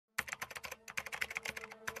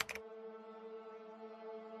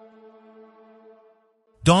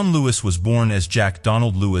Don Lewis was born as Jack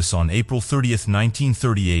Donald Lewis on April 30,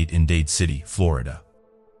 1938 in Dade City, Florida.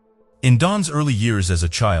 In Don's early years as a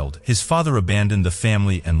child, his father abandoned the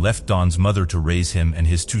family and left Don's mother to raise him and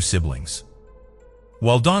his two siblings.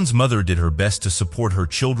 While Don's mother did her best to support her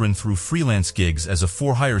children through freelance gigs as a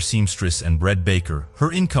for-hire seamstress and bread baker,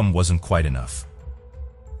 her income wasn't quite enough.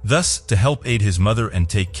 Thus, to help aid his mother and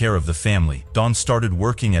take care of the family, Don started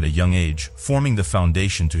working at a young age, forming the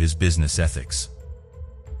foundation to his business ethics.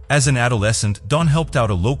 As an adolescent, Don helped out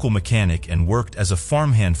a local mechanic and worked as a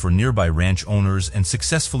farmhand for nearby ranch owners and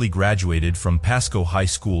successfully graduated from Pasco High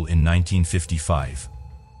School in 1955.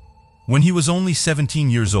 When he was only 17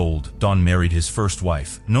 years old, Don married his first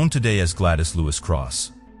wife, known today as Gladys Lewis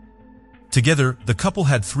Cross. Together, the couple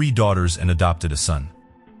had 3 daughters and adopted a son.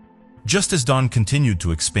 Just as Don continued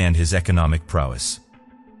to expand his economic prowess,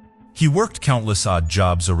 he worked countless odd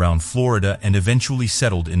jobs around Florida and eventually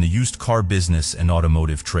settled in the used car business and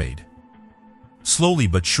automotive trade. Slowly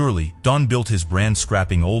but surely, Don built his brand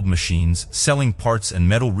scrapping old machines, selling parts and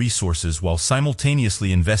metal resources while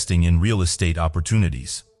simultaneously investing in real estate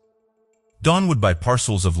opportunities. Don would buy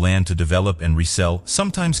parcels of land to develop and resell,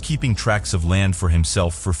 sometimes keeping tracts of land for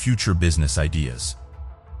himself for future business ideas.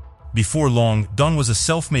 Before long, Don was a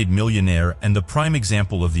self-made millionaire and the prime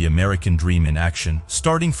example of the American dream in action,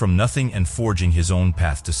 starting from nothing and forging his own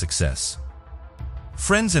path to success.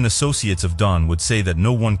 Friends and associates of Don would say that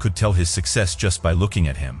no one could tell his success just by looking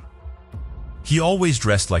at him. He always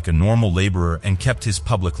dressed like a normal laborer and kept his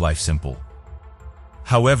public life simple.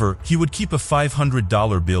 However, he would keep a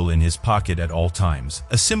 $500 bill in his pocket at all times,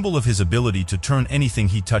 a symbol of his ability to turn anything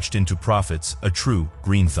he touched into profits, a true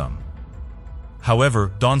green thumb.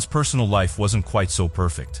 However, Don's personal life wasn't quite so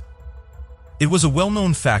perfect. It was a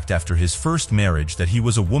well-known fact after his first marriage that he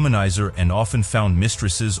was a womanizer and often found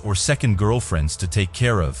mistresses or second girlfriends to take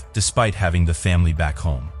care of, despite having the family back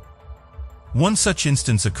home. One such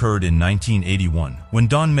instance occurred in 1981, when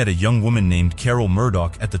Don met a young woman named Carol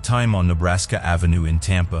Murdoch at the time on Nebraska Avenue in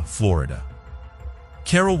Tampa, Florida.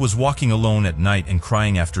 Carol was walking alone at night and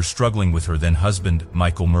crying after struggling with her then-husband,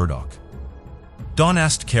 Michael Murdoch. Don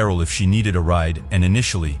asked Carol if she needed a ride, and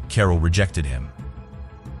initially, Carol rejected him.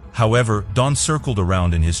 However, Don circled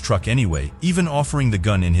around in his truck anyway, even offering the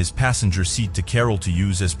gun in his passenger seat to Carol to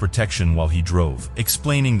use as protection while he drove,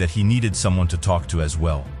 explaining that he needed someone to talk to as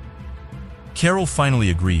well. Carol finally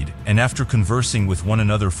agreed, and after conversing with one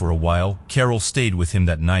another for a while, Carol stayed with him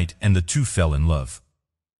that night and the two fell in love.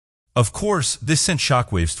 Of course, this sent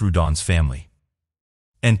shockwaves through Don's family,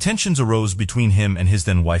 and tensions arose between him and his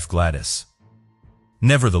then-wife Gladys.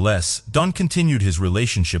 Nevertheless, Don continued his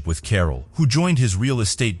relationship with Carol, who joined his real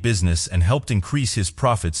estate business and helped increase his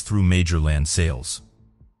profits through major land sales.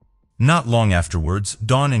 Not long afterwards,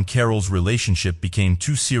 Don and Carol's relationship became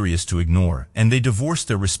too serious to ignore, and they divorced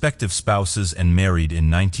their respective spouses and married in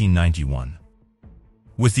 1991.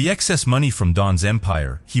 With the excess money from Don's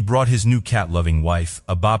empire, he brought his new cat-loving wife,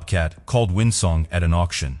 a bobcat called Windsong, at an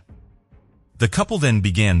auction. The couple then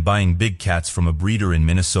began buying big cats from a breeder in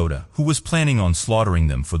Minnesota who was planning on slaughtering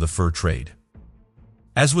them for the fur trade.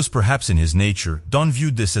 As was perhaps in his nature, Don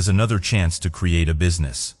viewed this as another chance to create a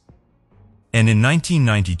business, and in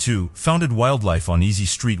 1992 founded Wildlife on Easy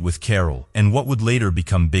Street with Carol and what would later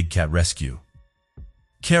become Big Cat Rescue.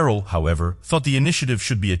 Carol, however, thought the initiative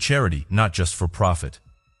should be a charity, not just for profit.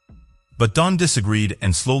 But Don disagreed,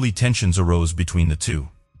 and slowly tensions arose between the two.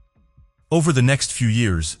 Over the next few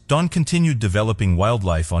years, Don continued developing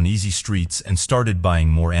Wildlife on Easy Streets and started buying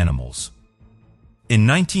more animals. In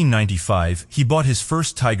 1995, he bought his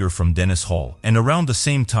first tiger from Dennis Hall, and around the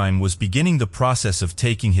same time was beginning the process of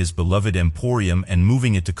taking his beloved emporium and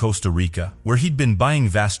moving it to Costa Rica, where he'd been buying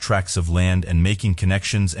vast tracts of land and making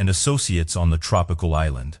connections and associates on the tropical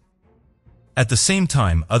island. At the same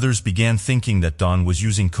time, others began thinking that Don was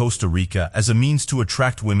using Costa Rica as a means to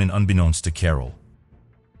attract women unbeknownst to Carol,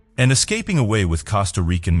 and escaping away with Costa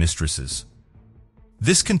Rican mistresses.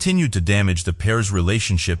 This continued to damage the pair's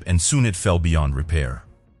relationship, and soon it fell beyond repair.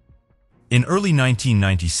 In early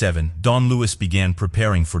 1997, Don Lewis began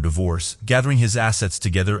preparing for divorce, gathering his assets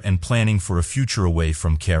together and planning for a future away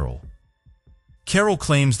from Carol. Carol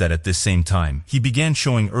claims that at this same time, he began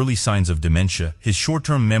showing early signs of dementia, his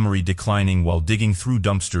short-term memory declining while digging through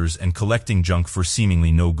dumpsters and collecting junk for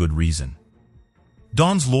seemingly no good reason.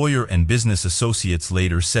 Don's lawyer and business associates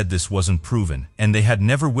later said this wasn't proven, and they had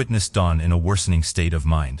never witnessed Don in a worsening state of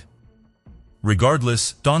mind.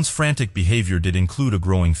 Regardless, Don's frantic behavior did include a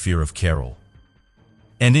growing fear of Carol,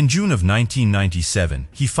 and in June of 1997,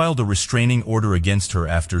 he filed a restraining order against her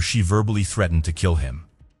after she verbally threatened to kill him.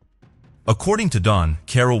 According to Don,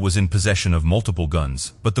 Carol was in possession of multiple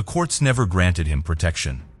guns, but the courts never granted him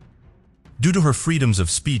protection. Due to her freedoms of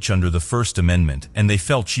speech under the First Amendment, and they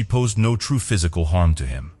felt she posed no true physical harm to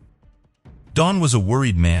him. Don was a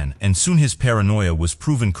worried man, and soon his paranoia was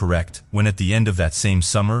proven correct when at the end of that same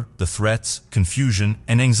summer, the threats, confusion,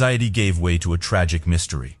 and anxiety gave way to a tragic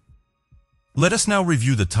mystery. Let us now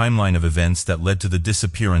review the timeline of events that led to the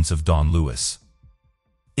disappearance of Don Lewis.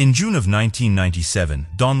 In June of 1997,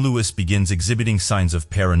 Don Lewis begins exhibiting signs of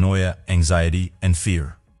paranoia, anxiety, and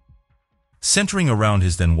fear. Centering around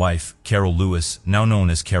his then-wife, Carol Lewis, now known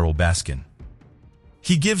as Carol Baskin.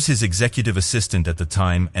 He gives his executive assistant at the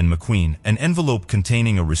time, Ann McQueen, an envelope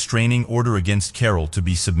containing a restraining order against Carol to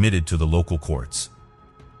be submitted to the local courts.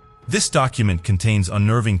 This document contains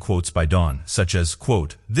unnerving quotes by Don, such as,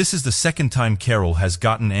 quote, "This is the second time Carol has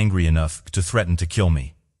gotten angry enough to threaten to kill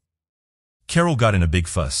me. Carol got in a big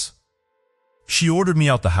fuss. She ordered me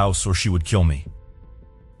out the house or she would kill me.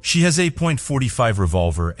 She has a .45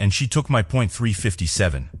 revolver and she took my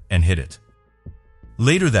 .357 and hid it."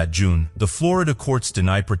 Later that June, the Florida courts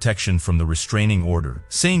deny protection from the restraining order,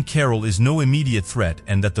 saying Carol is no immediate threat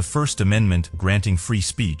and that the First Amendment, granting free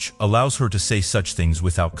speech, allows her to say such things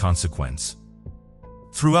without consequence.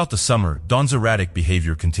 Throughout the summer, Don's erratic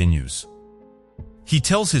behavior continues. He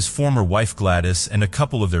tells his former wife Gladys and a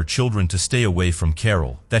couple of their children to stay away from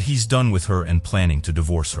Carol, that he's done with her and planning to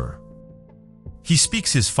divorce her. He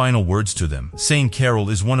speaks his final words to them, saying Carol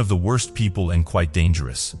is one of the worst people and quite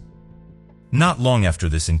dangerous. Not long after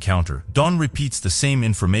this encounter, Don repeats the same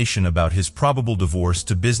information about his probable divorce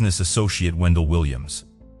to business associate Wendell Williams.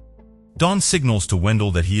 Don signals to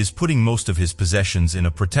Wendell that he is putting most of his possessions in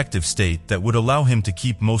a protective state that would allow him to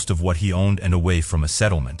keep most of what he owned and away from a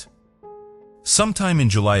settlement. Sometime in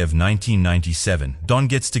July of 1997, Don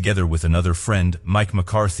gets together with another friend, Mike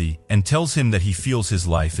McCarthy, and tells him that he feels his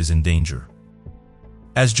life is in danger.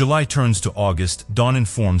 As July turns to August, Don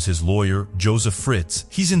informs his lawyer, Joseph Fritz,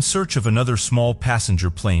 he's in search of another small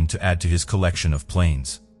passenger plane to add to his collection of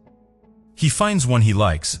planes. He finds one he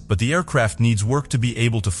likes, but the aircraft needs work to be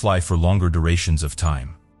able to fly for longer durations of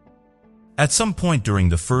time. At some point during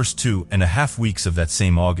the first 2.5 weeks of that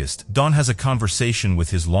same August, Don has a conversation with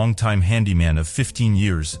his longtime handyman of 15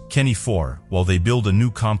 years, Kenny Farr, while they build a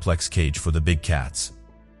new complex cage for the big cats.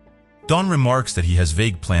 Don remarks that he has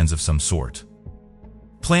vague plans of some sort.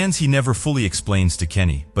 Plans he never fully explains to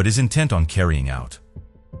Kenny, but is intent on carrying out.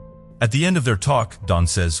 At the end of their talk, Don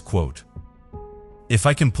says, quote, "If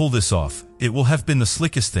I can pull this off, it will have been the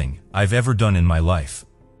slickest thing I've ever done in my life."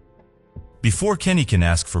 Before Kenny can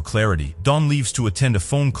ask for clarity, Don leaves to attend a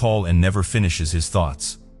phone call and never finishes his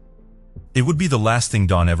thoughts. It would be the last thing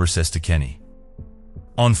Don ever says to Kenny.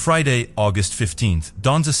 On Friday, August 15th,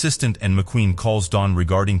 Don's assistant Ann McQueen calls Don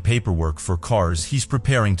regarding paperwork for cars he's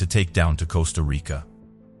preparing to take down to Costa Rica.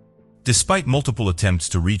 Despite multiple attempts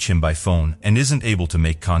to reach him by phone, Ann isn't able to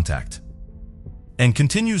make contact. Ann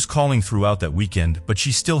continues calling throughout that weekend, but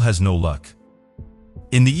she still has no luck.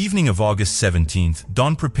 In the evening of August 17th,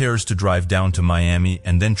 Don prepares to drive down to Miami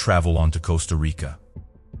and then travel on to Costa Rica.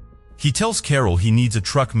 He tells Carol he needs a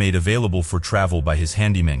truck made available for travel by his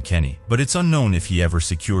handyman Kenny, but it's unknown if he ever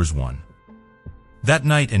secures one. That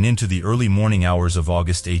night and into the early morning hours of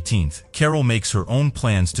August 18th, Carol makes her own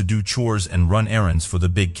plans to do chores and run errands for the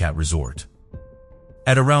Big Cat Resort.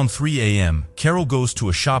 At around 3 a.m., Carol goes to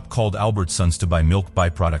a shop called Albertsons to buy milk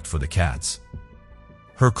byproduct for the cats.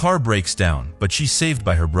 Her car breaks down, but she's saved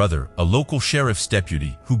by her brother, a local sheriff's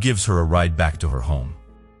deputy, who gives her a ride back to her home.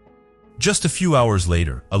 Just a few hours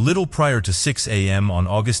later, a little prior to 6 a.m. on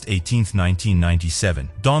August 18,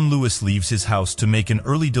 1997, Don Lewis leaves his house to make an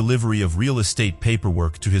early delivery of real estate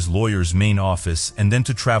paperwork to his lawyer's main office and then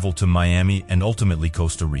to travel to Miami and ultimately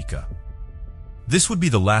Costa Rica. This would be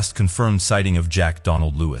the last confirmed sighting of Jack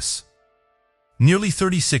Donald Lewis. Nearly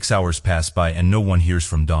 36 hours pass by and no one hears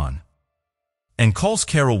from Don. And calls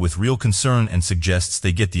Carol with real concern and suggests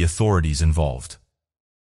they get the authorities involved.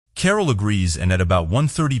 Carol agrees, and at about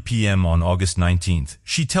 1:30 p.m. on August 19th,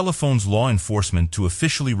 she telephones law enforcement to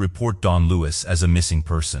officially report Don Lewis as a missing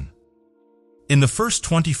person. In the first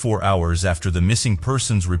 24 hours after the missing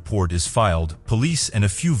persons report is filed, police and a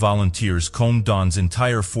few volunteers combed Don's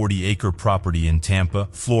entire 40-acre property in Tampa,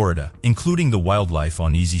 Florida, including the wildlife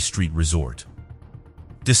on Easy Street Resort.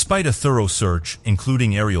 Despite a thorough search,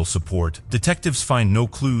 including aerial support, detectives find no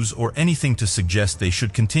clues or anything to suggest they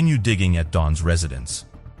should continue digging at Don's residence.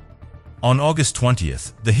 On August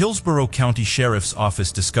 20th, the Hillsborough County Sheriff's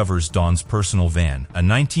Office discovers Don's personal van, a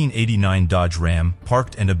 1989 Dodge Ram,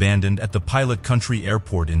 parked and abandoned at the Pilot Country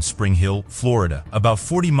Airport in Spring Hill, Florida, about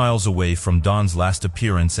 40 miles away from Don's last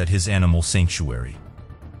appearance at his animal sanctuary.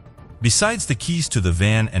 Besides the keys to the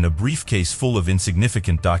van and a briefcase full of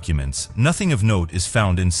insignificant documents, nothing of note is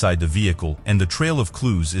found inside the vehicle, and the trail of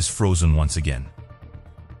clues is frozen once again.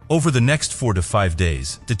 Over the next 4 to 5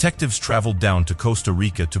 days, detectives traveled down to Costa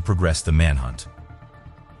Rica to progress the manhunt.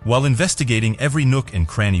 While investigating every nook and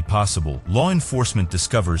cranny possible, law enforcement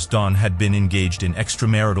discovers Don had been engaged in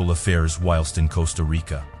extramarital affairs whilst in Costa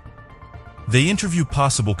Rica. They interview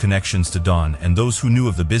possible connections to Don and those who knew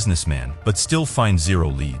of the businessman, but still find zero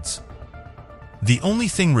leads. The only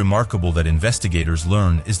thing remarkable that investigators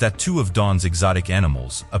learn is that 2 of Don's exotic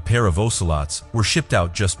animals, a pair of ocelots, were shipped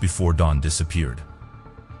out just before Don disappeared.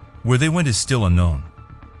 Where they went is still unknown.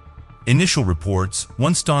 Initial reports,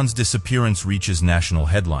 once Don's disappearance reaches national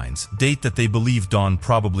headlines, date that they believe Don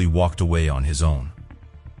probably walked away on his own.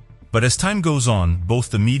 But as time goes on, both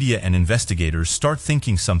the media and investigators start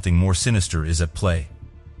thinking something more sinister is at play.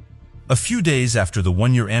 A few days after the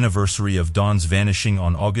 1-year anniversary of Don's vanishing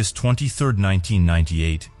on August 23,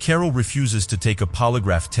 1998, Carol refuses to take a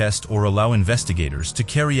polygraph test or allow investigators to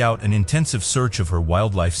carry out an intensive search of her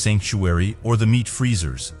wildlife sanctuary or the meat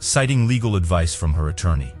freezers, citing legal advice from her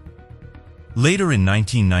attorney. Later in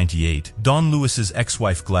 1998, Don Lewis's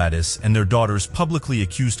ex-wife Gladys and their daughters publicly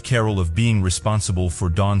accused Carol of being responsible for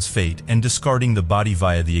Don's fate and discarding the body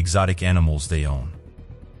via the exotic animals they own.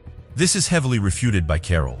 This is heavily refuted by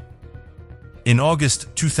Carol. In August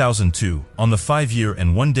 2002, on the 5-year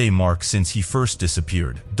and 1-day mark since he first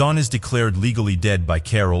disappeared, Don is declared legally dead by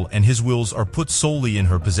Carol and his wills are put solely in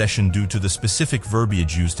her possession due to the specific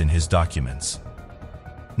verbiage used in his documents.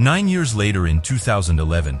 9 years later in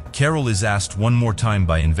 2011, Carol is asked one more time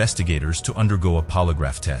by investigators to undergo a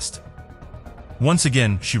polygraph test. Once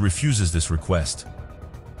again, she refuses this request.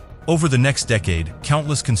 Over the next decade,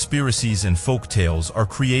 countless conspiracies and folk tales are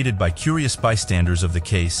created by curious bystanders of the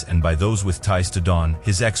case and by those with ties to Don,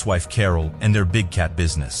 his ex-wife Carol, and their big cat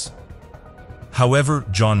business. However,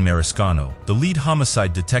 John Mariscano, the lead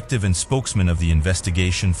homicide detective and spokesman of the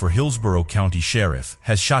investigation for Hillsborough County Sheriff,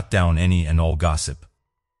 has shot down any and all gossip.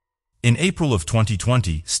 In April of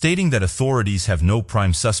 2020, stating that authorities have no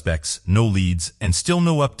prime suspects, no leads, and still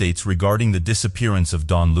no updates regarding the disappearance of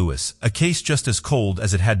Don Lewis, a case just as cold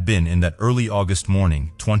as it had been in that early August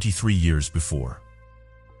morning, 23 years before.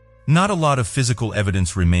 Not a lot of physical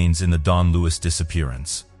evidence remains in the Don Lewis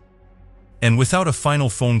disappearance. And without a final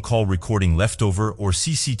phone call recording left over or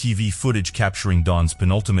CCTV footage capturing Don's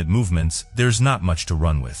penultimate movements, there's not much to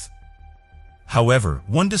run with. However,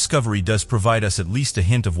 one discovery does provide us at least a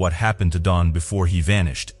hint of what happened to Don before he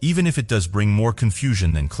vanished, even if it does bring more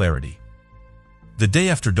confusion than clarity. The day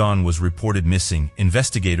after Don was reported missing,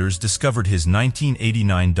 investigators discovered his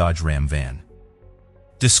 1989 Dodge Ram van,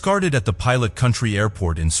 discarded at the Pilot Country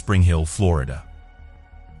Airport in Spring Hill, Florida.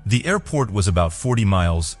 The airport was about 40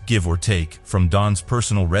 miles, give or take, from Don's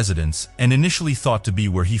personal residence and initially thought to be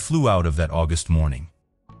where he flew out of that August morning.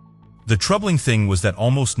 The troubling thing was that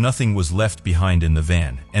almost nothing was left behind in the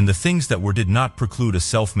van, and the things that were did not preclude a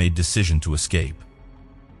self-made decision to escape.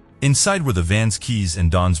 Inside were the van's keys and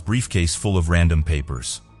Don's briefcase full of random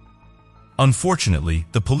papers. Unfortunately,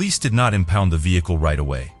 the police did not impound the vehicle right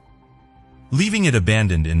away, leaving it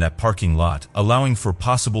abandoned in that parking lot, allowing for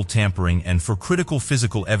possible tampering and for critical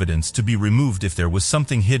physical evidence to be removed if there was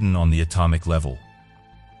something hidden on the atomic level.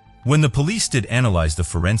 When the police did analyze the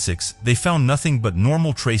forensics, they found nothing but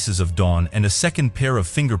normal traces of Don and a second pair of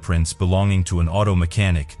fingerprints belonging to an auto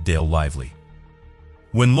mechanic, Dale Lively.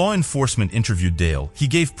 When law enforcement interviewed Dale, he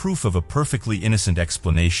gave proof of a perfectly innocent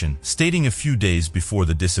explanation, stating a few days before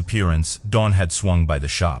the disappearance, Don had swung by the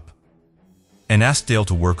shop and asked Dale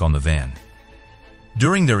to work on the van.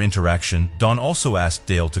 During their interaction, Don also asked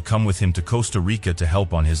Dale to come with him to Costa Rica to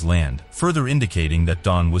help on his land, further indicating that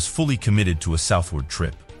Don was fully committed to a southward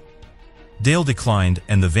trip. Dale declined,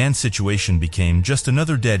 and the van situation became just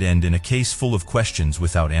another dead end in a case full of questions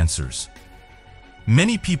without answers.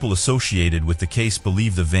 Many people associated with the case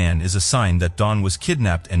believe the van is a sign that Don was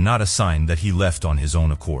kidnapped and not a sign that he left on his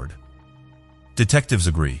own accord. Detectives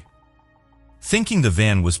agree, thinking the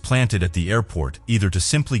van was planted at the airport either to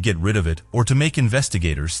simply get rid of it or to make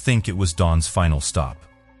investigators think it was Don's final stop.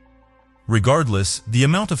 Regardless, the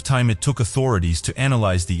amount of time it took authorities to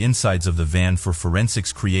analyze the insides of the van for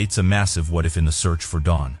forensics creates a massive what-if in the search for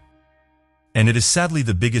Don. And it is sadly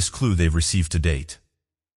the biggest clue they've received to date.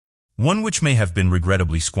 One which may have been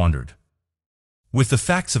regrettably squandered. With the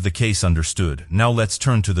facts of the case understood, now let's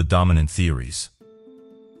turn to the dominant theories.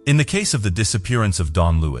 In the case of the disappearance of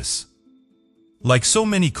Don Lewis, like so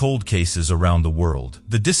many cold cases around the world,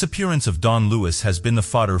 the disappearance of Don Lewis has been the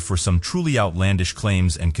fodder for some truly outlandish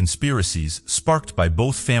claims and conspiracies sparked by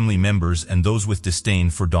both family members and those with disdain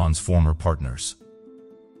for Don's former partners.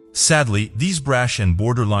 Sadly, these brash and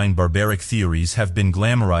borderline barbaric theories have been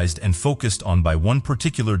glamorized and focused on by one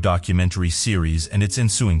particular documentary series and its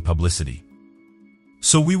ensuing publicity.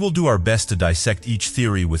 So we will do our best to dissect each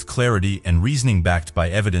theory with clarity and reasoning backed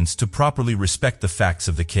by evidence to properly respect the facts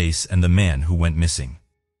of the case and the man who went missing.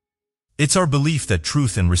 It's our belief that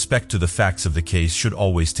truth and respect to the facts of the case should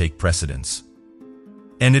always take precedence.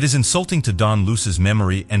 And it is insulting to Don Luce's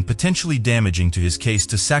memory and potentially damaging to his case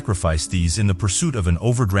to sacrifice these in the pursuit of an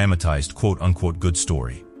over-dramatized quote-unquote good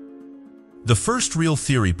story. The first real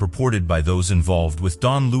theory purported by those involved with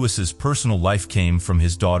Don Lewis's personal life came from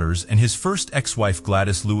his daughters and his first ex-wife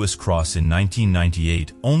Gladys Lewis Cross in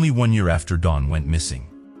 1998, only 1 year after Don went missing.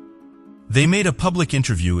 They made a public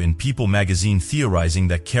interview in People magazine theorizing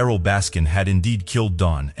that Carol Baskin had indeed killed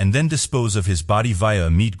Don and then disposed of his body via a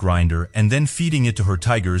meat grinder and then feeding it to her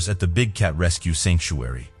tigers at the Big Cat Rescue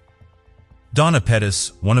Sanctuary. Donna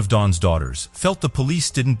Pettis, one of Don's daughters, felt the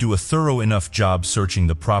police didn't do a thorough enough job searching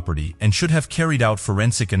the property and should have carried out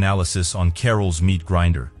forensic analysis on Carol's meat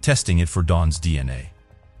grinder, testing it for Don's DNA.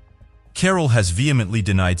 Carol has vehemently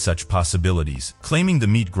denied such possibilities, claiming the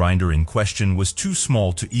meat grinder in question was too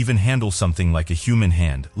small to even handle something like a human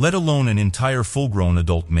hand, let alone an entire full-grown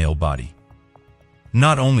adult male body.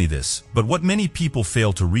 Not only this, but what many people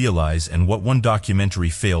fail to realize and what one documentary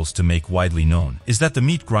fails to make widely known, is that the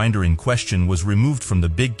meat grinder in question was removed from the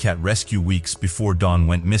Big Cat Rescue weeks before Don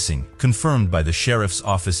went missing, confirmed by the sheriff's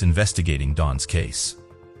office investigating Don's case.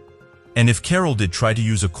 And if Carol did try to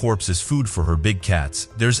use a corpse as food for her big cats,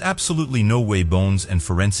 there's absolutely no way bones and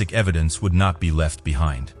forensic evidence would not be left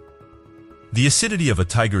behind. The acidity of a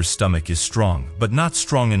tiger's stomach is strong, but not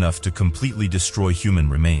strong enough to completely destroy human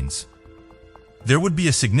remains. There would be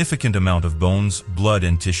a significant amount of bones, blood,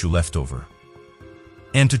 and tissue left over.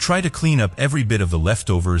 And to try to clean up every bit of the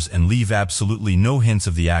leftovers and leave absolutely no hints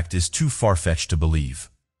of the act is too far-fetched to believe.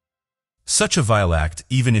 Such a vile act,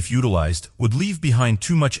 even if utilized, would leave behind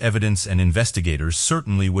too much evidence and investigators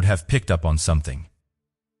certainly would have picked up on something.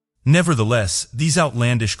 Nevertheless, these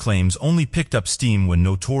outlandish claims only picked up steam when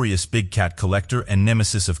notorious big cat collector and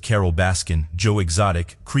nemesis of Carol Baskin, Joe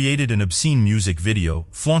Exotic, created an obscene music video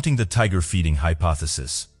flaunting the tiger-feeding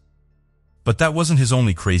hypothesis. But that wasn't his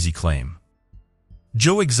only crazy claim.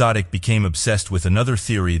 Joe Exotic became obsessed with another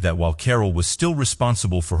theory that while Carol was still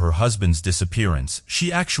responsible for her husband's disappearance,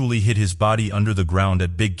 she actually hid his body under the ground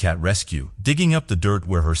at Big Cat Rescue, digging up the dirt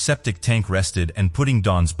where her septic tank rested and putting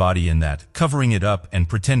Don's body in that, covering it up and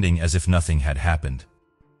pretending as if nothing had happened.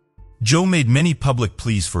 Joe made many public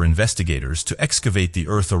pleas for investigators to excavate the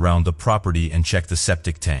earth around the property and check the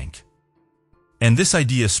septic tank. And this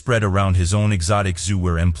idea spread around his own exotic zoo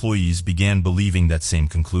where employees began believing that same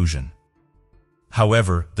conclusion.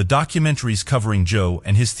 However, the documentaries covering Joe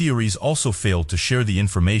and his theories also failed to share the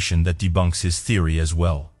information that debunks his theory as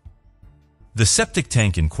well. The septic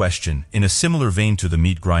tank in question, in a similar vein to the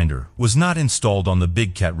meat grinder, was not installed on the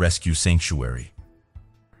Big Cat Rescue Sanctuary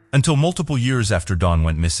until multiple years after Don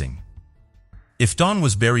went missing. If Don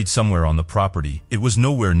was buried somewhere on the property, it was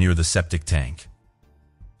nowhere near the septic tank.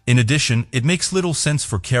 In addition, it makes little sense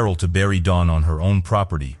for Carol to bury Don on her own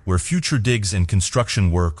property, where future digs and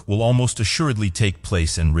construction work will almost assuredly take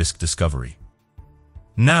place and risk discovery.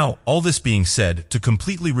 Now, all this being said, to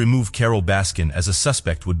completely remove Carol Baskin as a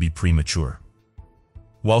suspect would be premature.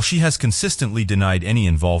 While she has consistently denied any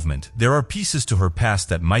involvement, there are pieces to her past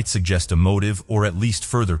that might suggest a motive or at least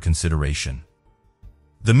further consideration.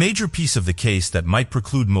 The major piece of the case that might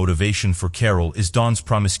preclude motivation for Carol is Don's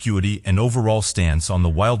promiscuity and overall stance on the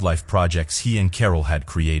wildlife projects he and Carol had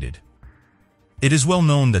created. It is well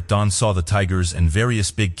known that Don saw the tigers and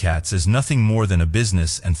various big cats as nothing more than a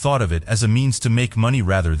business and thought of it as a means to make money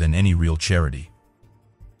rather than any real charity.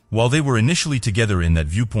 While they were initially together in that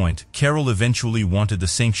viewpoint, Carol eventually wanted the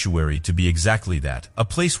sanctuary to be exactly that, a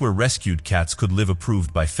place where rescued cats could live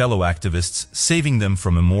approved by fellow activists, saving them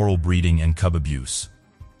from immoral breeding and cub abuse.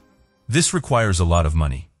 This requires a lot of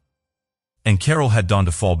money. And Carol had Don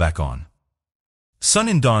to fall back on. Son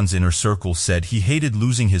in Don's inner circle said he hated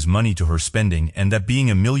losing his money to her spending and that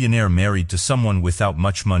being a millionaire married to someone without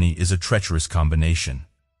much money is a treacherous combination.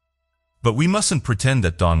 But we mustn't pretend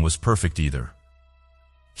that Don was perfect either.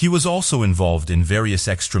 He was also involved in various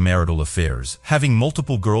extramarital affairs, having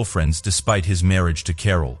multiple girlfriends despite his marriage to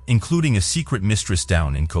Carol, including a secret mistress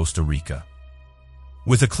down in Costa Rica.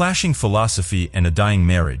 With a clashing philosophy and a dying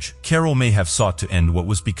marriage, Carol may have sought to end what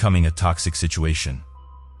was becoming a toxic situation.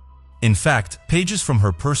 In fact, pages from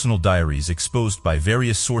her personal diaries exposed by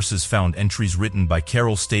various sources found entries written by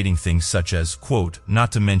Carol stating things such as, quote,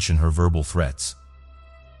 not to mention her verbal threats.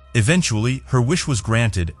 Eventually, her wish was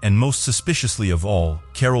granted, and most suspiciously of all,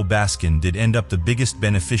 Carol Baskin did end up the biggest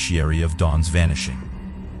beneficiary of Don's vanishing.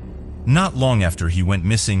 Not long after he went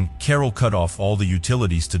missing, Carol cut off all the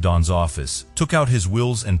utilities to Don's office, took out his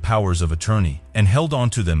wills and powers of attorney, and held on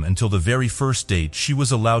to them until the very first date she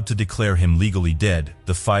was allowed to declare him legally dead,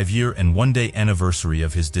 the 5-year and 1-day anniversary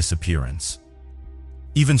of his disappearance.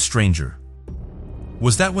 Even stranger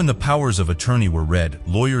was that when the powers of attorney were read,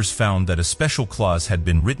 lawyers found that a special clause had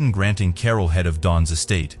been written granting Carol head of Don's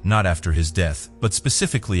estate, not after his death, but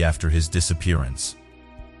specifically after his disappearance.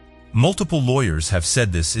 Multiple lawyers have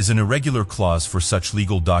said this is an irregular clause for such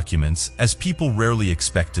legal documents, as people rarely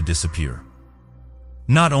expect to disappear.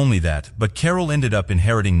 Not only that, but Carol ended up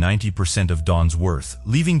inheriting 90% of Don's worth,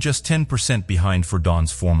 leaving just 10% behind for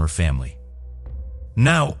Don's former family.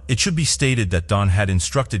 Now, it should be stated that Don had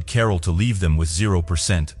instructed Carol to leave them with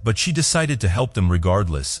 0%, but she decided to help them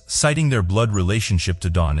regardless, citing their blood relationship to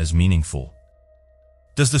Don as meaningful.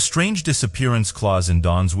 Does the strange disappearance clause in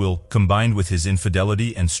Don's will, combined with his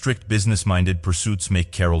infidelity and strict business-minded pursuits,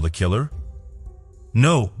 make Carol the killer?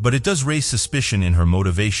 No, but it does raise suspicion in her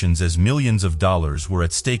motivations, as millions of dollars were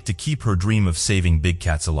at stake to keep her dream of saving big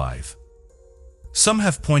cats alive. Some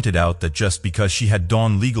have pointed out that just because she had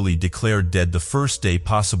Don legally declared dead the first day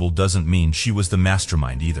possible doesn't mean she was the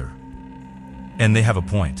mastermind either. And they have a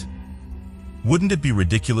point. Wouldn't it be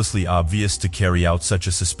ridiculously obvious to carry out such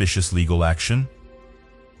a suspicious legal action?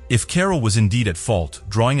 If Carol was indeed at fault,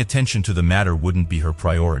 drawing attention to the matter wouldn't be her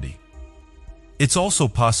priority. It's also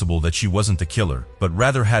possible that she wasn't the killer, but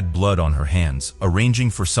rather had blood on her hands, arranging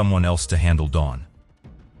for someone else to handle Don.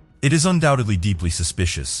 It is undoubtedly deeply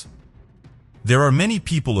suspicious. There are many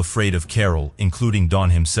people afraid of Carol, including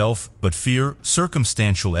Don himself, but fear,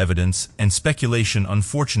 circumstantial evidence, and speculation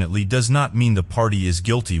unfortunately does not mean the party is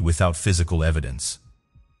guilty without physical evidence.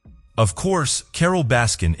 Of course, Carol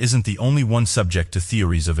Baskin isn't the only one subject to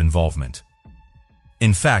theories of involvement.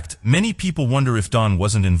 In fact, many people wonder if Don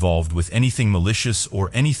wasn't involved with anything malicious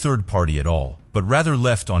or any third party at all, but rather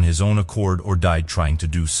left on his own accord or died trying to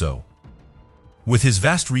do so. With his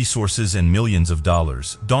vast resources and millions of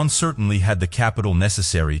dollars, Don certainly had the capital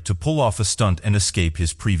necessary to pull off a stunt and escape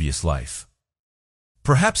his previous life.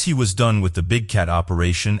 Perhaps he was done with the big cat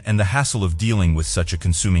operation and the hassle of dealing with such a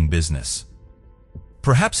consuming business.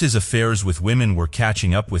 Perhaps his affairs with women were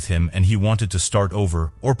catching up with him and he wanted to start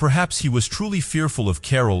over, or perhaps he was truly fearful of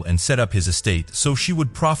Carol and set up his estate so she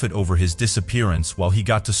would profit over his disappearance while he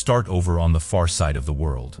got to start over on the far side of the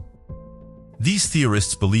world. These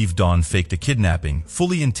theorists believe Don faked a kidnapping,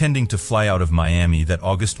 fully intending to fly out of Miami that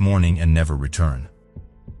August morning and never return.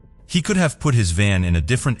 He could have put his van in a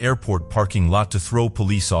different airport parking lot to throw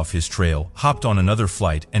police off his trail, hopped on another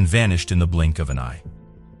flight, and vanished in the blink of an eye.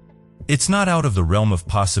 It's not out of the realm of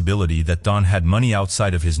possibility that Don had money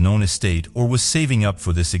outside of his known estate or was saving up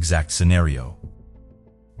for this exact scenario.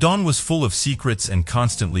 Don was full of secrets and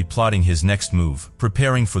constantly plotting his next move,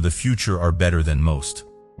 preparing for the future are better than most.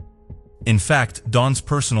 In fact, Don's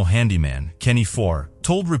personal handyman, Kenny Farr,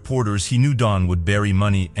 told reporters he knew Don would bury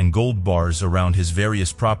money and gold bars around his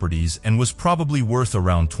various properties and was probably worth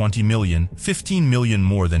around $20 million, $15 million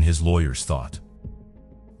more than his lawyers thought.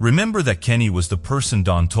 Remember that Kenny was the person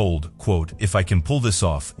Don told, quote, "If I can pull this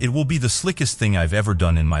off, it will be the slickest thing I've ever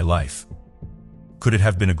done in my life." Could it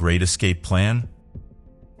have been a great escape plan?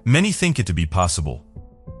 Many think it to be possible.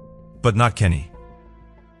 But not Kenny.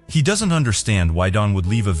 He doesn't understand why Don would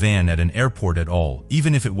leave a van at an airport at all,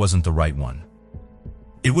 even if it wasn't the right one.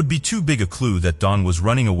 It would be too big a clue that Don was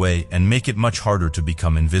running away and make it much harder to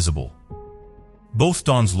become invisible. Both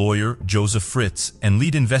Don's lawyer, Joseph Fritz, and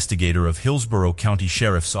lead investigator of Hillsborough County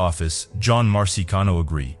Sheriff's Office, John Marcicano,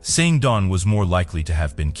 agree, saying Don was more likely to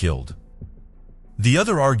have been killed. The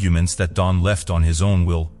other arguments that Don left on his own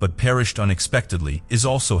will, but perished unexpectedly, is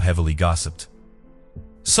also heavily gossiped.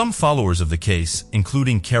 Some followers of the case,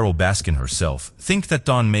 including Carol Baskin herself, think that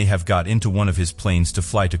Don may have got into one of his planes to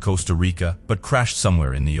fly to Costa Rica, but crashed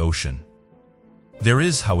somewhere in the ocean. There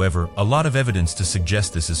is, however, a lot of evidence to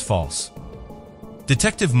suggest this is false.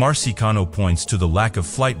 Detective Marcicano points to the lack of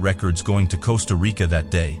flight records going to Costa Rica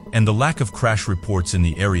that day, and the lack of crash reports in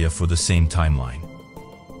the area for the same timeline.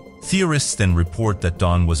 Theorists then report that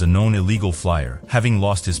Don was a known illegal flyer, having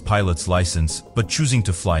lost his pilot's license, but choosing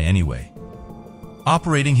to fly anyway,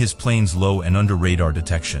 operating his planes low and under radar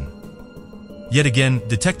detection. Yet again,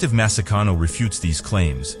 Detective Marcicano refutes these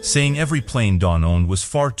claims, saying every plane Don owned was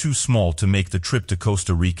far too small to make the trip to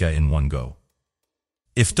Costa Rica in one go.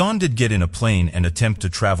 If Don did get in a plane and attempt to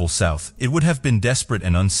travel south, it would have been desperate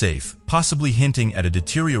and unsafe, possibly hinting at a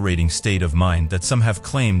deteriorating state of mind that some have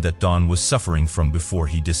claimed that Don was suffering from before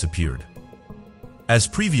he disappeared. As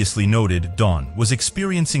previously noted, Dawn was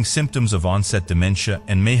experiencing symptoms of onset dementia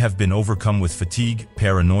and may have been overcome with fatigue,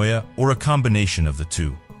 paranoia, or a combination of the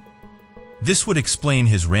two. This would explain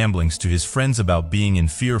his ramblings to his friends about being in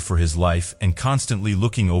fear for his life and constantly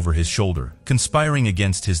looking over his shoulder, conspiring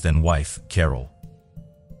against his then-wife, Carol.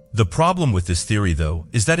 The problem with this theory, though,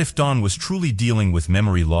 is that if Dawn was truly dealing with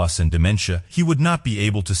memory loss and dementia, he would not be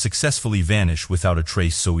able to successfully vanish without a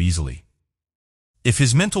trace so easily. If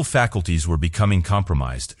his mental faculties were becoming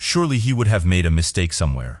compromised, surely he would have made a mistake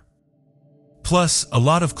somewhere. Plus, a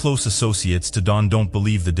lot of close associates to Dawn don't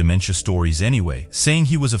believe the dementia stories anyway, saying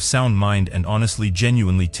he was of sound mind and honestly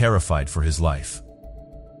genuinely terrified for his life.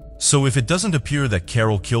 So if it doesn't appear that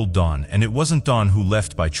Carol killed Dawn and it wasn't Dawn who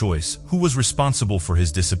left by choice, who was responsible for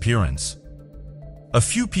his disappearance? A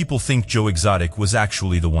few people think Joe Exotic was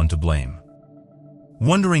actually the one to blame,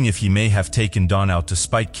 wondering if he may have taken Dawn out to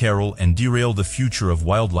spite Carol and derail the future of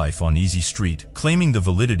wildlife on Easy Street, claiming the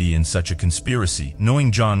validity in such a conspiracy,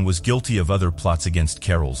 knowing John was guilty of other plots against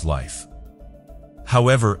Carol's life.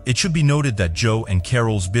 However, it should be noted that Joe and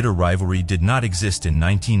Carol's bitter rivalry did not exist in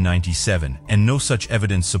 1997, and no such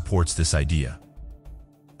evidence supports this idea.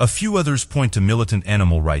 A few others point to militant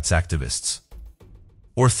animal rights activists,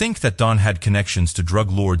 or think that Dawn had connections to drug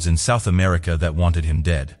lords in South America that wanted him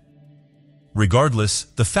dead. Regardless,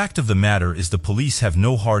 the fact of the matter is the police have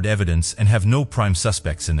no hard evidence and have no prime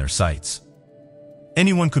suspects in their sights.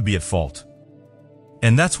 Anyone could be at fault.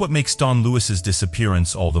 And that's what makes Dawn Lewis's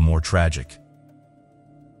disappearance all the more tragic.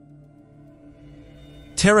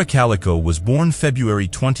 Tara Calico was born February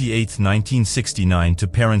 28, 1969 to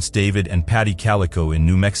parents David and Patty Calico in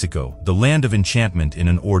New Mexico, the land of enchantment in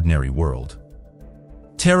an ordinary world.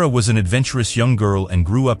 Tara was an adventurous young girl and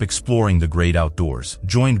grew up exploring the great outdoors,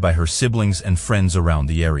 joined by her siblings and friends around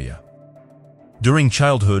the area. During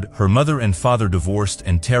childhood, her mother and father divorced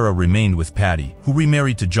and Tara remained with Patty, who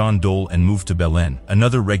remarried to John Dole and moved to Belen,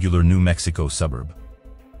 another regular New Mexico suburb.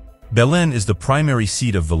 Belen is the primary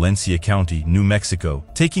seat of Valencia County, New Mexico,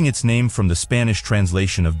 taking its name from the Spanish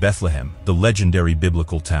translation of Bethlehem, the legendary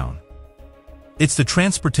biblical town. It's the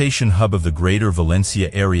transportation hub of the greater Valencia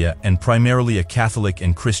area and primarily a Catholic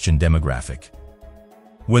and Christian demographic.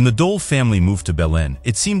 When the Dole family moved to Belen,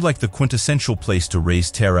 it seemed like the quintessential place to raise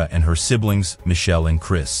Tara and her siblings, Michelle and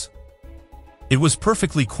Chris. It was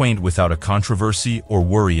perfectly quaint without a controversy or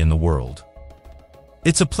worry in the world.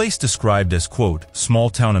 It's a place described as, quote,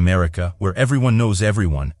 small-town America, where everyone knows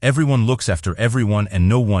everyone, everyone looks after everyone, and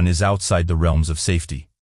no one is outside the realms of safety.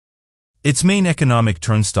 Its main economic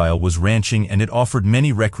turnstile was ranching, and it offered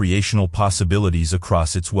many recreational possibilities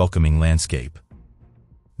across its welcoming landscape.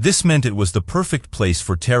 This meant it was the perfect place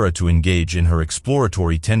for Tara to engage in her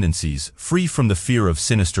exploratory tendencies, free from the fear of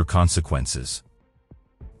sinister consequences.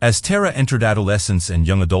 As Tara entered adolescence and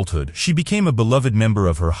young adulthood, she became a beloved member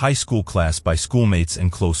of her high school class by schoolmates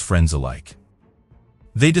and close friends alike.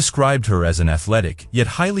 They described her as an athletic,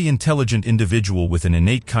 yet highly intelligent individual with an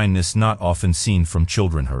innate kindness not often seen from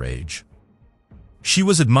children her age. She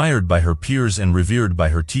was admired by her peers and revered by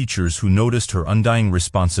her teachers, who noticed her undying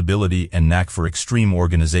responsibility and knack for extreme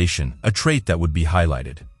organization, a trait that would be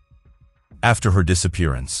highlighted after her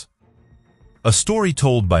disappearance. A story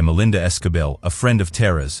told by Melinda Escabel, a friend of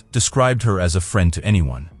Tara's, described her as a friend to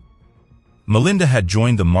anyone. Melinda had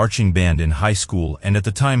joined the marching band in high school and at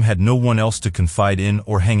the time had no one else to confide in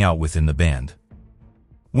or hang out with in the band.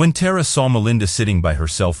 When Tara saw Melinda sitting by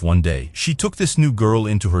herself one day, she took this new girl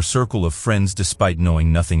into her circle of friends despite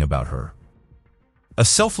knowing nothing about her. A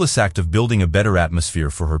selfless act of building a better atmosphere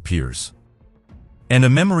for her peers. And a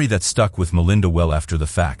memory that stuck with Melinda well after the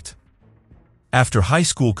fact. After high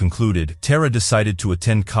school concluded, Tara decided to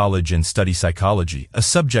attend college and study psychology, a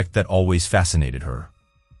subject that always fascinated her.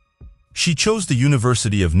 She chose the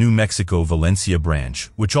University of New Mexico Valencia branch,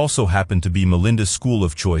 which also happened to be Melinda's school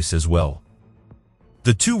of choice as well.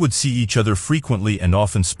 The two would see each other frequently and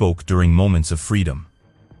often spoke during moments of freedom.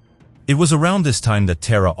 It was around this time that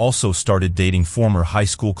Tara also started dating former high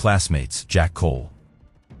school classmates, Jack Cole,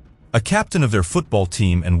 a captain of their football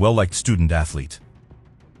team and well-liked student athlete.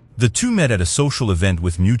 The two met at a social event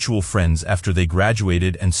with mutual friends after they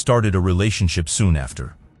graduated and started a relationship soon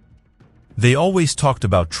after. They always talked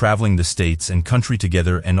about traveling the states and country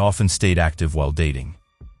together and often stayed active while dating.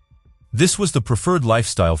 This was the preferred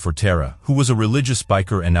lifestyle for Tara, who was a religious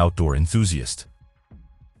biker and outdoor enthusiast.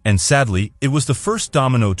 And sadly, it was the first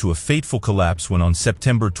domino to a fateful collapse when on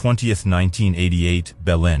September 20, 1988,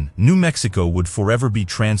 Belen, New Mexico would forever be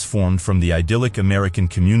transformed from the idyllic American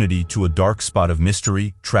community to a dark spot of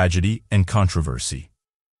mystery, tragedy, and controversy.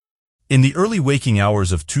 In the early waking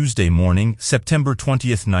hours of Tuesday morning, September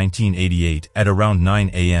 20th, 1988, at around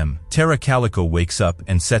 9 a.m., Tara Calico wakes up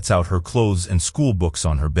and sets out her clothes and school books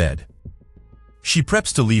on her bed. She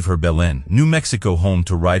preps to leave her Belen, New Mexico home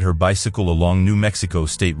to ride her bicycle along New Mexico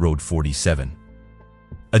State Road 47.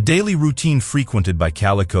 A daily routine frequented by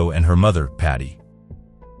Calico and her mother, Patty.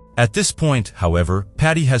 At this point, however,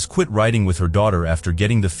 Patty has quit riding with her daughter after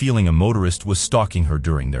getting the feeling a motorist was stalking her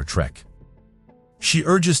during their trek. She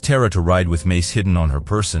urges Tara to ride with mace hidden on her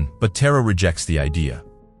person, but Tara rejects the idea.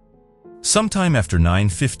 Sometime after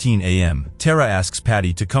 9:15 a.m., Tara asks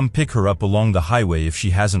Patty to come pick her up along the highway if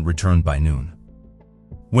she hasn't returned by noon.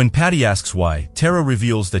 When Patty asks why, Tara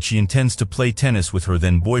reveals that she intends to play tennis with her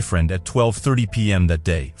then boyfriend at 12:30 p.m. that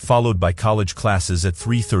day, followed by college classes at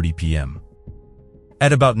 3:30 p.m.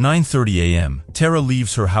 At about 9:30 a.m., Tara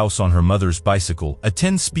leaves her house on her mother's bicycle, a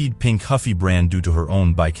 10-speed pink Huffy brand due to her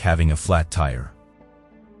own bike having a flat tire.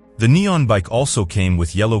 The neon bike also came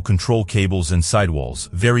with yellow control cables and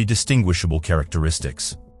sidewalls, very distinguishable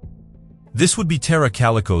characteristics. This would be Tara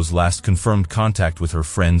Calico's last confirmed contact with her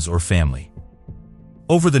friends or family.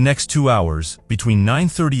 Over the next 2 hours, between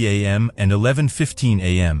 9:30 a.m. and 11:15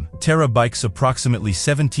 a.m., Tara bikes approximately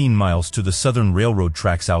 17 miles to the Southern Railroad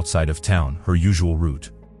tracks outside of town, her usual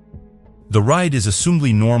route. The ride is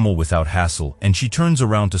assumedly normal without hassle, and she turns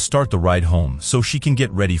around to start the ride home so she can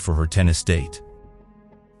get ready for her tennis date.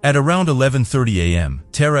 At around 11:30 a.m.,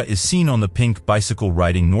 Tara is seen on the pink bicycle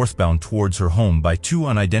riding northbound towards her home by two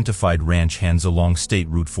unidentified ranch hands along State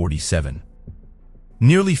Route 47.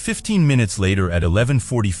 Nearly 15 minutes later at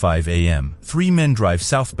 11:45 a.m., three men drive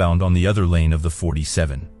southbound on the other lane of the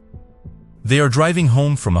 47. They are driving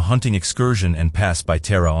home from a hunting excursion and pass by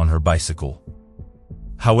Tara on her bicycle.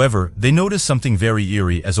 However, they notice something very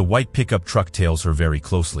eerie as a white pickup truck tails her very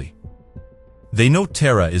closely. They note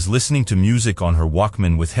Tara is listening to music on her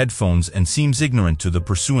Walkman with headphones and seems ignorant to the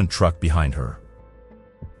pursuant truck behind her.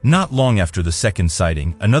 Not long after the second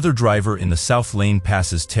sighting, another driver in the south lane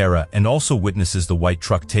passes Tara and also witnesses the white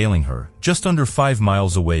truck tailing her, just under 5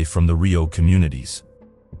 miles away from the Rio communities.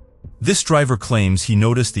 This driver claims he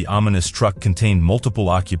noticed the ominous truck contained multiple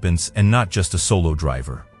occupants and not just a solo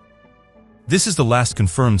driver. This is the last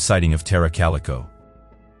confirmed sighting of Tara Calico.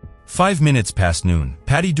 5 minutes past noon,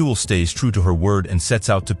 Patty Duell stays true to her word and sets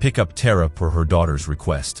out to pick up Tara per her daughter's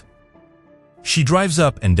request. She drives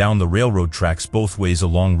up and down the railroad tracks both ways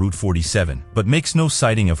along Route 47, but makes no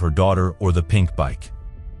sighting of her daughter or the pink bike.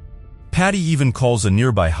 Patty even calls a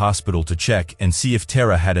nearby hospital to check and see if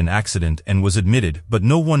Tara had an accident and was admitted, but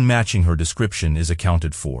no one matching her description is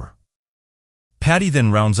accounted for. Patty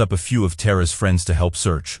then rounds up a few of Tara's friends to help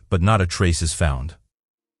search, but not a trace is found.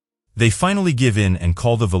 They finally give in and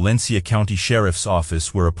call the Valencia County Sheriff's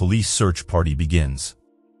Office, where a police search party begins.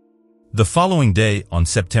 The following day, on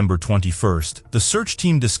September 21st, the search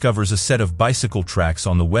team discovers a set of bicycle tracks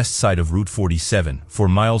on the west side of Route 47, 4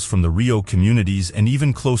 miles from the Rio communities and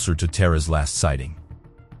even closer to Tara's last sighting.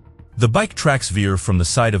 The bike tracks veer from the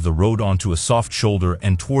side of the road onto a soft shoulder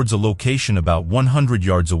and towards a location about 100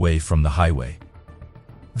 yards away from the highway.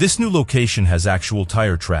 This new location has actual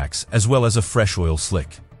tire tracks as well as a fresh oil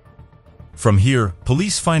slick. From here,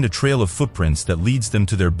 police find a trail of footprints that leads them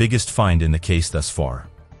to their biggest find in the case thus far.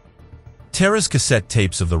 Tara's cassette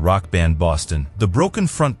tapes of the rock band Boston, the broken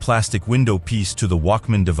front plastic window piece to the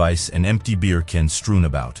Walkman device, and empty beer cans strewn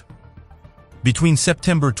about. Between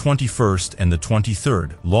September 21st and the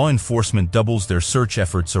 23rd, law enforcement doubles their search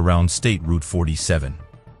efforts around State Route 47.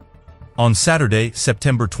 On Saturday,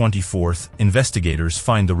 September 24th, investigators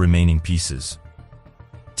find the remaining pieces.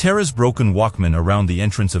 Tara's broken Walkman around the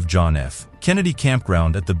entrance of John F. Kennedy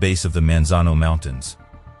Campground at the base of the Manzano Mountains.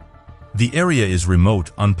 The area is remote,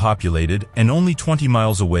 unpopulated, and only 20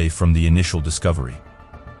 miles away from the initial discovery.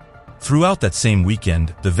 Throughout that same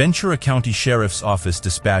weekend, the Ventura County Sheriff's Office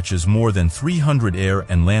dispatches more than 300 air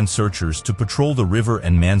and land searchers to patrol the river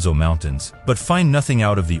and Manzo Mountains, but find nothing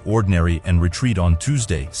out of the ordinary and retreat on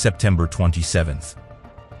Tuesday, September 27th.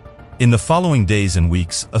 In the following days and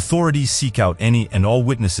weeks, authorities seek out any and all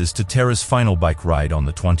witnesses to Tara's final bike ride on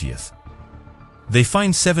the 20th. They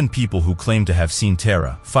find 7 people who claim to have seen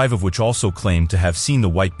Tara, 5 of which also claim to have seen the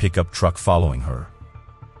white pickup truck following her.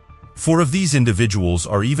 4 of these individuals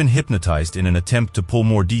are even hypnotized in an attempt to pull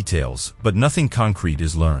more details, but nothing concrete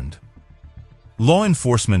is learned. Law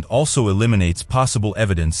enforcement also eliminates possible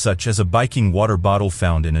evidence such as a biking water bottle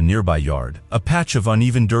found in a nearby yard, a patch of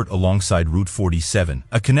uneven dirt alongside Route 47,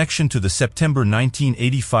 a connection to the September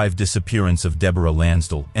 1985 disappearance of Deborah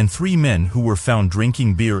Lansdell, and 3 men who were found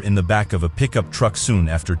drinking beer in the back of a pickup truck soon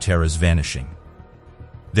after Tara's vanishing.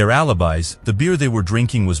 Their alibis: the beer they were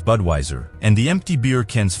drinking was Budweiser, and the empty beer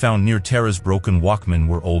cans found near Tara's broken Walkman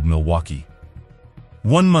were Old Milwaukee.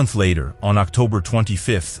 1 month later, on October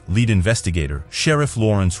 25th, lead investigator, Sheriff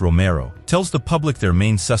Lawrence Romero, tells the public their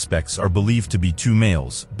main suspects are believed to be two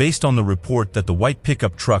males, based on the report that the white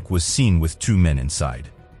pickup truck was seen with two men inside.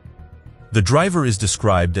 The driver is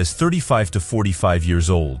described as 35 to 45 years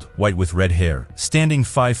old, white with red hair, standing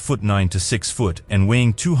 5'9" to 6 foot and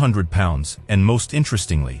weighing 200 pounds, and most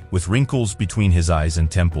interestingly, with wrinkles between his eyes and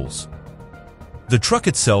temples. The truck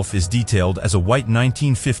itself is detailed as a white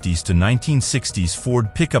 1950s to 1960s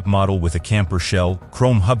Ford pickup model with a camper shell,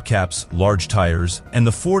 chrome hubcaps, large tires, and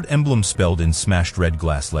the Ford emblem spelled in smashed red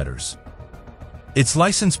glass letters. Its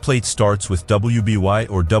license plate starts with WBY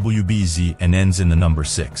or WBZ and ends in the number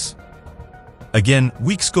 6. Again,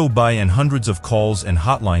 weeks go by and hundreds of calls and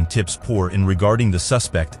hotline tips pour in regarding the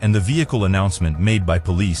suspect and the vehicle announcement made by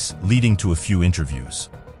police, leading to a few interviews.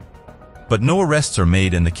 But no arrests are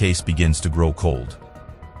made and the case begins to grow cold.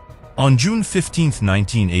 On June 15,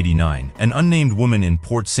 1989, an unnamed woman in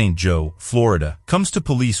Port St. Joe, Florida, comes to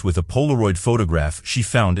police with a Polaroid photograph she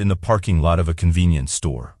found in the parking lot of a convenience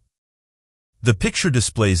store. The picture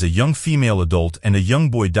displays a young female adult and a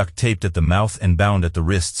young boy duct-taped at the mouth and bound at the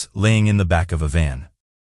wrists, laying in the back of a van.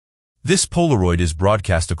 This Polaroid is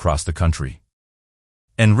broadcast across the country.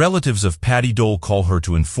 And relatives of Patty Dole call her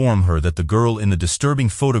to inform her that the girl in the disturbing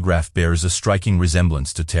photograph bears a striking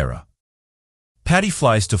resemblance to Tara. Patty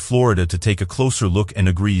flies to Florida to take a closer look and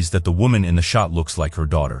agrees that the woman in the shot looks like her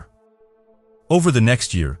daughter. Over the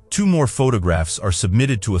next year, 2 more photographs are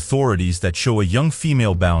submitted to authorities that show a young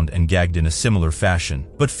female bound and gagged in a similar fashion,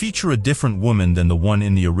 but feature a different woman than the one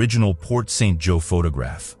in the original Port St. Joe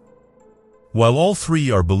photograph. While all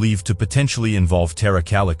 3 are believed to potentially involve Tara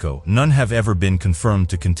Calico, none have ever been confirmed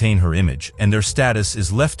to contain her image, and their status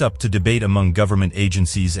is left up to debate among government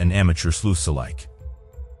agencies and amateur sleuths alike.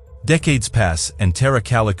 Decades pass, and Tara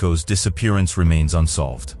Calico's disappearance remains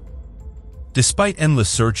unsolved. Despite endless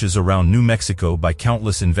searches around New Mexico by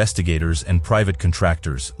countless investigators and private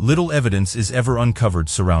contractors, little evidence is ever uncovered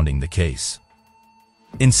surrounding the case.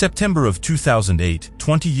 In September of 2008,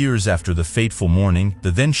 20 years after the fateful morning,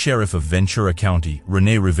 the then sheriff of Ventura County,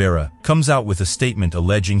 Rene Rivera, comes out with a statement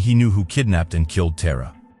alleging he knew who kidnapped and killed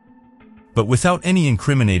Tara. But without any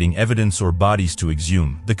incriminating evidence or bodies to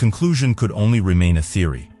exhume, the conclusion could only remain a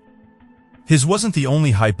theory. His wasn't the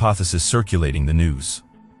only hypothesis circulating the news.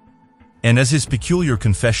 And as his peculiar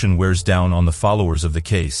confession wears down on the followers of the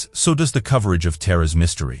case, so does the coverage of Tara's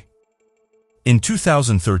mystery. In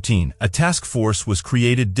 2013, a task force was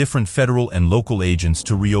created, different federal and local agents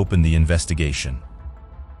to reopen the investigation.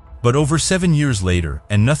 But over 7 years later,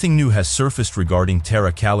 and nothing new has surfaced regarding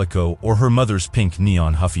Tara Calico or her mother's pink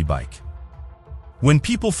neon Huffy bike. When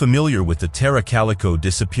people familiar with the Tara Calico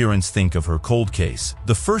disappearance think of her cold case,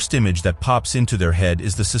 the first image that pops into their head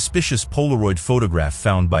is the suspicious Polaroid photograph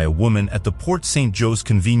found by a woman at the Port St. Joe's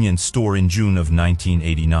convenience store in June of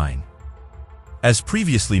 1989. As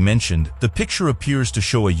previously mentioned, the picture appears to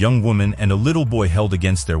show a young woman and a little boy held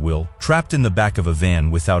against their will, trapped in the back of a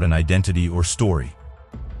van without an identity or story.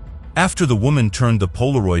 After the woman turned the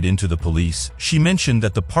Polaroid into the police, she mentioned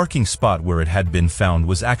that the parking spot where it had been found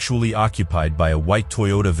was actually occupied by a white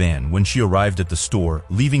Toyota van when she arrived at the store,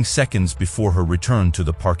 leaving seconds before her return to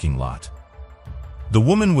the parking lot. The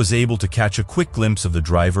woman was able to catch a quick glimpse of the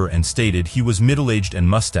driver and stated he was middle-aged and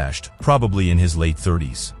mustached, probably in his late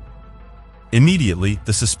 30s. Immediately,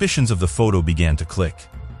 the suspicions of the photo began to click.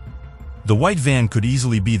 The white van could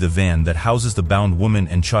easily be the van that houses the bound woman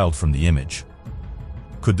and child from the image.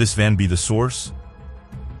 Could this van be the source?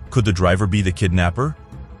 Could the driver be the kidnapper?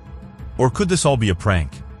 Or could this all be a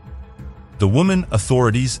prank? The woman,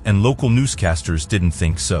 authorities, and local newscasters didn't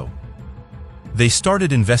think so. They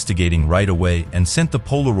started investigating right away and sent the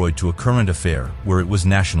Polaroid to a current affair where it was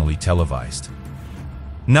nationally televised.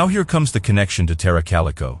 Now here comes the connection to Tara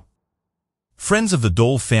Calico. Friends of the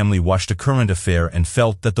Dole family watched a current affair and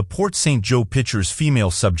felt that the Port St. Joe picture's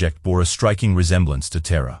female subject bore a striking resemblance to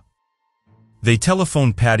Tara. They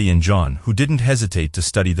telephoned Patty and John, who didn't hesitate to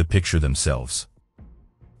study the picture themselves.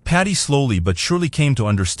 Patty slowly but surely came to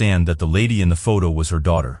understand that the lady in the photo was her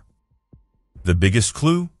daughter. The biggest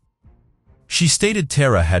clue? She stated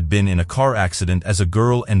Tara had been in a car accident as a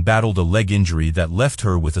girl and battled a leg injury that left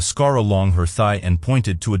her with a scar along her thigh and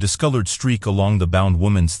pointed to a discolored streak along the bound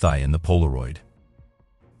woman's thigh in the Polaroid.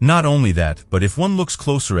 Not only that, but if one looks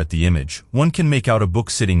closer at the image, one can make out a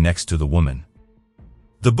book sitting next to the woman.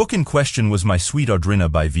 The book in question was My Sweet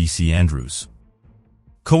Audrina by V.C. Andrews.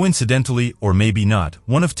 Coincidentally, or maybe not,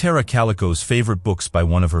 one of Tara Calico's favorite books by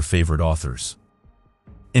one of her favorite authors.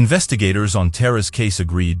 Investigators on Tara's case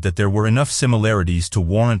agreed that there were enough similarities to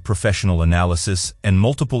warrant professional analysis, and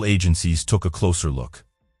multiple agencies took a closer look.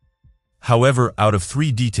 However, out of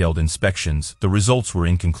 3 detailed inspections, the results were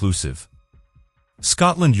inconclusive.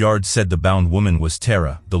 Scotland Yard said the bound woman was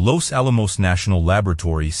Tara, the Los Alamos National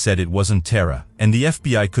Laboratory said it wasn't Tara, and the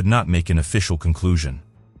FBI could not make an official conclusion.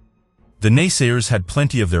 The naysayers had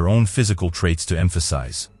plenty of their own physical traits to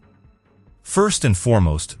emphasize. First and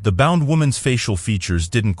foremost, the bound woman's facial features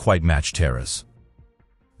didn't quite match Tara's.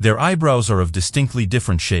 Their eyebrows are of distinctly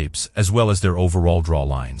different shapes, as well as their overall draw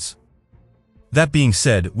lines. That being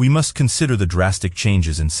said, we must consider the drastic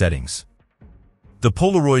changes in settings. The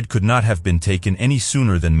Polaroid could not have been taken any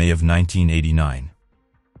sooner than May of 1989,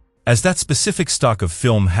 as that specific stock of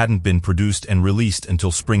film hadn't been produced and released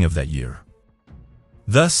until spring of that year.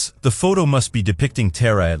 Thus, the photo must be depicting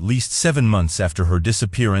Tara at least 7 months after her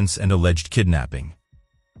disappearance and alleged kidnapping.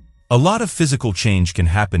 A lot of physical change can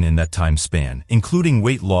happen in that time span, including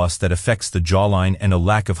weight loss that affects the jawline and a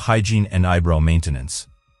lack of hygiene and eyebrow maintenance.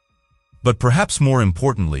 But perhaps more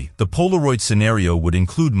importantly, the Polaroid scenario would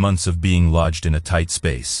include months of being lodged in a tight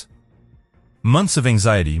space. Months of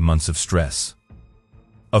anxiety, months of stress.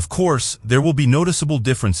 Of course, there will be noticeable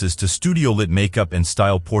differences to studio-lit makeup and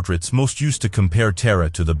style portraits most used to compare Tara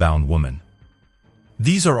to the bound woman.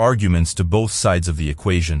 These are arguments to both sides of the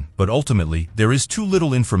equation, but ultimately, there is too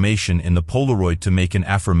little information in the Polaroid to make an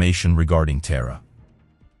affirmation regarding Tara.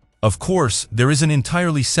 Of course, there is an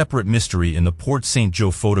entirely separate mystery in the Port St.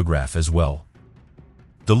 Joe photograph as well.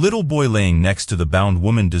 The little boy laying next to the bound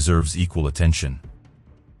woman deserves equal attention.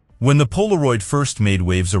 When the Polaroid first made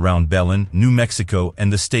waves around Belen, New Mexico,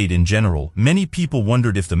 and the state in general, many people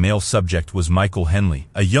wondered if the male subject was Michael Henley,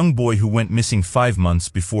 a young boy who went missing 5 months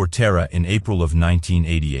before Tara in April of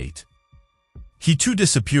 1988. He too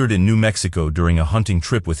disappeared in New Mexico during a hunting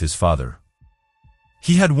trip with his father.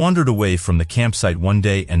 He had wandered away from the campsite one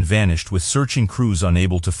day and vanished, with searching crews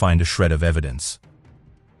unable to find a shred of evidence.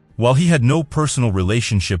 While he had no personal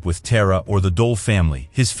relationship with Tara or the Dole family,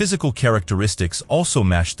 his physical characteristics also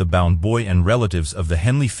matched the bound boy, and relatives of the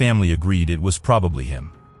Henley family agreed it was probably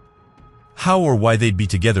him. How or why they'd be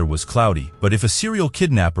together was cloudy, but if a serial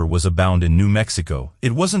kidnapper was abound in New Mexico,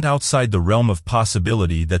 it wasn't outside the realm of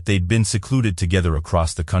possibility that they'd been secluded together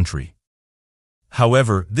across the country.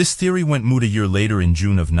 However, this theory went moot a year later in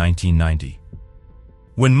June of 1990,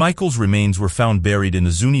 when Michael's remains were found buried in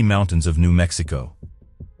the Zuni Mountains of New Mexico.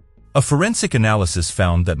 A forensic analysis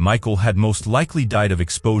found that Michael had most likely died of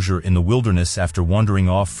exposure in the wilderness after wandering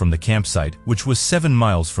off from the campsite, which was 7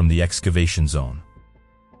 miles from the excavation zone.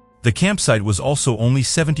 The campsite was also only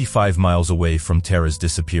 75 miles away from Tara's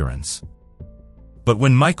disappearance. But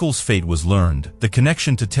when Michael's fate was learned, the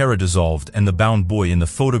connection to Tara dissolved and the bound boy in the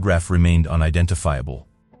photograph remained unidentifiable.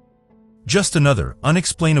 Just another,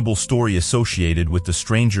 unexplainable story associated with the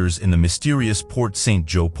strangers in the mysterious Port St.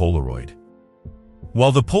 Joe Polaroid.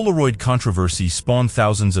 While the Polaroid controversy spawned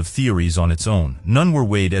thousands of theories on its own, none were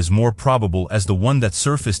weighed as more probable as the one that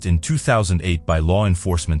surfaced in 2008 by law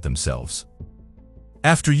enforcement themselves.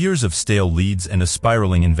 After years of stale leads and a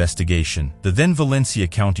spiraling investigation, the then Valencia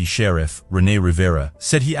County Sheriff, René Rivera,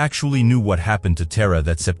 said he actually knew what happened to Tara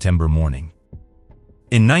that September morning.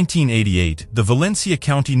 In 1988, the Valencia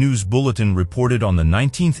County News Bulletin reported on the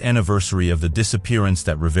 19th anniversary of the disappearance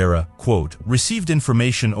that Rivera, quote, received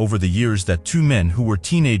information over the years that 2 men who were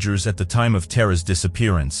teenagers at the time of Tara's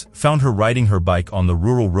disappearance found her riding her bike on the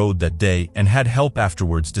rural road that day and had help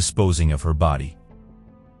afterwards disposing of her body.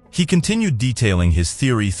 He continued detailing his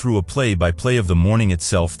theory through a play-by-play of the morning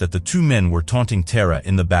itself that the 2 men were taunting Tara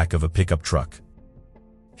in the back of a pickup truck.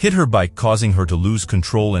 Hit her bike, causing her to lose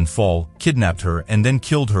control and fall, kidnapped her, and then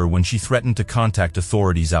killed her when she threatened to contact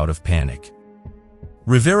authorities out of panic.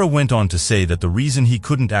 Rivera went on to say that the reason he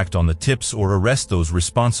couldn't act on the tips or arrest those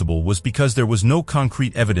responsible was because there was no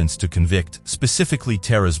concrete evidence to convict, specifically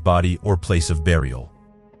Tara's body or place of burial.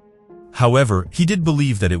 However, he did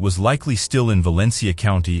believe that it was likely still in Valencia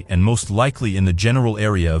County and most likely in the general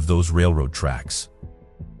area of those railroad tracks.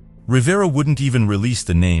 Rivera wouldn't even release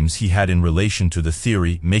the names he had in relation to the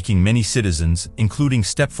theory, making many citizens, including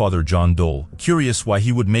stepfather John Dole, curious why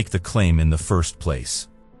he would make the claim in the first place.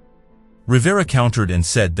 Rivera countered and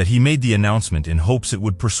said that he made the announcement in hopes it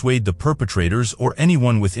would persuade the perpetrators or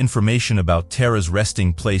anyone with information about Tara's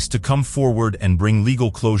resting place to come forward and bring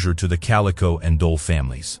legal closure to the Calico and Dole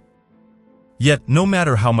families. Yet, no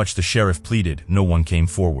matter how much the sheriff pleaded, no one came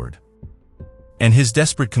forward. And his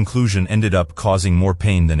desperate conclusion ended up causing more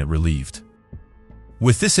pain than it relieved.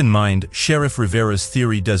 With this in mind, Sheriff Rivera's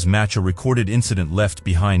theory does match a recorded incident left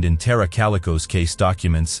behind in Tara Calico's case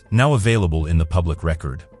documents, now available in the public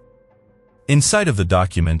record. Inside of the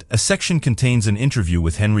document, a section contains an interview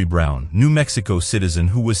with Henry Brown, New Mexico citizen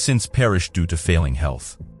who was since perished due to failing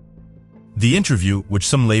health. The interview, which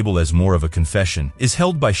some label as more of a confession, is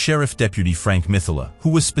held by Sheriff Deputy Frank Mithala, who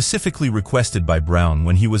was specifically requested by Brown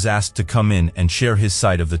when he was asked to come in and share his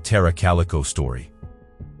side of the Tara Calico story.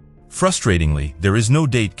 Frustratingly, there is no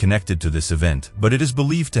date connected to this event, but it is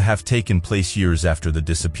believed to have taken place years after the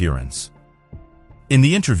disappearance. In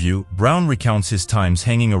the interview, Brown recounts his times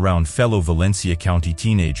hanging around fellow Valencia County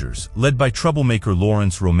teenagers, led by troublemaker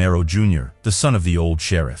Lawrence Romero Jr., the son of the old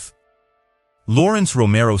sheriff. Lawrence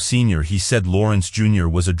Romero Sr. He said Lawrence Jr.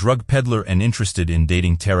 was a drug peddler and interested in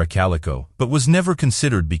dating Tara Calico, but was never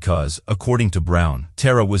considered because, according to Brown,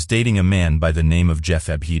 Tara was dating a man by the name of Jeff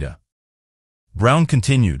Abhida. Brown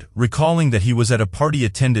continued, recalling that he was at a party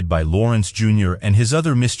attended by Lawrence Jr. and his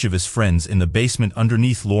other mischievous friends in the basement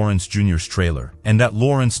underneath Lawrence Jr.'s trailer, and that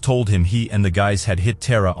Lawrence told him he and the guys had hit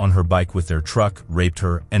Tara on her bike with their truck, raped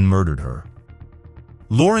her, and murdered her.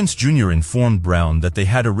 Lawrence Jr. informed Brown that they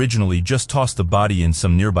had originally just tossed the body in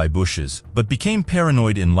some nearby bushes, but became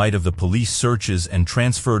paranoid in light of the police searches and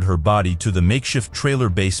transferred her body to the makeshift trailer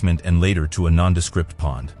basement and later to a nondescript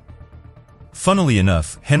pond. Funnily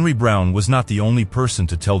enough, Henry Brown was not the only person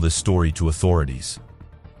to tell this story to authorities.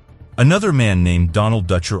 Another man named Donald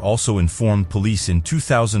Dutcher also informed police in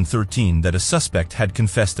 2013 that a suspect had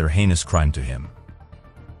confessed their heinous crime to him.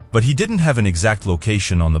 But he didn't have an exact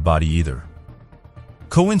location on the body either.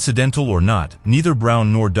 Coincidental or not, neither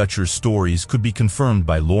Brown nor Dutcher's stories could be confirmed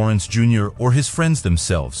by Lawrence Jr. or his friends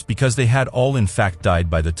themselves because they had all in fact died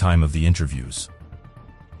by the time of the interviews.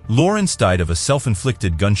 Lawrence died of a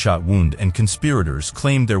self-inflicted gunshot wound, and conspirators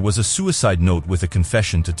claimed there was a suicide note with a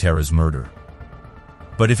confession to Tara's murder.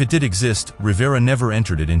 But if it did exist, Rivera never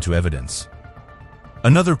entered it into evidence.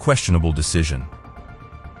 Another questionable decision.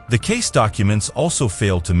 The case documents also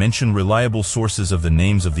fail to mention reliable sources of the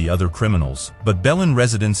names of the other criminals, but Belen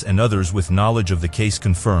residents and others with knowledge of the case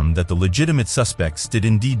confirm that the legitimate suspects did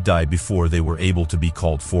indeed die before they were able to be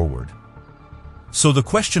called forward. So the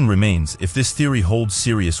question remains, if this theory holds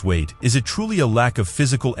serious weight, is it truly a lack of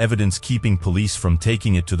physical evidence keeping police from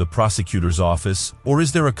taking it to the prosecutor's office, or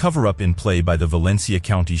is there a cover-up in play by the Valencia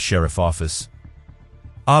County Sheriff Office?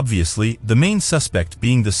 Obviously, the main suspect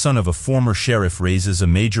being the son of a former sheriff raises a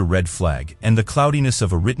major red flag, and the cloudiness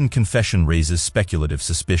of a written confession raises speculative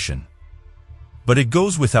suspicion. But it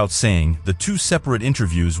goes without saying, the two separate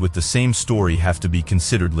interviews with the same story have to be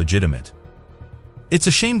considered legitimate. It's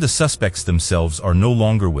a shame the suspects themselves are no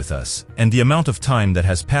longer with us, and the amount of time that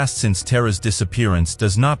has passed since Tara's disappearance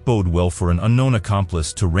does not bode well for an unknown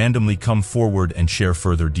accomplice to randomly come forward and share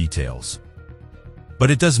further details. But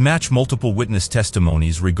it does match multiple witness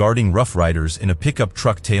testimonies regarding Rough Riders in a pickup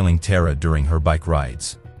truck tailing Tara during her bike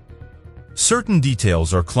rides. Certain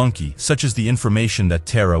details are clunky, such as the information that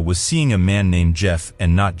Tara was seeing a man named Jeff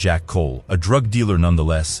and not Jack Cole, a drug dealer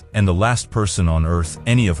nonetheless, and the last person on earth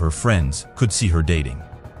any of her friends could see her dating.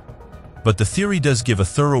 But the theory does give a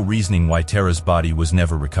thorough reasoning why Tara's body was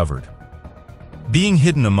never recovered. Being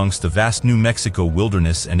hidden amongst the vast New Mexico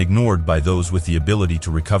wilderness and ignored by those with the ability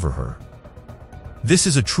to recover her. This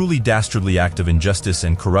is a truly dastardly act of injustice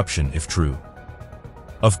and corruption if true.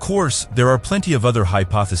 Of course, there are plenty of other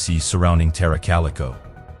hypotheses surrounding Tara Calico.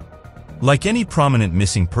 Like any prominent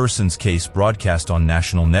missing persons case broadcast on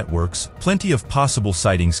national networks, plenty of possible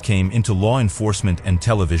sightings came into law enforcement and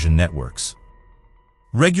television networks.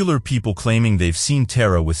 Regular people claiming they've seen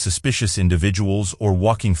Tara with suspicious individuals or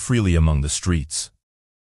walking freely among the streets.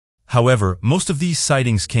 However, most of these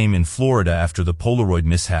sightings came in Florida after the Polaroid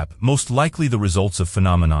mishap, most likely the results of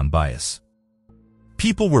phenomenon bias.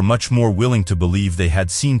 People were much more willing to believe they had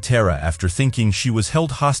seen Tara after thinking she was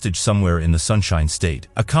held hostage somewhere in the Sunshine State,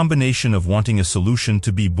 a combination of wanting a solution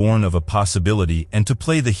to be born of a possibility and to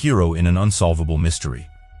play the hero in an unsolvable mystery.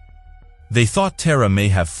 They thought Tara may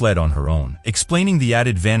have fled on her own, explaining the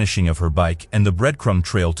added vanishing of her bike and the breadcrumb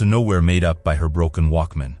trail to nowhere made up by her broken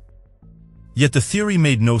Walkman. Yet the theory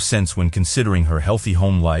made no sense when considering her healthy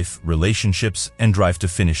home life, relationships, and drive to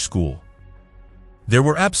finish school. There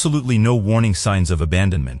were absolutely no warning signs of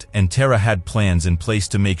abandonment, and Tara had plans in place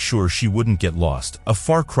to make sure she wouldn't get lost, a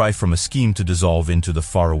far cry from a scheme to dissolve into the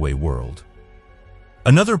faraway world.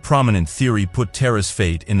 Another prominent theory put Tara's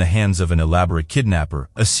fate in the hands of an elaborate kidnapper,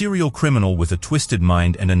 a serial criminal with a twisted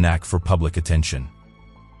mind and a knack for public attention.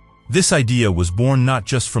 This idea was born not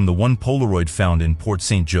just from the one Polaroid found in Port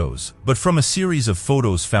St. Joe's, but from a series of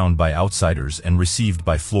photos found by outsiders and received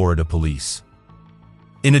by Florida police.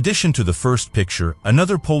 In addition to the first picture,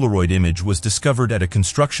 another Polaroid image was discovered at a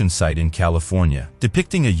construction site in California,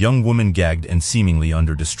 depicting a young woman gagged and seemingly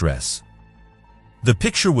under distress. The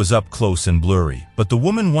picture was up close and blurry, but the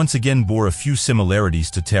woman once again bore a few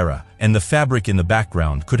similarities to Tara, and the fabric in the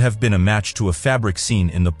background could have been a match to a fabric seen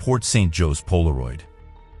in the Port St. Joe's Polaroid.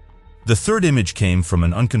 The third image came from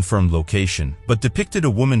an unconfirmed location, but depicted a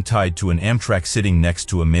woman tied to an Amtrak sitting next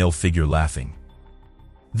to a male figure laughing.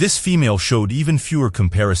 This female showed even fewer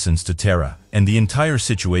comparisons to Tara, and the entire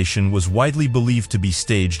situation was widely believed to be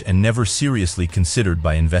staged and never seriously considered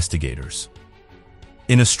by investigators.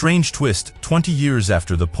 In a strange twist, 20 years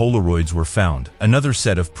after the Polaroids were found, another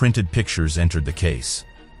set of printed pictures entered the case.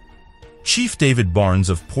 Chief David Barnes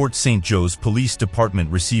of Port St. Joe's Police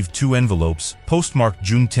Department received 2 envelopes, postmarked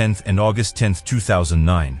June 10 and August 10,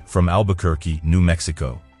 2009, from Albuquerque, New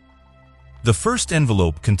Mexico. The first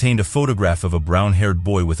envelope contained a photograph of a brown-haired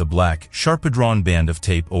boy with a black, sharp-drawn band of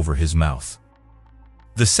tape over his mouth.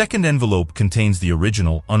 The second envelope contains the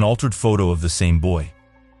original, unaltered photo of the same boy.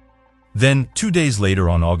 Then, 2 days later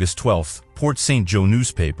on August 12, Port St. Joe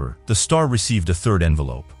newspaper, the Star received a third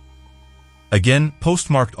envelope. Again,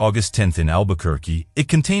 postmarked August 10 in Albuquerque, it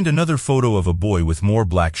contained another photo of a boy with more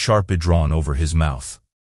black sharp drawn over his mouth.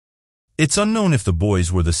 It's unknown if the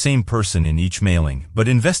boys were the same person in each mailing, but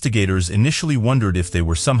investigators initially wondered if they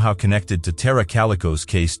were somehow connected to Tara Calico's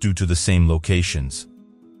case due to the same locations,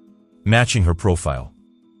 matching her profile.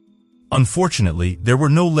 Unfortunately, there were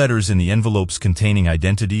no letters in the envelopes containing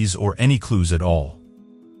identities or any clues at all.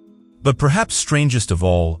 But perhaps strangest of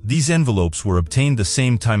all, these envelopes were obtained the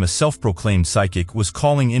same time a self-proclaimed psychic was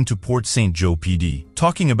calling into Port St. Joe PD,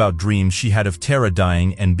 talking about dreams she had of Tara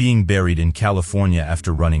dying and being buried in California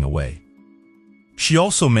after running away. She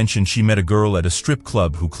also mentioned she met a girl at a strip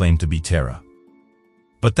club who claimed to be Tara.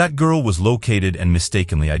 But that girl was located and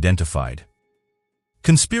mistakenly identified.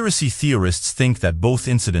 Conspiracy theorists think that both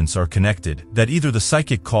incidents are connected, that either the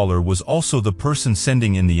psychic caller was also the person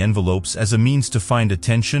sending in the envelopes as a means to find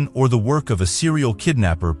attention or the work of a serial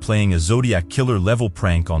kidnapper playing a Zodiac killer-level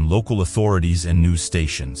prank on local authorities and news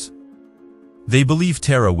stations. They believe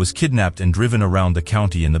Tara was kidnapped and driven around the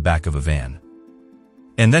county in the back of a van,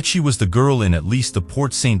 and that she was the girl in at least the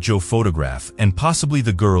Port St. Joe photograph and possibly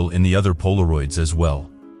the girl in the other Polaroids as well.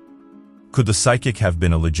 Could the psychic have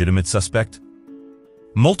been a legitimate suspect?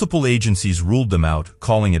 Multiple agencies ruled them out,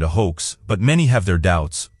 calling it a hoax, but many have their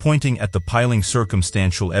doubts, pointing at the piling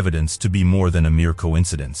circumstantial evidence to be more than a mere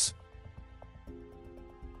coincidence.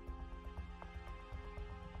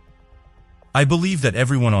 I believe that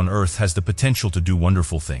everyone on Earth has the potential to do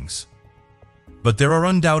wonderful things. But there are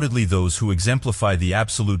undoubtedly those who exemplify the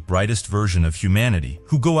absolute brightest version of humanity,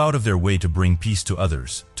 who go out of their way to bring peace to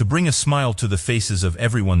others, to bring a smile to the faces of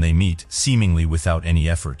everyone they meet, seemingly without any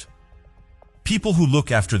effort. People who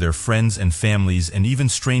look after their friends and families and even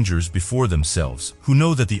strangers before themselves, who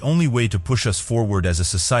know that the only way to push us forward as a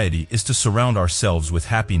society is to surround ourselves with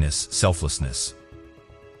happiness, selflessness,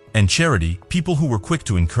 and charity, people who were quick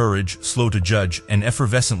to encourage, slow to judge, and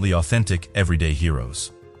effervescently authentic, everyday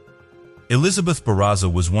heroes. Elizabeth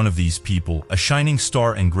Barraza was one of these people, a shining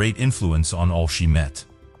star and great influence on all she met.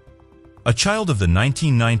 A child of the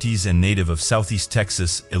 1990s and native of Southeast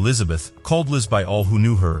Texas, Elizabeth, called Liz by all who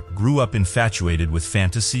knew her, grew up infatuated with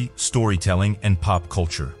fantasy, storytelling, and pop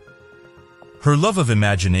culture. Her love of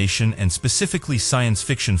imagination and specifically science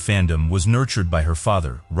fiction fandom was nurtured by her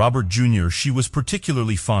father, Robert Jr. She was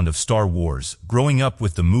particularly fond of Star Wars, growing up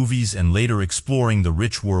with the movies and later exploring the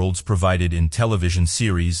rich worlds provided in television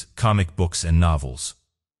series, comic books, and novels.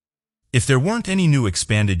 If there weren't any new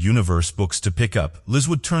expanded universe books to pick up, Liz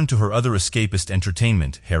would turn to her other escapist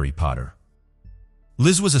entertainment, Harry Potter.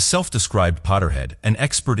 Liz was a self-described Potterhead, an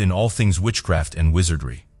expert in all things witchcraft and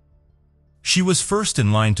wizardry. She was first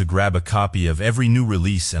in line to grab a copy of every new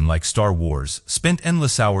release and, like Star Wars, spent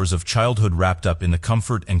endless hours of childhood wrapped up in the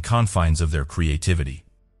comfort and confines of their creativity.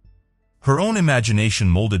 Her own imagination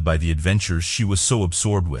molded by the adventures she was so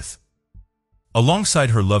absorbed with.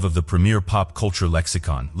 Alongside her love of the premier pop culture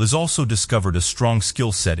lexicon, Liz also discovered a strong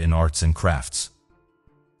skill set in arts and crafts.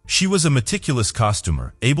 She was a meticulous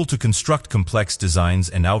costumer, able to construct complex designs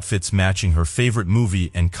and outfits matching her favorite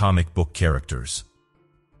movie and comic book characters.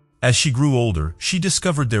 As she grew older, she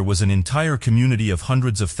discovered there was an entire community of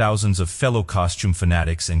hundreds of thousands of fellow costume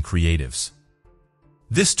fanatics and creatives.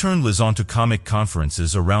 This turned Liz onto comic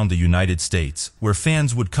conferences around the United States, where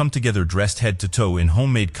fans would come together dressed head to toe in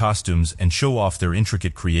homemade costumes and show off their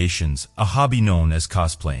intricate creations, a hobby known as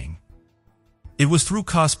cosplaying. It was through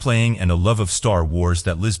cosplaying and a love of Star Wars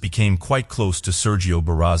that Liz became quite close to Sergio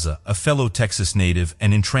Barraza, a fellow Texas native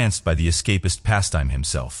and entranced by the escapist pastime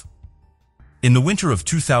himself. In the winter of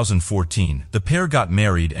 2014, the pair got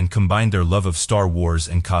married and combined their love of Star Wars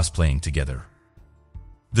and cosplaying together.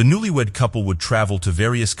 The newlywed couple would travel to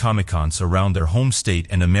various Comic-Cons around their home state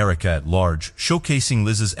and America at large, showcasing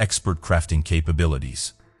Liz's expert crafting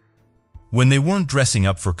capabilities. When they weren't dressing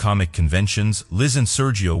up for comic conventions, Liz and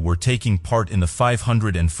Sergio were taking part in the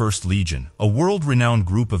 501st Legion, a world-renowned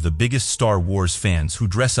group of the biggest Star Wars fans who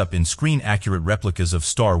dress up in screen-accurate replicas of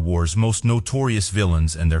Star Wars' most notorious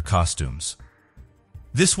villains and their costumes.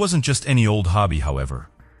 This wasn't just any old hobby, however.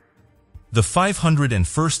 The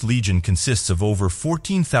 501st Legion consists of over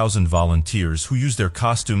 14,000 volunteers who use their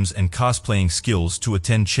costumes and cosplaying skills to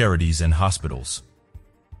attend charities and hospitals,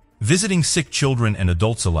 visiting sick children and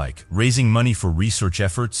adults alike, raising money for research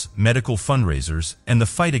efforts, medical fundraisers, and the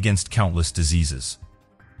fight against countless diseases.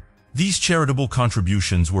 These charitable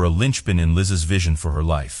contributions were a linchpin in Liz's vision for her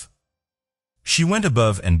life. She went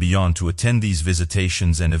above and beyond to attend these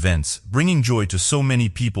visitations and events, bringing joy to so many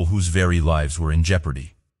people whose very lives were in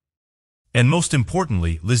jeopardy. And most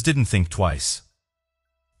importantly, Liz didn't think twice.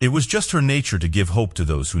 It was just her nature to give hope to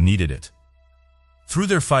those who needed it. Through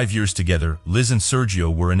their 5 years together, Liz and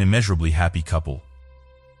Sergio were an immeasurably happy couple.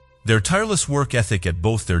 Their tireless work ethic at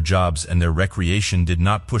both their jobs and their recreation did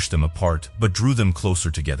not push them apart, but drew them closer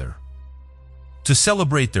together. To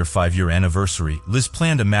celebrate their 5-year anniversary, Liz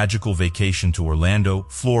planned a magical vacation to Orlando,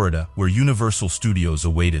 Florida, where Universal Studios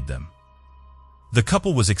awaited them. The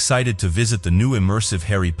couple was excited to visit the new immersive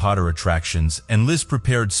Harry Potter attractions, and Liz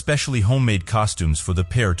prepared specially homemade costumes for the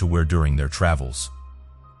pair to wear during their travels.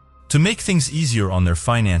 To make things easier on their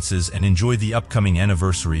finances and enjoy the upcoming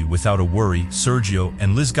anniversary without a worry, Sergio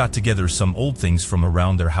and Liz got together some old things from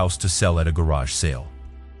around their house to sell at a garage sale.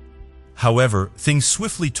 However, things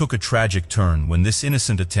swiftly took a tragic turn when this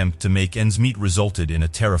innocent attempt to make ends meet resulted in a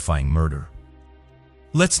terrifying murder.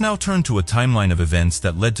 Let's now turn to a timeline of events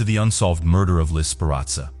that led to the unsolved murder of Liz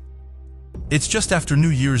Sperazza. It's just after New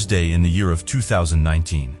Year's Day in the year of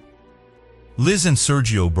 2019. Liz and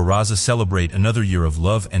Sergio Barraza celebrate another year of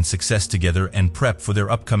love and success together and prep for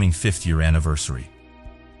their upcoming 5th-year anniversary.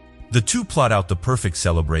 The two plot out the perfect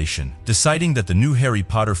celebration, deciding that the new Harry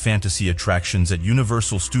Potter fantasy attractions at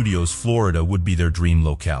Universal Studios Florida would be their dream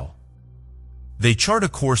locale. They chart a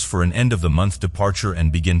course for an end-of-the-month departure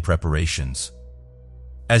and begin preparations.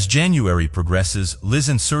 As January progresses, Liz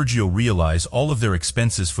and Sergio realize all of their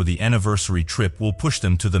expenses for the anniversary trip will push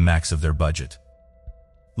them to the max of their budget.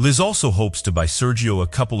 Liz also hopes to buy Sergio a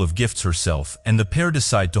couple of gifts herself, and the pair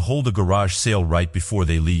decide to hold a garage sale right before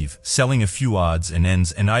they leave, selling a few odds and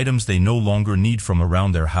ends and items they no longer need from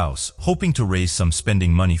around their house, hoping to raise some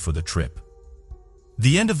spending money for the trip.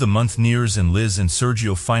 The end of the month nears and Liz and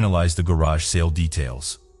Sergio finalize the garage sale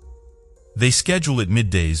details. They schedule it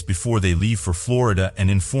middays before they leave for Florida and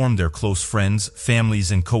inform their close friends, families,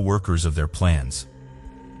 and co-workers of their plans.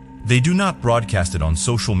 They do not broadcast it on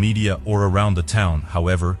social media or around the town,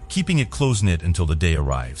 however, keeping it close-knit until the day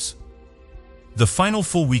arrives. The final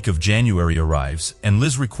full week of January arrives, and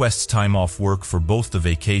Liz requests time off work for both the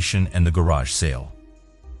vacation and the garage sale.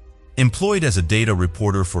 Employed as a data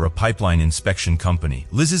reporter for a pipeline inspection company,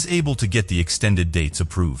 Liz is able to get the extended dates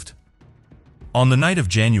approved. On the night of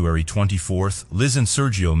January 24th, Liz and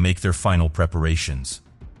Sergio make their final preparations.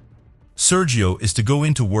 Sergio is to go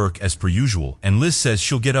into work as per usual, and Liz says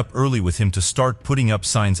she'll get up early with him to start putting up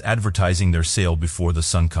signs advertising their sale before the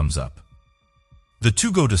sun comes up. The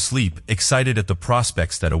two go to sleep, excited at the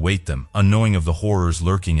prospects that await them, unknowing of the horrors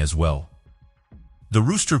lurking as well. The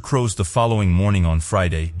rooster crows the following morning on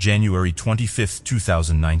Friday, January 25,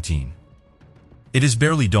 2019. It is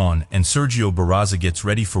barely dawn, and Sergio Barraza gets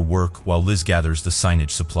ready for work while Liz gathers the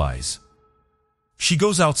signage supplies. She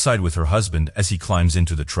goes outside with her husband as he climbs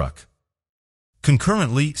into the truck.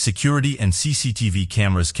 Concurrently, security and CCTV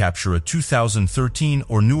cameras capture a 2013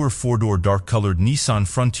 or newer four-door dark-colored Nissan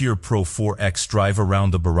Frontier Pro 4X drive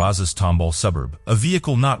around the Barraza's Tomball suburb, a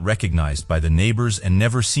vehicle not recognized by the neighbors and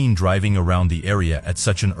never seen driving around the area at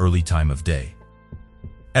such an early time of day.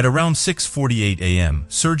 At around 6:48 a.m.,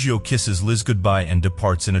 Sergio kisses Liz goodbye and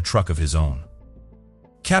departs in a truck of his own.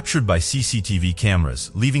 Captured by CCTV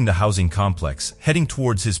cameras, leaving the housing complex, heading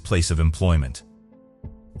towards his place of employment.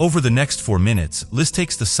 Over the next 4 minutes, Liz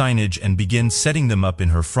takes the signage and begins setting them up in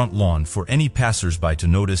her front lawn for any passers-by to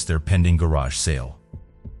notice their pending garage sale.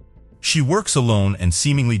 She works alone and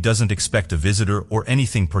seemingly doesn't expect a visitor or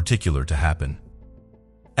anything particular to happen.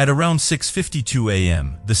 At around 6:52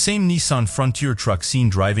 a.m., the same Nissan Frontier truck seen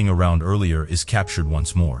driving around earlier is captured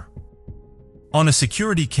once more. On a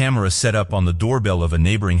security camera set up on the doorbell of a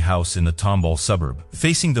neighboring house in the Tomball suburb,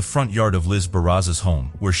 facing the front yard of Liz Barraza's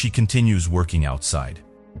home, where she continues working outside.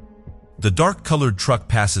 The dark-colored truck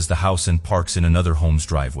passes the house and parks in another home's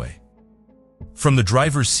driveway. From the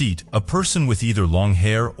driver's seat, a person with either long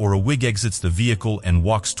hair or a wig exits the vehicle and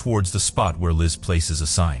walks towards the spot where Liz places a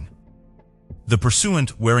sign. The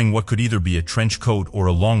pursuant, wearing what could either be a trench coat or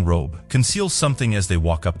a long robe, conceals something as they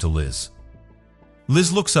walk up to Liz.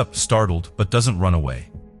 Liz looks up, startled, but doesn't run away.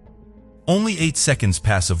 Only 8 seconds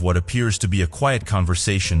pass of what appears to be a quiet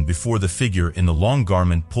conversation before the figure in the long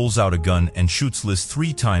garment pulls out a gun and shoots Liz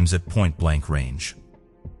 3 times at point-blank range.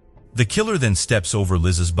 The killer then steps over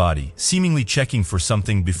Liz's body, seemingly checking for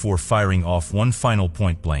something before firing off one final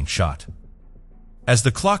point-blank shot. As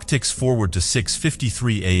the clock ticks forward to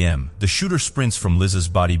 6:53 a.m., the shooter sprints from Liz's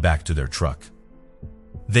body back to their truck.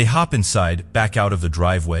 They hop inside, back out of the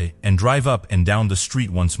driveway, and drive up and down the street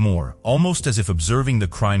once more, almost as if observing the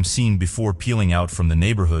crime scene before peeling out from the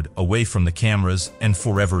neighborhood, away from the cameras, and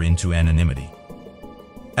forever into anonymity.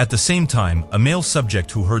 At the same time, a male subject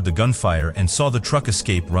who heard the gunfire and saw the truck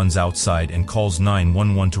escape runs outside and calls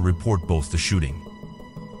 911 to report both the shooting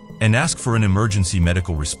and ask for an emergency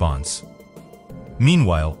medical response.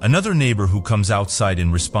 Meanwhile, another neighbor who comes outside in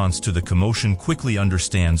response to the commotion quickly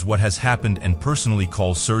understands what has happened and personally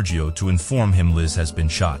calls Sergio to inform him Liz has been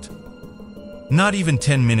shot. Not even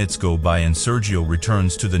 10 minutes go by and Sergio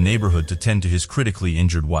returns to the neighborhood to tend to his critically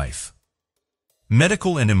injured wife.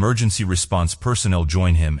 Medical and emergency response personnel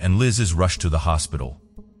join him and Liz is rushed to the hospital.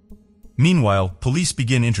 Meanwhile, police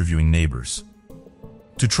begin interviewing neighbors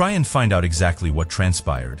to try and find out exactly what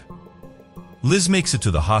transpired. Liz makes it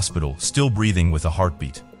to the hospital, still breathing with a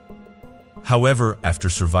heartbeat. However, after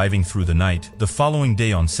surviving through the night, the following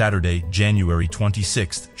day on Saturday, January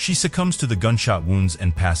 26th, she succumbs to the gunshot wounds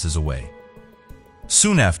and passes away.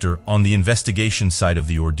 Soon after, on the investigation side of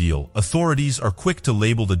the ordeal, authorities are quick to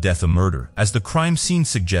label the death a murder, as the crime scene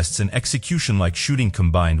suggests an execution-like shooting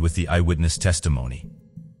combined with the eyewitness testimony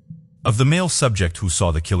of the male subject who saw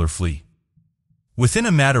the killer flee. Within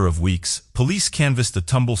a matter of weeks, police canvass the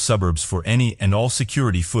Tumble suburbs for any and all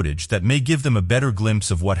security footage that may give them a better glimpse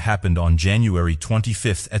of what happened on January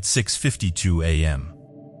 25th at 6:52 a.m.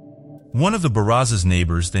 One of the Barrazas'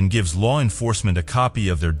 neighbors then gives law enforcement a copy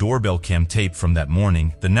of their doorbell cam tape from that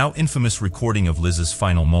morning, the now infamous recording of Liz's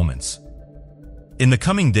final moments. In the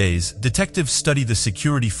coming days, detectives study the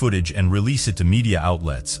security footage and release it to media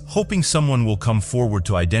outlets, hoping someone will come forward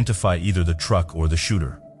to identify either the truck or the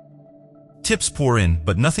shooter. Tips pour in,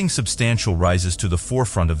 but nothing substantial rises to the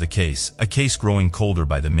forefront of the case, a case growing colder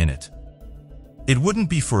by the minute. It wouldn't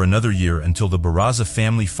be for another year until the Barraza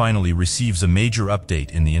family finally receives a major update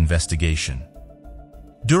in the investigation.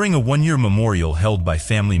 During a one-year memorial held by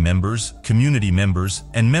family members, community members,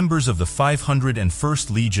 and members of the 501st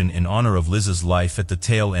Legion in honor of Liz's life at the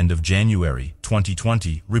tail end of January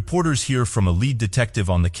 2020, reporters hear from a lead detective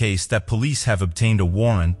on the case that police have obtained a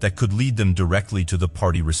warrant that could lead them directly to the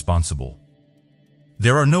party responsible.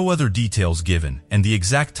 There are no other details given, and the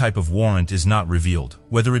exact type of warrant is not revealed,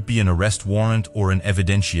 whether it be an arrest warrant or an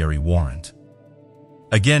evidentiary warrant.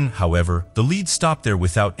 Again, however, the lead stopped there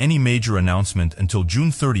without any major announcement until June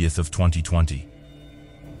 30th of 2020.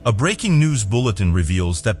 A breaking news bulletin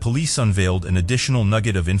reveals that police unveiled an additional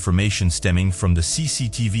nugget of information stemming from the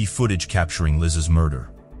CCTV footage capturing Liz's murder.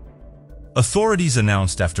 Authorities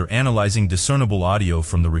announced after analyzing discernible audio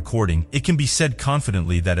from the recording, it can be said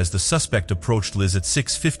confidently that as the suspect approached Liz at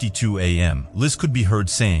 6:52 a.m., Liz could be heard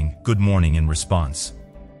saying, "Good morning" in response.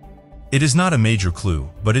 It is not a major clue,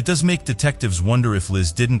 but it does make detectives wonder if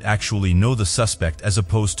Liz didn't actually know the suspect as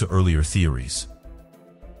opposed to earlier theories.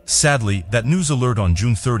 Sadly, that news alert on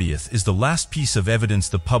June 30th is the last piece of evidence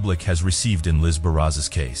the public has received in Liz Barraza's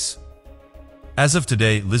case. As of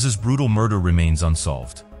today, Liz's brutal murder remains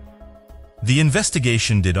unsolved. The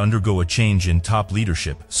investigation did undergo a change in top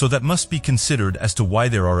leadership, so that must be considered as to why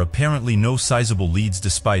there are apparently no sizable leads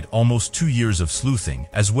despite almost 2 years of sleuthing,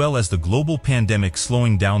 as well as the global pandemic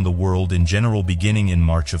slowing down the world in general beginning in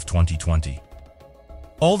March of 2020.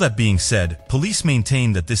 All that being said, police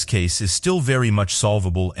maintain that this case is still very much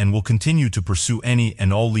solvable and will continue to pursue any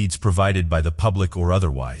and all leads provided by the public or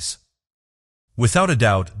otherwise. Without a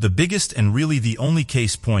doubt, the biggest and really the only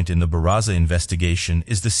case point in the Barraza investigation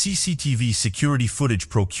is the CCTV security footage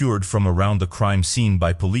procured from around the crime scene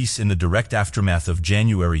by police in the direct aftermath of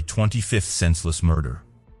January 25th senseless murder.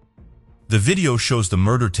 The video shows the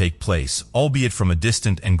murder take place, albeit from a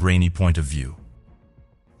distant and grainy point of view.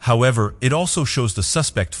 However, it also shows the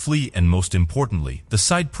suspect flee and, most importantly, the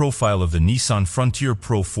side profile of the Nissan Frontier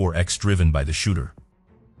Pro 4X driven by the shooter.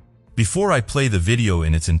 Before I play the video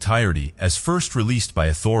in its entirety, as first released by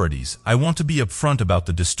authorities, I want to be upfront about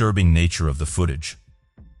the disturbing nature of the footage.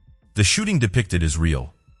 The shooting depicted is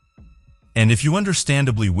real. And if you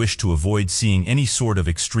understandably wish to avoid seeing any sort of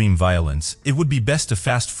extreme violence, it would be best to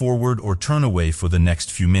fast forward or turn away for the next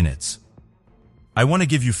few minutes. I want to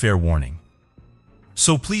give you fair warning.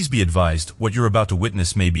 So please be advised, what you're about to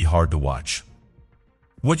witness may be hard to watch.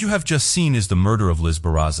 What you have just seen is the murder of Liz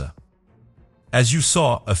Barraza. As you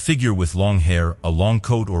saw, a figure with long hair, a long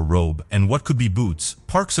coat or robe, and what could be boots,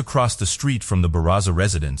 parks across the street from the Barraza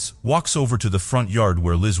residence, walks over to the front yard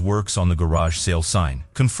where Liz works on the garage sale sign,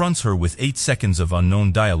 confronts her with 8 seconds of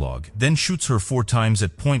unknown dialogue, then shoots her 4 times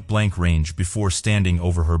at point-blank range before standing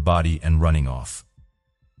over her body and running off.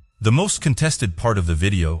 The most contested part of the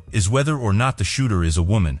video is whether or not the shooter is a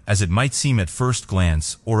woman, as it might seem at first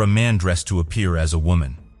glance, or a man dressed to appear as a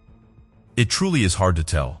woman. It truly is hard to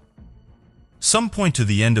tell. Some point to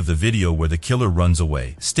the end of the video where the killer runs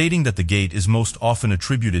away, stating that the gait is most often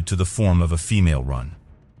attributed to the form of a female run.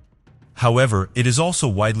 However, it is also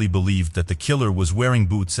widely believed that the killer was wearing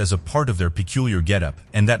boots as a part of their peculiar getup,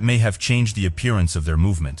 and that may have changed the appearance of their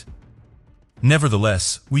movement.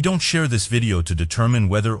 Nevertheless, we don't share this video to determine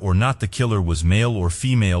whether or not the killer was male or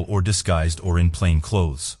female or disguised or in plain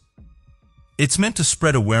clothes. It's meant to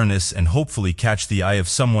spread awareness and hopefully catch the eye of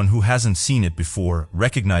someone who hasn't seen it before,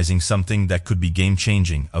 recognizing something that could be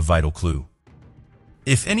game-changing, a vital clue.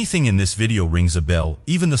 If anything in this video rings a bell,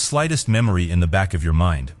 even the slightest memory in the back of your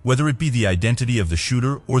mind, whether it be the identity of the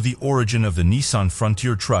shooter or the origin of the Nissan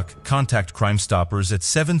Frontier truck, contact Crime Stoppers at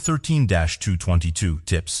 713-222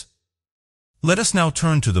 tips. Let us now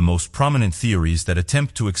turn to the most prominent theories that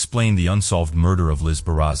attempt to explain the unsolved murder of Liz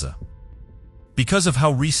Barraza. Because of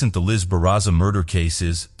how recent the Liz Barraza murder case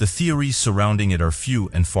is, the theories surrounding it are few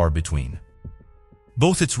and far between.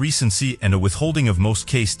 Both its recency and a withholding of most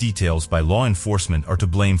case details by law enforcement are to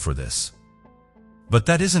blame for this. But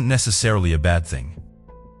that isn't necessarily a bad thing.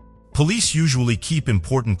 Police usually keep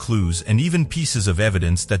important clues and even pieces of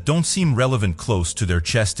evidence that don't seem relevant close to their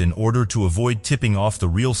chest in order to avoid tipping off the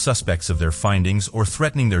real suspects of their findings or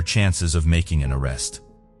threatening their chances of making an arrest.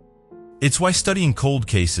 It's why studying cold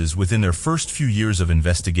cases within their first few years of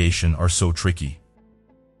investigation are so tricky.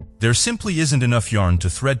 There simply isn't enough yarn to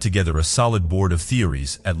thread together a solid board of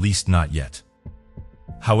theories, at least not yet.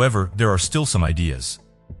 However, there are still some ideas.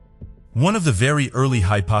 One of the very early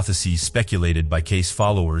hypotheses speculated by case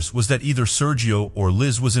followers was that either Sergio or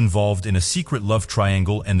Liz was involved in a secret love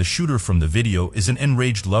triangle and the shooter from the video is an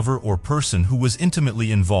enraged lover or person who was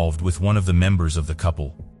intimately involved with one of the members of the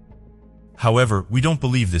couple. However, we don't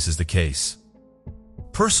believe this is the case.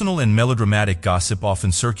 Personal and melodramatic gossip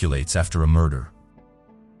often circulates after a murder.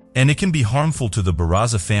 And it can be harmful to the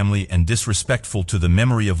Barraza family and disrespectful to the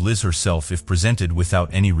memory of Liz herself if presented without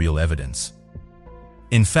any real evidence.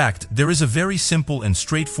 In fact, there is a very simple and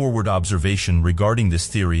straightforward observation regarding this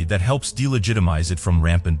theory that helps delegitimize it from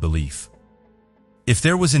rampant belief. If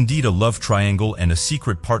there was indeed a love triangle and a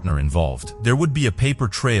secret partner involved, there would be a paper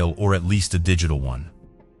trail or at least a digital one.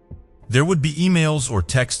 There would be emails or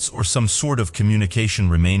texts or some sort of communication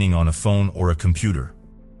remaining on a phone or a computer.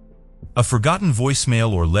 A forgotten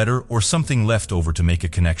voicemail or letter or something left over to make a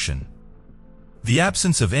connection. The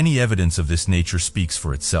absence of any evidence of this nature speaks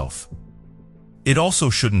for itself. It also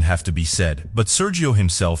shouldn't have to be said, but Sergio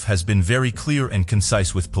himself has been very clear and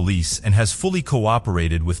concise with police and has fully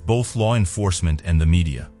cooperated with both law enforcement and the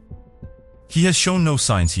media. He has shown no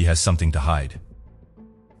signs he has something to hide.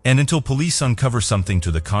 And until police uncover something to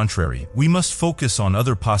the contrary, we must focus on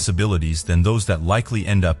other possibilities than those that likely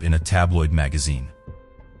end up in a tabloid magazine.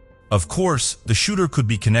 Of course, the shooter could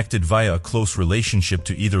be connected via a close relationship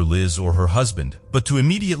to either Liz or her husband, but to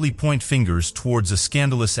immediately point fingers towards a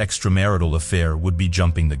scandalous extramarital affair would be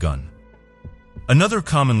jumping the gun. Another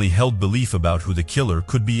commonly held belief about who the killer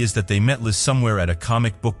could be is that they met Liz somewhere at a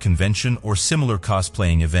comic book convention or similar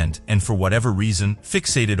cosplaying event and for whatever reason,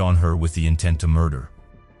 fixated on her with the intent to murder.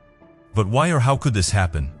 But why or how could this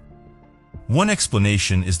happen? One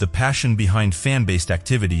explanation is the passion behind fan-based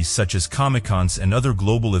activities such as Comic-Cons and other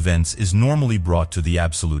global events is normally brought to the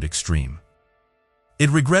absolute extreme. It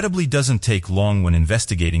regrettably doesn't take long when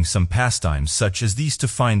investigating some pastimes such as these to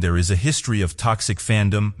find there is a history of toxic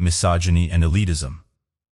fandom, misogyny, and elitism.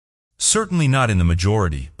 Certainly not in the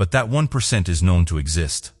majority, but that 1% is known to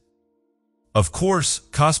exist. Of course,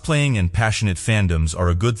 cosplaying and passionate fandoms are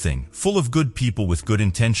a good thing, full of good people with good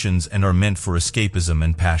intentions and are meant for escapism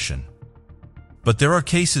and passion. But there are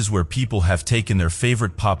cases where people have taken their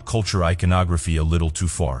favorite pop culture iconography a little too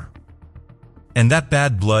far. And that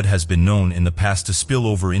bad blood has been known in the past to spill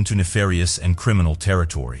over into nefarious and criminal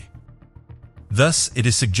territory. Thus, it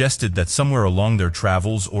is suggested that somewhere along their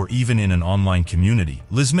travels or even in an online community,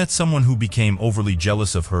 Liz met someone who became overly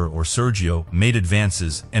jealous of her, or Sergio, made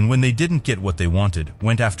advances, and when they didn't get what they wanted,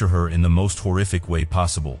 went after her in the most horrific way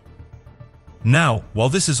possible. Now, while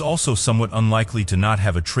this is also somewhat unlikely to not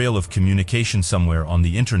have a trail of communication somewhere on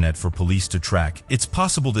the internet for police to track, it's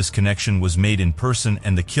possible this connection was made in person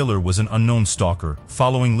and the killer was an unknown stalker,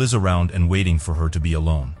 following Liz around and waiting for her to be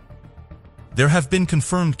alone. There have been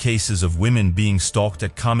confirmed cases of women being stalked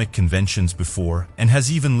at comic conventions before, and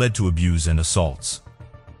has even led to abuse and assaults.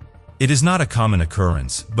 It is not a common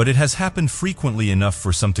occurrence, but it has happened frequently enough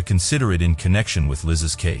for some to consider it in connection with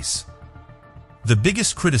Liz's case. The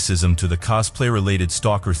biggest criticism to the cosplay-related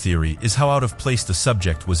stalker theory is how out of place the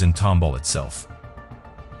subject was in Tomball itself.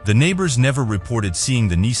 The neighbors never reported seeing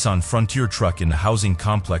the Nissan Frontier truck in the housing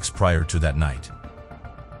complex prior to that night.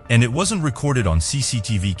 And it wasn't recorded on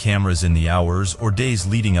CCTV cameras in the hours or days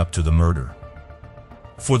leading up to the murder.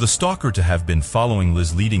 For the stalker to have been following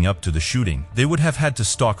Liz leading up to the shooting, they would have had to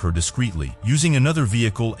stalk her discreetly, using another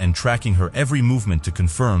vehicle and tracking her every movement to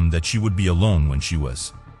confirm that she would be alone when she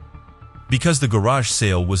was. Because the garage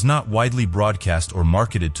sale was not widely broadcast or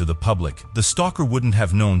marketed to the public, the stalker wouldn't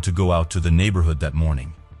have known to go out to the neighborhood that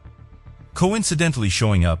morning. Coincidentally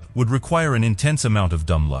showing up would require an intense amount of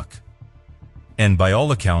dumb luck. And by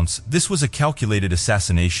all accounts, this was a calculated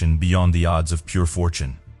assassination beyond the odds of pure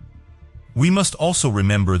fortune. We must also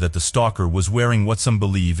remember that the stalker was wearing what some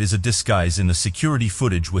believe is a disguise in the security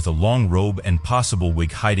footage, with a long robe and possible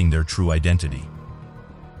wig hiding their true identity.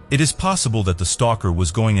 It is possible that the stalker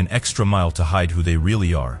was going an extra mile to hide who they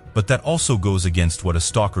really are, but that also goes against what a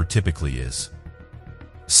stalker typically is.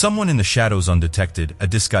 Someone in the shadows undetected, a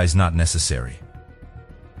disguise not necessary.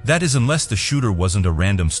 That is, unless the shooter wasn't a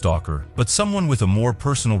random stalker, but someone with a more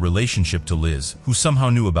personal relationship to Liz, who somehow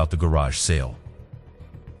knew about the garage sale.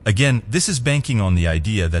 Again, this is banking on the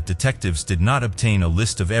idea that detectives did not obtain a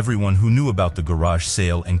list of everyone who knew about the garage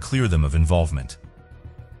sale and clear them of involvement.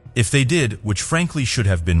 If they did, which frankly should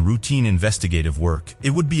have been routine investigative work, it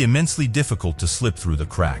would be immensely difficult to slip through the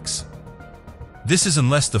cracks. This is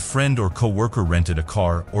unless the friend or co-worker rented a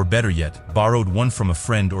car, or better yet, borrowed one from a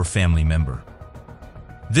friend or family member.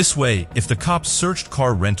 This way, if the cops searched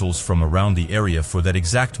car rentals from around the area for that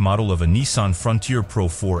exact model of a Nissan Frontier Pro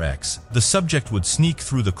 4X, the subject would sneak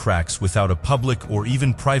through the cracks without a public or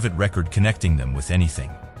even private record connecting them with anything.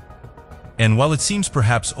 And while it seems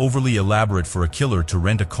perhaps overly elaborate for a killer to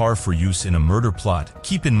rent a car for use in a murder plot,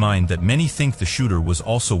 keep in mind that many think the shooter was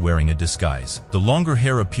also wearing a disguise, the longer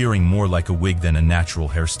hair appearing more like a wig than a natural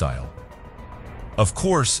hairstyle. Of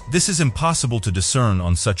course, this is impossible to discern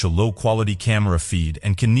on such a low-quality camera feed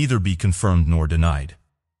and can neither be confirmed nor denied.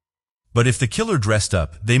 But if the killer dressed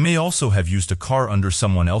up, they may also have used a car under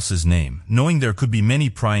someone else's name, knowing there could be many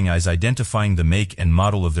prying eyes identifying the make and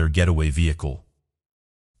model of their getaway vehicle.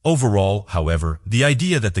 Overall, however, the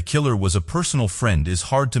idea that the killer was a personal friend is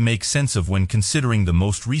hard to make sense of when considering the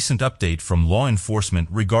most recent update from law enforcement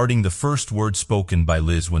regarding the first word spoken by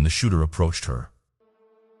Liz when the shooter approached her.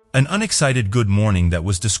 An unexcited good morning that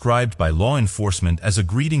was described by law enforcement as a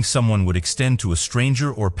greeting someone would extend to a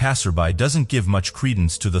stranger or passerby doesn't give much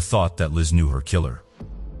credence to the thought that Liz knew her killer.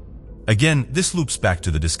 Again, this loops back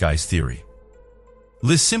to the disguise theory.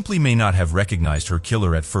 Liz simply may not have recognized her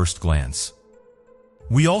killer at first glance.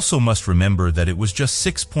 We also must remember that it was just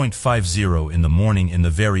 6:50 in the morning in the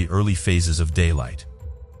very early phases of daylight.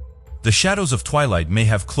 The shadows of twilight may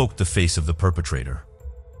have cloaked the face of the perpetrator.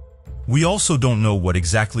 We also don't know what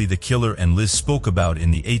exactly the killer and Liz spoke about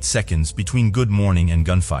in the 8 seconds between good morning and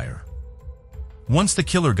gunfire. Once the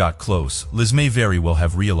killer got close, Liz may very well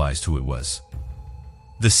have realized who it was.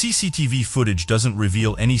 The CCTV footage doesn't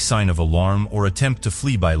reveal any sign of alarm or attempt to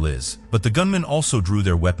flee by Liz, but the gunmen also drew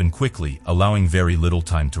their weapon quickly, allowing very little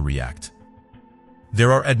time to react.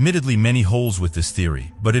 There are admittedly many holes with this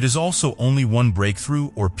theory, but it is also only one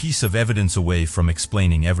breakthrough or piece of evidence away from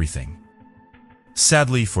explaining everything.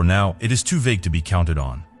 Sadly, for now, it is too vague to be counted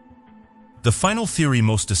on. The final theory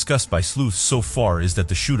most discussed by sleuths so far is that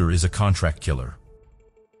the shooter is a contract killer.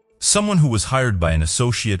 Someone who was hired by an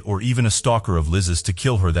associate or even a stalker of Liz's to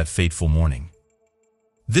kill her that fateful morning.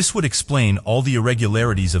 This would explain all the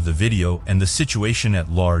irregularities of the video and the situation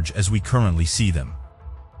at large as we currently see them.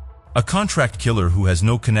 A contract killer who has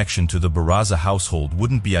no connection to the Barraza household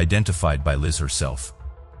wouldn't be identified by Liz herself.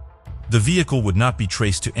 The vehicle would not be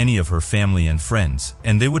traced to any of her family and friends,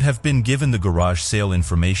 and they would have been given the garage sale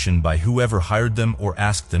information by whoever hired them or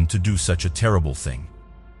asked them to do such a terrible thing.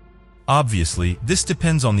 Obviously, this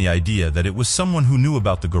depends on the idea that it was someone who knew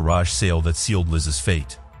about the garage sale that sealed Liz's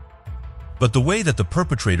fate. But the way that the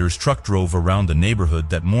perpetrator's truck drove around the neighborhood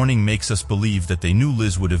that morning makes us believe that they knew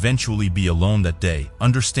Liz would eventually be alone that day,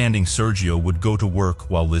 understanding Sergio would go to work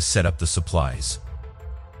while Liz set up the supplies.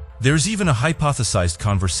 There's even a hypothesized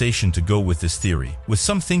conversation to go with this theory, with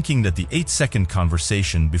some thinking that the 8-second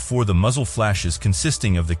conversation before the muzzle flashes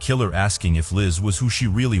consisting of the killer asking if Liz was who she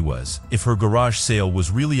really was, if her garage sale was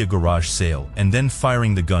really a garage sale, and then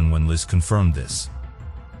firing the gun when Liz confirmed this.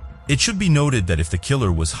 It should be noted that if the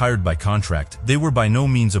killer was hired by contract, they were by no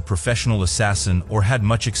means a professional assassin or had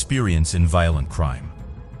much experience in violent crime.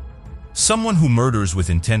 Someone who murders with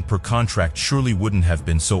intent per contract surely wouldn't have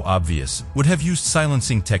been so obvious, would have used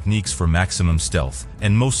silencing techniques for maximum stealth,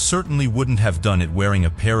 and most certainly wouldn't have done it wearing a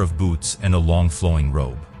pair of boots and a long flowing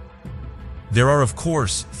robe. There are, of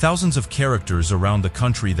course, thousands of characters around the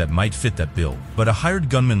country that might fit that bill, but a hired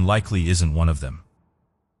gunman likely isn't one of them.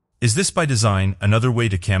 Is this by design, another way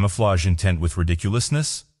to camouflage intent with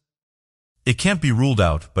ridiculousness? It can't be ruled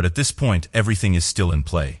out, but at this point, everything is still in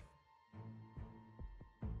play.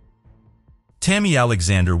 Tammy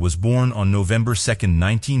Alexander was born on November 2,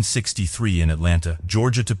 1963 in Atlanta,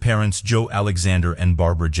 Georgia to parents Joe Alexander and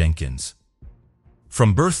Barbara Jenkins.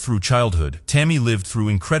 From birth through childhood, Tammy lived through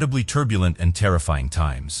incredibly turbulent and terrifying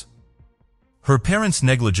times. Her parents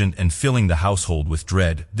negligent and filling the household with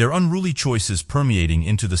dread, their unruly choices permeating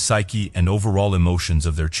into the psyche and overall emotions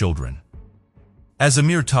of their children. As a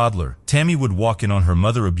mere toddler, Tammy would walk in on her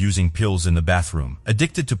mother abusing pills in the bathroom,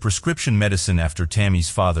 addicted to prescription medicine after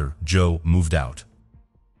Tammy's father, Joe, moved out.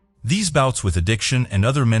 These bouts with addiction and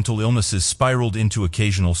other mental illnesses spiraled into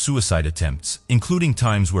occasional suicide attempts, including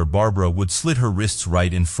times where Barbara would slit her wrists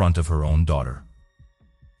right in front of her own daughter.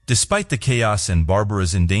 Despite the chaos and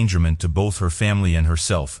Barbara's endangerment to both her family and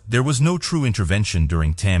herself, there was no true intervention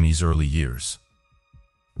during Tammy's early years.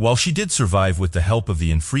 While she did survive with the help of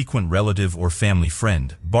the infrequent relative or family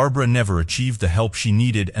friend, Barbara never achieved the help she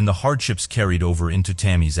needed, and the hardships carried over into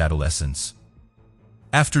Tammy's adolescence.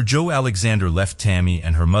 After Joe Alexander left Tammy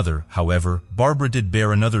and her mother, however, Barbara did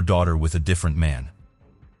bear another daughter with a different man.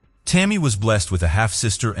 Tammy was blessed with a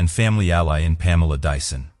half-sister and family ally in Pamela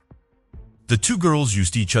Dyson. The two girls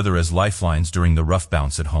used each other as lifelines during the rough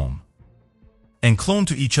bounce at home, and clung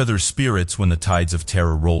to each other's spirits when the tides of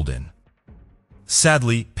terror rolled in.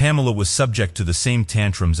 Sadly, Pamela was subject to the same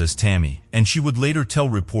tantrums as Tammy, and she would later tell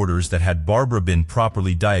reporters that had Barbara been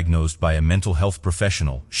properly diagnosed by a mental health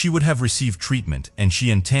professional, she would have received treatment and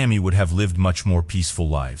she and Tammy would have lived much more peaceful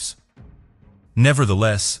lives.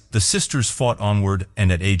 Nevertheless, the sisters fought onward,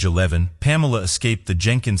 and at age 11, Pamela escaped the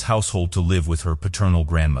Jenkins household to live with her paternal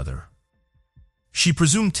grandmother. She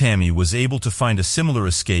presumed Tammy was able to find a similar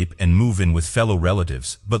escape and move in with fellow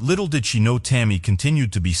relatives, but little did she know Tammy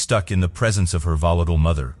continued to be stuck in the presence of her volatile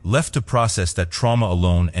mother, left to process that trauma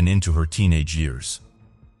alone and into her teenage years.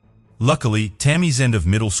 Luckily, Tammy's end of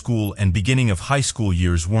middle school and beginning of high school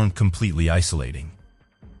years weren't completely isolating.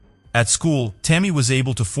 At school, Tammy was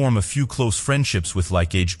able to form a few close friendships with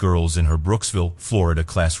like-age girls in her Brooksville, Florida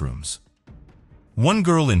classrooms. One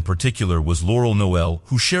girl in particular was Laurel Noel,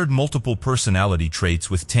 who shared multiple personality traits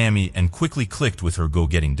with Tammy and quickly clicked with her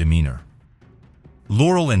go-getting demeanor.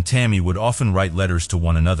 Laurel and Tammy would often write letters to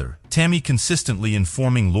one another, Tammy consistently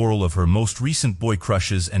informing Laurel of her most recent boy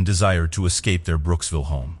crushes and desire to escape their Brooksville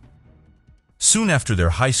home. Soon after their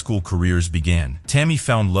high school careers began, Tammy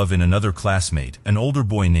found love in another classmate, an older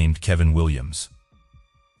boy named Kevin Williams.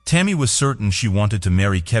 Tammy was certain she wanted to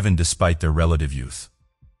marry Kevin despite their relative youth.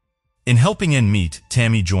 In helping end meet,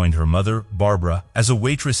 Tammy joined her mother, Barbara, as a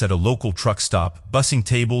waitress at a local truck stop, bussing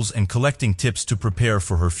tables and collecting tips to prepare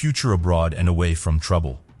for her future abroad and away from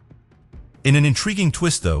trouble. In an intriguing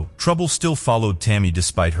twist though, trouble still followed Tammy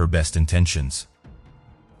despite her best intentions.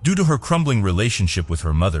 Due to her crumbling relationship with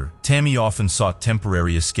her mother, Tammy often sought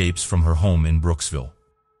temporary escapes from her home in Brooksville.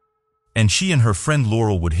 And she and her friend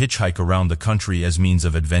Laurel would hitchhike around the country as means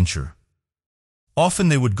of adventure. Often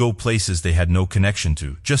they would go places they had no connection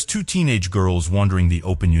to, just two teenage girls wandering the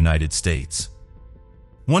open United States.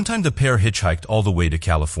 One time the pair hitchhiked all the way to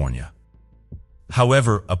California.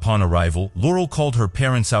 However, upon arrival, Laurel called her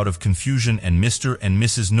parents out of confusion and Mr. and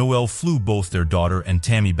Mrs. Noel flew both their daughter and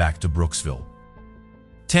Tammy back to Brooksville.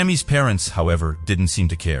 Tammy's parents, however, didn't seem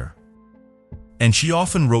to care. And she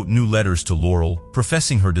often wrote new letters to Laurel,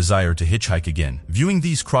 professing her desire to hitchhike again, viewing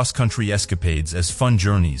these cross-country escapades as fun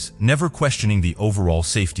journeys, never questioning the overall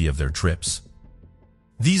safety of their trips.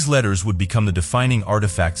 These letters would become the defining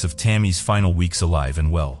artifacts of Tammy's final weeks alive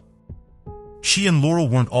and well. She and Laurel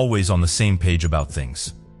weren't always on the same page about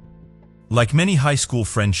things. Like many high school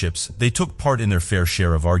friendships, they took part in their fair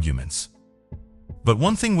share of arguments. But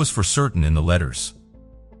one thing was for certain in the letters.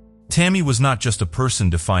 Tammy was not just a person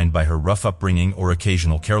defined by her rough upbringing or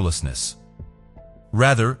occasional carelessness.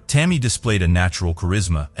 Rather, Tammy displayed a natural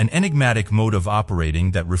charisma, an enigmatic mode of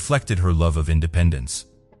operating that reflected her love of independence.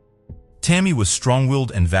 Tammy was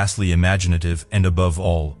strong-willed and vastly imaginative and, above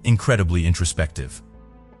all, incredibly introspective.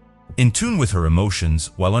 In tune with her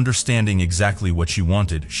emotions, while understanding exactly what she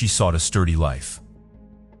wanted, she sought a sturdy life.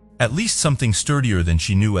 At least something sturdier than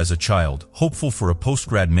she knew as a child, hopeful for a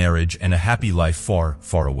post-grad marriage and a happy life far,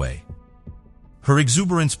 far away. Her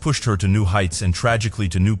exuberance pushed her to new heights and tragically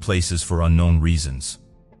to new places for unknown reasons.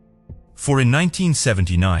 For in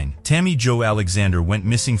 1979, Tammy Jo Alexander went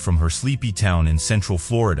missing from her sleepy town in central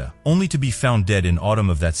Florida, only to be found dead in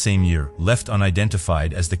autumn of that same year, left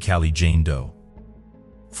unidentified as the Cali Jane Doe.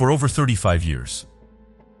 For over 35 years.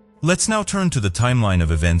 Let's now turn to the timeline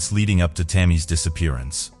of events leading up to Tammy's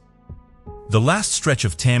disappearance. The last stretch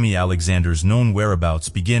of Tammy Alexander's known whereabouts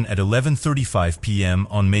began at 11:35 p.m.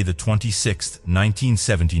 on May 26,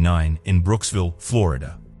 1979, in Brooksville,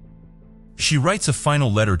 Florida. She writes a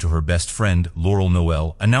final letter to her best friend, Laurel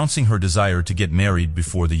Noel, announcing her desire to get married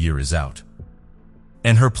before the year is out,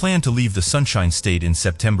 and her plan to leave the Sunshine State in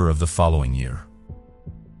September of the following year.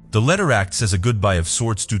 The letter acts as a goodbye of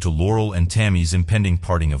sorts due to Laurel and Tammy's impending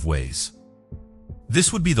parting of ways.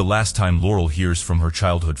 This would be the last time Laurel hears from her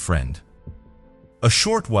childhood friend. A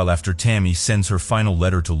short while after Tammy sends her final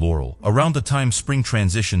letter to Laurel, around the time spring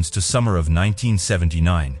transitions to summer of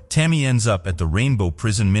 1979, Tammy ends up at the Rainbow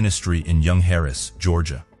Prison Ministry in Young Harris,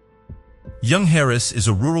 Georgia. Young Harris is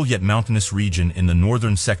a rural yet mountainous region in the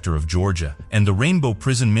northern sector of Georgia, and the Rainbow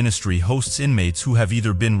Prison Ministry hosts inmates who have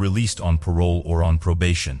either been released on parole or on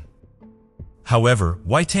probation. However,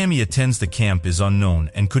 why Tammy attends the camp is unknown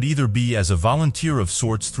and could either be as a volunteer of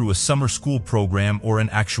sorts through a summer school program or an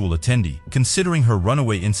actual attendee, considering her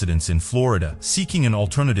runaway incidents in Florida, seeking an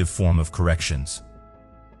alternative form of corrections.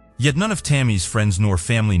 Yet none of Tammy's friends nor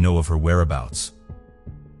family know of her whereabouts,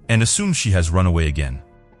 and assume she has run away again.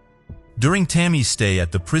 During Tammy's stay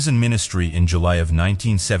at the prison ministry in July of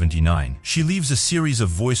 1979, she leaves a series of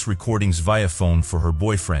voice recordings via phone for her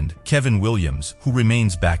boyfriend, Kevin Williams, who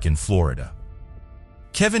remains back in Florida.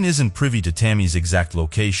 Kevin isn't privy to Tammy's exact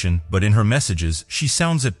location, but in her messages, she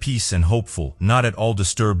sounds at peace and hopeful, not at all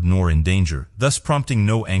disturbed nor in danger, thus prompting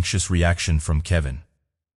no anxious reaction from Kevin.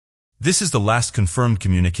 This is the last confirmed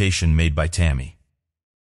communication made by Tammy.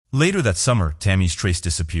 Later that summer, Tammy's trace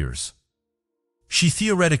disappears. She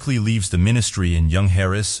theoretically leaves the ministry in Young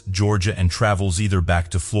Harris, Georgia, and travels either back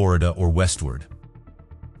to Florida or westward.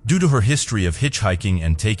 Due to her history of hitchhiking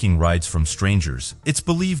and taking rides from strangers, it's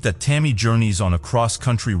believed that Tammy journeys on a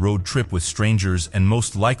cross-country road trip with strangers and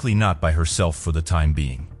most likely not by herself for the time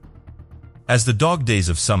being. As the dog days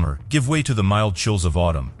of summer give way to the mild chills of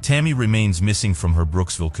autumn, Tammy remains missing from her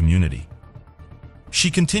Brooksville community. She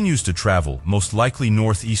continues to travel, most likely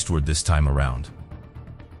northeastward this time around.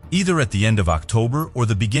 Either at the end of October or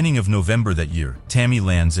the beginning of November that year, Tammy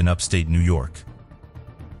lands in upstate New York.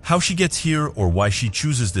 How she gets here or why she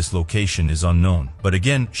chooses this location is unknown, but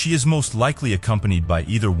again, she is most likely accompanied by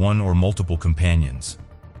either one or multiple companions.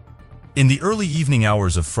 In the early evening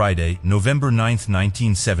hours of Friday, November 9,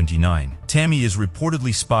 1979, Tammy is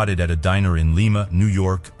reportedly spotted at a diner in Lima, New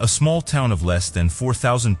York, a small town of less than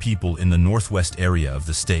 4,000 people in the northwest area of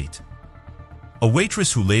the state. A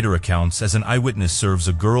waitress who later accounts as an eyewitness serves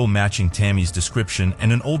a girl matching Tammy's description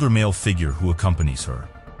and an older male figure who accompanies her.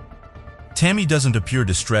 Tammy doesn't appear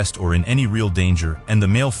distressed or in any real danger, and the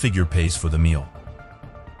male figure pays for the meal,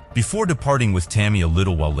 before departing with Tammy a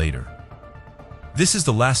little while later. This is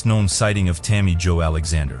the last known sighting of Tammy Jo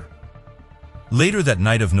Alexander. Later that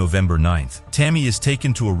night of November 9th, Tammy is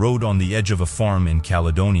taken to a road on the edge of a farm in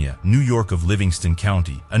Caledonia, New York of Livingston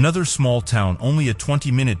County, another small town only a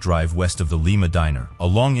 20-minute drive west of the Lima Diner,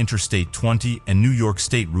 along Interstate 20 and New York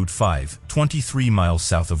State Route 5, 23 miles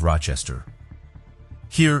south of Rochester.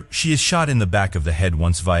 Here, she is shot in the back of the head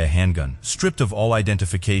once via handgun, stripped of all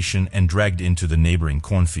identification and dragged into the neighboring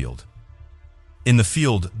cornfield. In the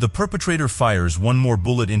field, the perpetrator fires one more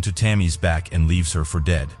bullet into Tammy's back and leaves her for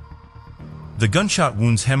dead. The gunshot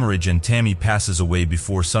wounds hemorrhage and Tammy passes away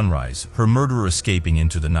before sunrise, her murderer escaping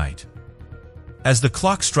into the night. As the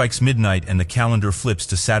clock strikes midnight and the calendar flips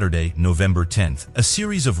to Saturday, November 10th, a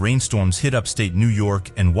series of rainstorms hit upstate New York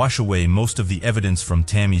and wash away most of the evidence from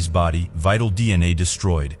Tammy's body, vital DNA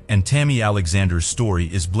destroyed, and Tammy Alexander's story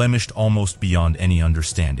is blemished almost beyond any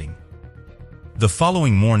understanding. The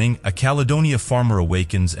following morning, a Caledonia farmer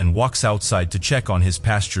awakens and walks outside to check on his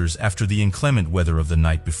pastures after the inclement weather of the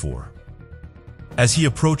night before. As he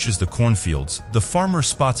approaches the cornfields, the farmer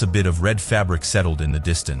spots a bit of red fabric settled in the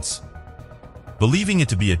distance. Believing it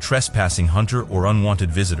to be a trespassing hunter or unwanted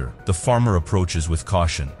visitor, the farmer approaches with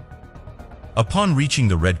caution. Upon reaching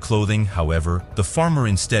the red clothing, however, the farmer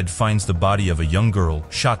instead finds the body of a young girl,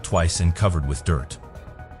 shot twice and covered with dirt.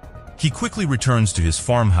 He quickly returns to his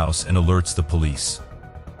farmhouse and alerts the police.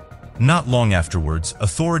 Not long afterwards,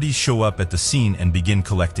 authorities show up at the scene and begin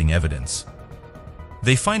collecting evidence.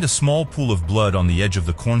 They find a small pool of blood on the edge of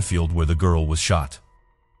the cornfield where the girl was shot,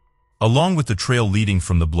 along with the trail leading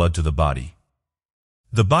from the blood to the body.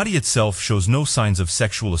 The body itself shows no signs of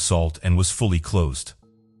sexual assault and was fully closed.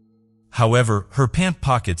 However, her pant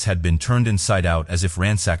pockets had been turned inside out as if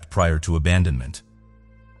ransacked prior to abandonment.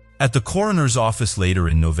 At the coroner's office later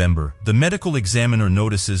in November, the medical examiner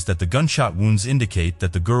notices that the gunshot wounds indicate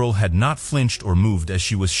that the girl had not flinched or moved as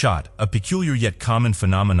she was shot, a peculiar yet common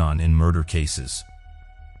phenomenon in murder cases.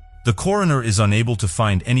 The coroner is unable to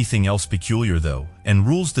find anything else peculiar though, and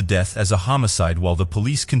rules the death as a homicide while the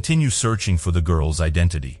police continue searching for the girl's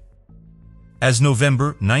identity. As November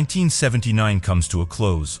 1979 comes to a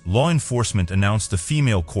close, law enforcement announced the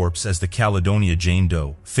female corpse as the Caledonia Jane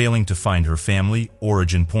Doe, failing to find her family,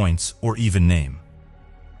 origin points, or even name.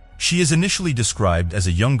 She is initially described as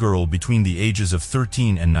a young girl between the ages of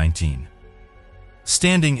 13 and 19.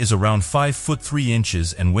 Standing is around 5 foot 3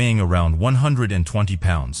 inches and weighing around 120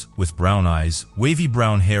 pounds, with brown eyes, wavy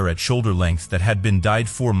brown hair at shoulder length that had been dyed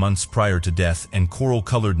 4 months prior to death, and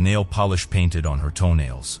coral-colored nail polish painted on her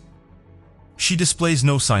toenails. She displays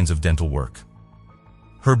no signs of dental work.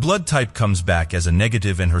 Her blood type comes back as a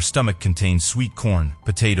negative and her stomach contains sweet corn,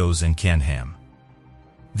 potatoes, and canned ham.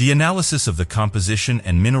 The analysis of the composition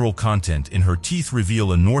and mineral content in her teeth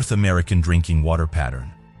reveal a North American drinking water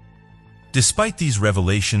pattern. Despite these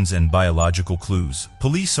revelations and biological clues,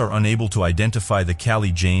 police are unable to identify the Cali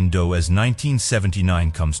Jane Doe as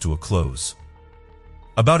 1979 comes to a close.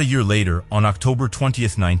 About a year later, on October 20,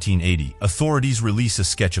 1980, authorities release a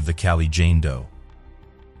sketch of the Cali Jane Doe,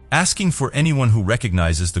 asking for anyone who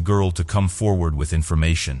recognizes the girl to come forward with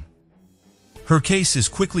information. Her case is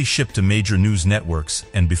quickly shipped to major news networks,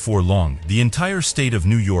 and before long, the entire state of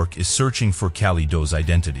New York is searching for Cali Doe's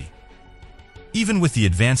identity. Even with the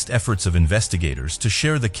advanced efforts of investigators to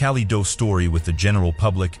share the Cali Doe story with the general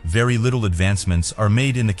public, very little advancements are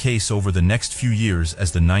made in the case over the next few years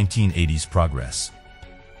as the 1980s progress.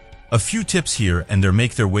 A few tips here and there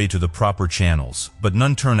make their way to the proper channels, but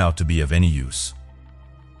none turn out to be of any use.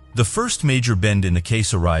 The first major bend in the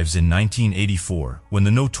case arrives in 1984, when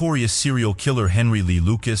the notorious serial killer Henry Lee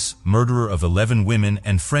Lucas, murderer of 11 women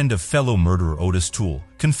and friend of fellow murderer Otis Toole,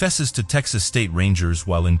 confesses to Texas State Rangers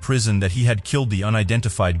while in prison that he had killed the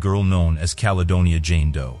unidentified girl known as Caledonia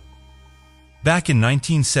Jane Doe back in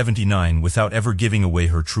 1979 without ever giving away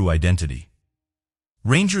her true identity.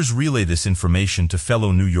 Rangers relay this information to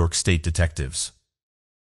fellow New York State detectives.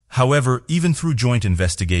 However, even through joint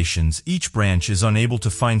investigations, each branch is unable to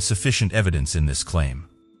find sufficient evidence in this claim.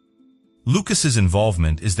 Lucas's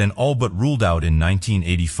involvement is then all but ruled out in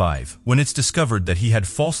 1985, when it's discovered that he had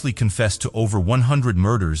falsely confessed to over 100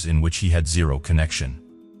 murders in which he had zero connection.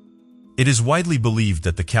 It is widely believed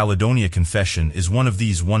that the Caledonia confession is one of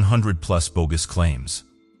these 100-plus bogus claims.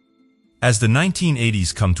 As the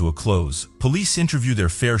 1980s come to a close, police interview their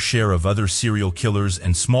fair share of other serial killers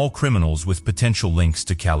and small criminals with potential links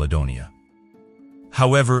to Caledonia.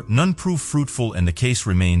 However, none prove fruitful and the case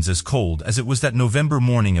remains as cold as it was that November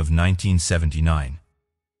morning of 1979.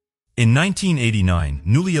 In 1989,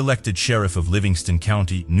 newly elected Sheriff of Livingston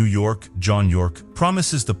County, New York, John York,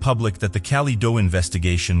 promises the public that the Cali Doe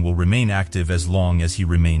investigation will remain active as long as he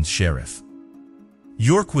remains sheriff.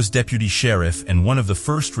 York was deputy sheriff and one of the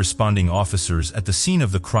first responding officers at the scene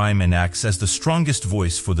of the crime and acts as the strongest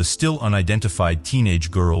voice for the still unidentified teenage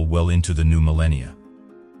girl well into the new millennia.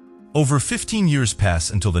 Over 15 years pass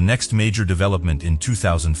until the next major development in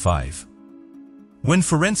 2005, when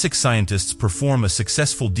forensic scientists perform a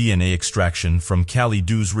successful DNA extraction from Cali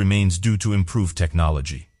Doe's remains due to improved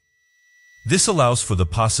technology. This allows for the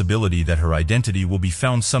possibility that her identity will be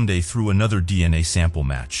found someday through another DNA sample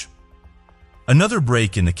match. Another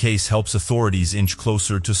break in the case helps authorities inch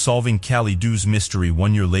closer to solving Cali Doe's mystery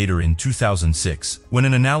 1 year later in 2006, when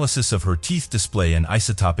an analysis of her teeth display an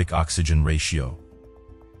isotopic oxygen ratio,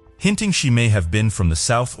 hinting she may have been from the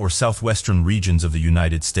south or southwestern regions of the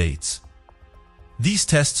United States. These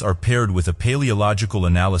tests are paired with a paleological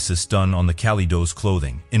analysis done on the Cali Doe's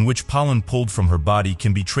clothing, in which pollen pulled from her body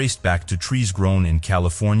can be traced back to trees grown in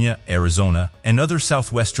California, Arizona, and other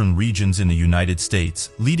southwestern regions in the United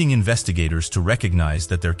States, leading investigators to recognize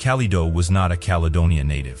that their Cali Doe was not a Caledonia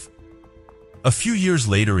native. A few years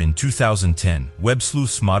later in 2010, web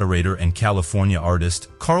sleuths moderator and California artist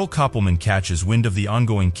Carl Koppelman catches wind of the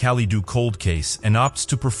ongoing Cali Do cold case and opts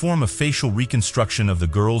to perform a facial reconstruction of the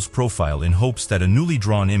girl's profile in hopes that a newly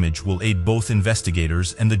drawn image will aid both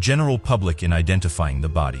investigators and the general public in identifying the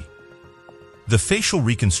body. The facial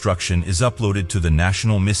reconstruction is uploaded to the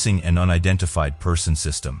National Missing and Unidentified Person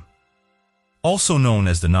System, also known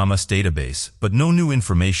as the NAMUS database, but no new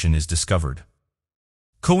information is discovered.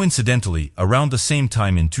 Coincidentally, around the same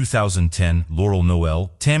time in 2010, Laurel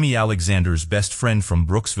Noel, Tammy Alexander's best friend from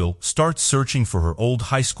Brooksville, starts searching for her old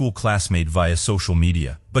high school classmate via social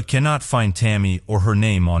media, but cannot find Tammy or her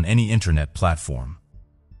name on any internet platform.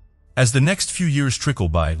 As the next few years trickle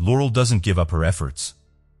by, Laurel doesn't give up her efforts.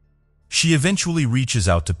 She eventually reaches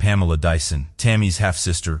out to Pamela Dyson, Tammy's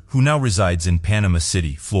half-sister, who now resides in Panama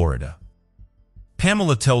City, Florida.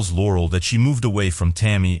 Pamela tells Laurel that she moved away from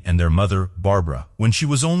Tammy and their mother, Barbara, when she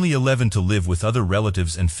was only 11 to live with other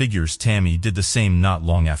relatives and figures Tammy did the same not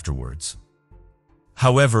long afterwards.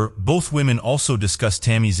 However, both women also discuss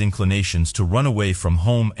Tammy's inclinations to run away from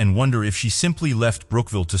home and wonder if she simply left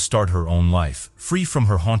Brookville to start her own life, free from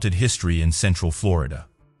her haunted history in Central Florida.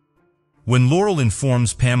 When Laurel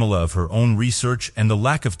informs Pamela of her own research and the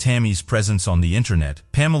lack of Tammy's presence on the internet,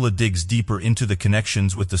 Pamela digs deeper into the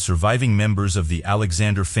connections with the surviving members of the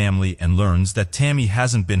Alexander family and learns that Tammy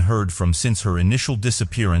hasn't been heard from since her initial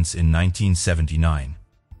disappearance in 1979.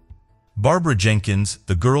 Barbara Jenkins,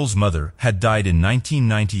 the girl's mother, had died in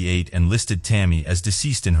 1998 and listed Tammy as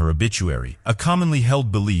deceased in her obituary, a commonly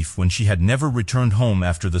held belief when she had never returned home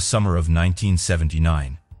after the summer of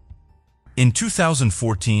 1979. In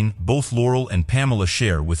 2014, both Laurel and Pamela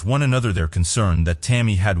share with one another their concern that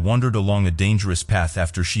Tammy had wandered along a dangerous path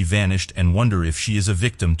after she vanished and wonder if she is a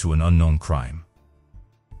victim to an unknown crime.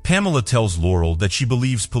 Pamela tells Laurel that she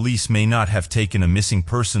believes police may not have taken a missing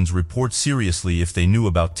persons report seriously if they knew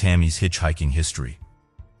about Tammy's hitchhiking history.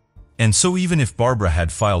 And so even if Barbara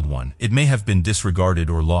had filed one, it may have been disregarded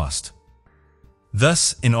or lost.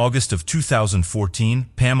 Thus, in August of 2014,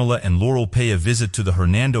 Pamela and Laurel pay a visit to the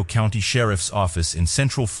Hernando County Sheriff's Office in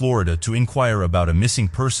Central Florida to inquire about a missing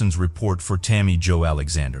persons report for Tammy Jo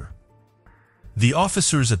Alexander. The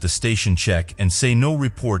officers at the station check and say no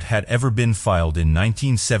report had ever been filed in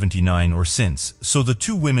 1979 or since, so the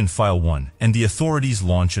two women file one, and the authorities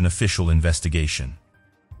launch an official investigation.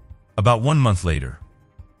 About 1 month later,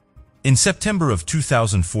 in September of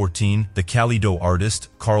 2014, the Cali Do artist,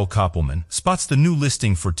 Carl Koppelman, spots the new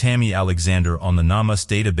listing for Tammy Alexander on the NAMUS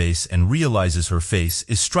database and realizes her face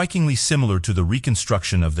is strikingly similar to the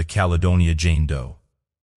reconstruction of the Caledonia Jane Doe.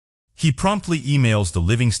 He promptly emails the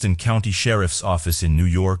Livingston County Sheriff's Office in New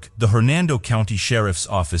York, the Hernando County Sheriff's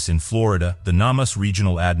Office in Florida, the NAMUS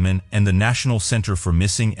Regional Admin, and the National Center for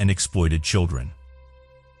Missing and Exploited Children.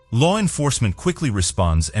 Law enforcement quickly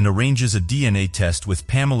responds and arranges a DNA test with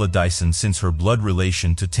Pamela Dyson since her blood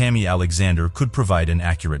relation to Tammy Alexander could provide an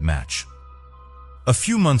accurate match. A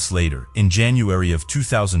few months later, in January of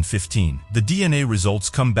 2015, the DNA results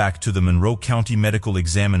come back to the Monroe County Medical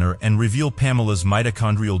Examiner and reveal Pamela's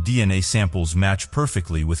mitochondrial DNA samples match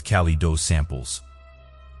perfectly with Cali Doe's samples.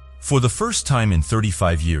 For the first time in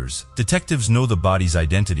 35 years, detectives know the body's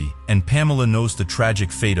identity, and Pamela knows the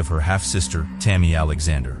tragic fate of her half-sister, Tammy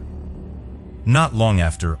Alexander. Not long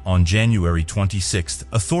after, on January 26,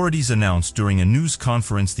 authorities announced during a news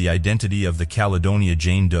conference the identity of the Caledonia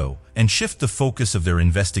Jane Doe, and shift the focus of their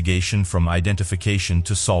investigation from identification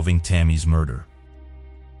to solving Tammy's murder.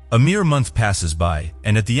 A mere month passes by,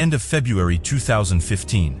 and at the end of February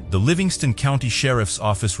 2015, the Livingston County Sheriff's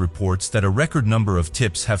Office reports that a record number of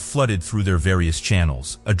tips have flooded through their various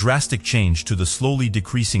channels, a drastic change to the slowly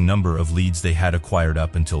decreasing number of leads they had acquired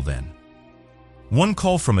up until then. One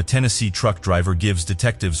call from a Tennessee truck driver gives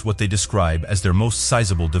detectives what they describe as their most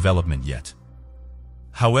sizable development yet.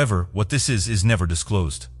 However, what this is never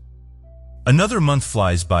disclosed. Another month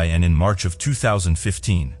flies by, and in March of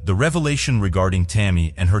 2015, the revelation regarding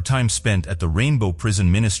Tammy and her time spent at the Rainbow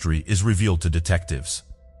Prison Ministry is revealed to detectives.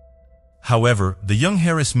 However, the Young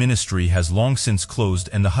Harris Ministry has long since closed,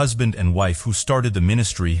 and the husband and wife who started the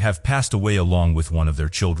ministry have passed away along with one of their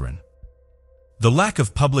children. The lack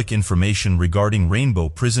of public information regarding Rainbow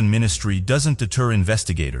Prison Ministry doesn't deter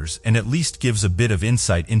investigators and at least gives a bit of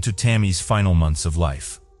insight into Tammy's final months of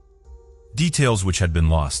life. Details which had been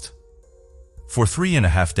lost for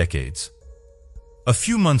 3.5 decades. A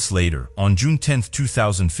few months later, on June 10,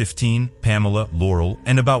 2015, Pamela, Laurel,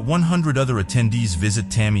 and about 100 other attendees visit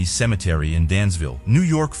Tammy's cemetery in Dansville, New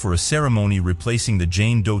York for a ceremony replacing the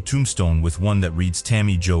Jane Doe tombstone with one that reads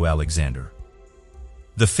Tammy Jo Alexander.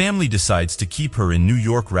 The family decides to keep her in New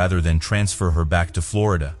York rather than transfer her back to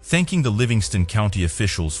Florida, thanking the Livingston County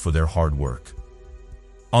officials for their hard work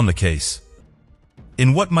on the case.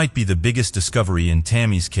 In what might be the biggest discovery in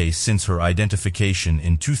Tammy's case since her identification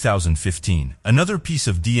in 2015, another piece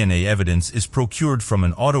of DNA evidence is procured from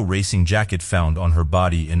an auto racing jacket found on her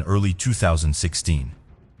body in early 2016.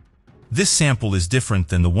 This sample is different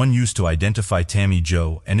than the one used to identify Tammy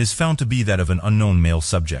Jo and is found to be that of an unknown male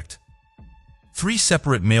subject. 3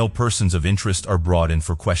 separate male persons of interest are brought in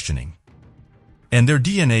for questioning, and their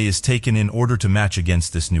DNA is taken in order to match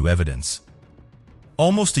against this new evidence.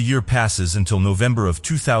 Almost a year passes until November of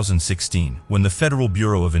 2016, when the Federal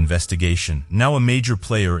Bureau of Investigation, now a major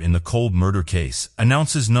player in the Kolb murder case,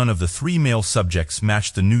 announces none of the 3 male subjects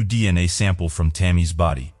match the new DNA sample from Tammy's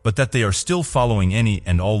body, but that they are still following any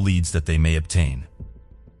and all leads that they may obtain.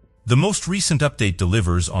 The most recent update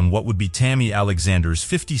delivers on what would be Tammy Alexander's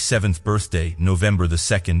 57th birthday, November 2,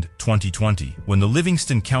 2020, when the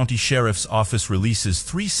Livingston County Sheriff's Office releases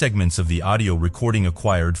 3 segments of the audio recording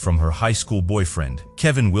acquired from her high school boyfriend,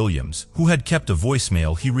 Kevin Williams, who had kept a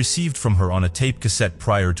voicemail he received from her on a tape cassette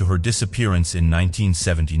prior to her disappearance in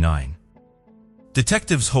 1979.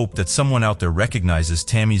 Detectives hope that someone out there recognizes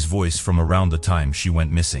Tammy's voice from around the time she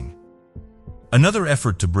went missing. Another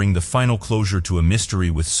effort to bring the final closure to a mystery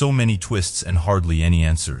with so many twists and hardly any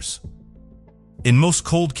answers. In most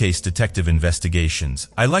cold case detective investigations,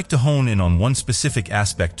 I like to hone in on one specific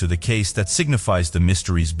aspect to the case that signifies the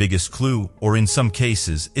mystery's biggest clue, or in some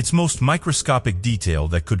cases, its most microscopic detail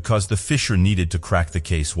that could cause the fissure needed to crack the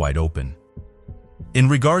case wide open. In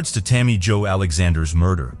regards to Tammy Jo Alexander's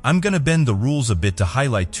murder, I'm gonna bend the rules a bit to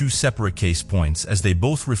highlight 2 separate case points as they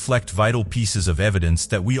both reflect vital pieces of evidence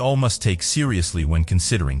that we all must take seriously when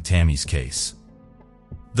considering Tammy's case.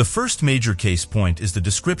 The first major case point is the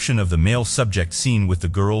description of the male subject seen with the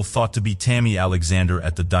girl thought to be Tammy Alexander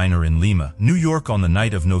at the diner in Lima, New York on the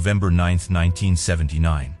night of November 9,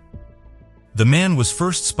 1979. The man was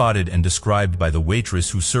first spotted and described by the waitress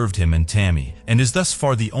who served him and Tammy, and is thus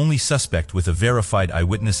far the only suspect with a verified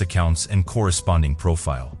eyewitness accounts and corresponding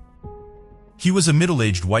profile. He was a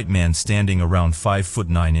middle-aged white man standing around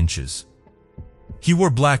 5'9". He wore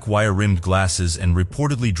black wire-rimmed glasses and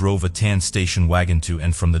reportedly drove a tan station wagon to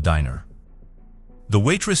and from the diner. The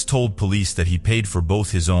waitress told police that he paid for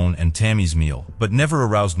both his own and Tammy's meal, but never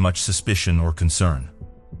aroused much suspicion or concern.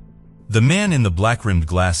 The man in the black-rimmed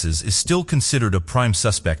glasses is still considered a prime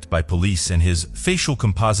suspect by police, and his facial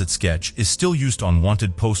composite sketch is still used on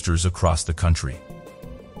wanted posters across the country.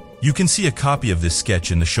 You can see a copy of this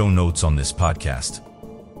sketch in the show notes on this podcast.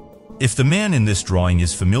 If the man in this drawing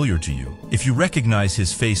is familiar to you, if you recognize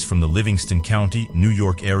his face from the Livingston County, New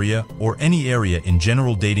York area, or any area in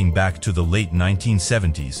general dating back to the late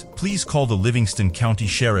 1970s, please call the Livingston County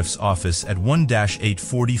Sheriff's Office at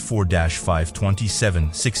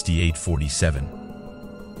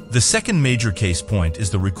 1-844-527-6847. The second major case point is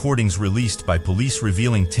the recordings released by police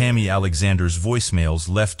revealing Tammy Alexander's voicemails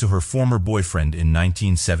left to her former boyfriend in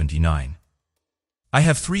 1979. I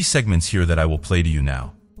have 3 segments here that I will play to you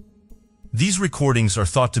now. These recordings are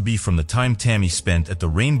thought to be from the time Tammy spent at the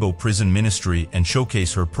Rainbow Prison Ministry and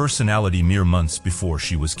showcase her personality mere months before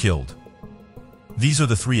she was killed. These are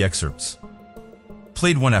the 3 excerpts,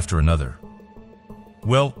 played one after another.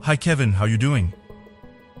 Well, hi Kevin, how you doing?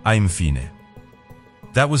 I'm fine.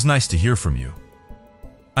 That was nice to hear from you.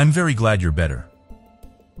 I'm very glad you're better.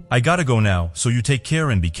 I gotta go now, so you take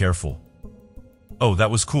care and be careful. Oh, that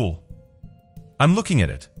was cool. I'm looking at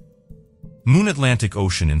it. Moon Atlantic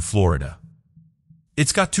Ocean in Florida.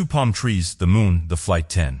 It's got 2 palm trees, the moon, the Flight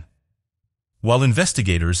 10. While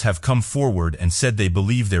investigators have come forward and said they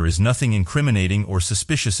believe there is nothing incriminating or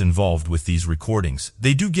suspicious involved with these recordings,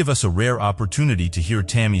 they do give us a rare opportunity to hear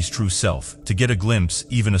Tammy's true self, to get a glimpse,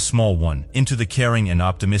 even a small one, into the caring and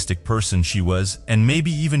optimistic person she was, and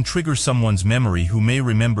maybe even trigger someone's memory who may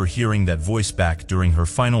remember hearing that voice back during her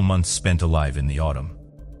final months spent alive in the autumn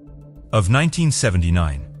of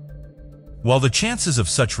 1979. While the chances of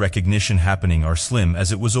such recognition happening are slim,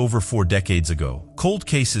 as it was over 4 decades ago, cold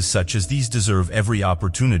cases such as these deserve every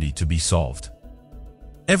opportunity to be solved.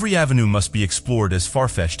 Every avenue must be explored, as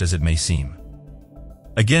far-fetched as it may seem.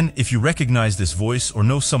 Again, if you recognize this voice or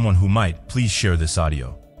know someone who might, please share this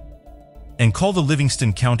audio. And call the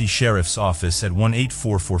Livingston County Sheriff's Office at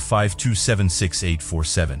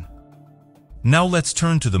 1-844-527-6847. Now let's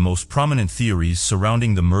turn to the most prominent theories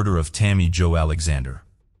surrounding the murder of Tammy Jo Alexander.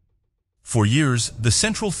 For years, the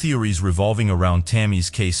central theories revolving around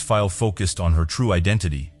Tammy's case file focused on her true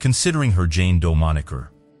identity, considering her Jane Doe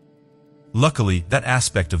moniker. Luckily, that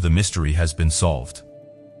aspect of the mystery has been solved.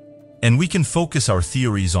 And we can focus our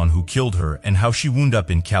theories on who killed her and how she wound up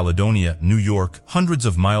in Caledonia, New York, hundreds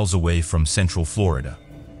of miles away from Central Florida.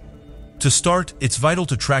 To start, it's vital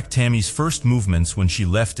to track Tammy's first movements when she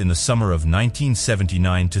left in the summer of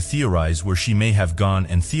 1979 to theorize where she may have gone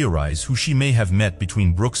and theorize who she may have met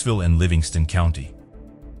between Brooksville and Livingston County.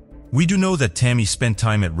 We do know that Tammy spent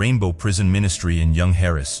time at Rainbow Prison Ministry in Young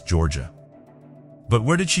Harris, Georgia. But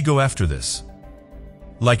where did she go after this?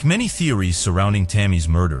 Like many theories surrounding Tammy's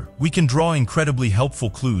murder, we can draw incredibly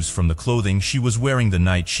helpful clues from the clothing she was wearing the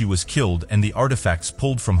night she was killed and the artifacts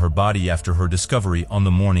pulled from her body after her discovery on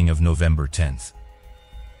the morning of November 10th.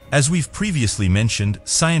 As we've previously mentioned,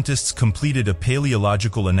 scientists completed a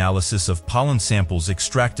paleological analysis of pollen samples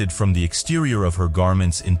extracted from the exterior of her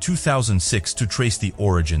garments in 2006 to trace the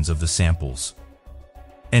origins of the samples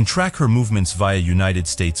and track her movements via United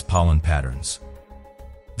States pollen patterns.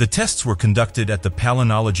 The tests were conducted at the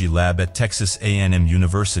Palynology Lab at Texas A&M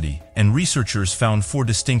University, and researchers found 4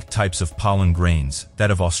 distinct types of pollen grains, that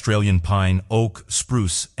of Australian pine, oak,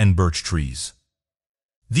 spruce, and birch trees.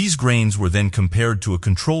 These grains were then compared to a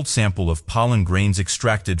controlled sample of pollen grains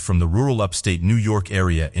extracted from the rural upstate New York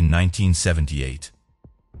area in 1978.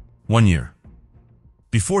 1 year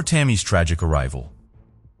before Tammy's tragic arrival.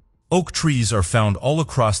 Oak trees are found all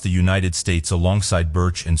across the United States alongside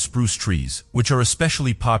birch and spruce trees, which are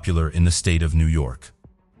especially popular in the state of New York.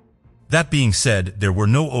 That being said, there were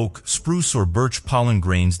no oak, spruce, or birch pollen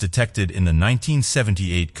grains detected in the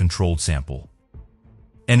 1978 controlled sample.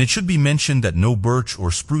 And it should be mentioned that no birch or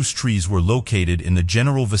spruce trees were located in the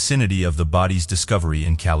general vicinity of the body's discovery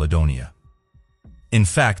in Caledonia. In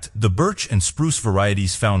fact, the birch and spruce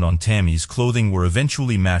varieties found on Tammy's clothing were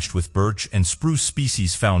eventually matched with birch and spruce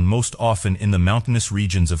species found most often in the mountainous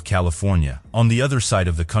regions of California, on the other side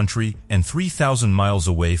of the country and 3,000 miles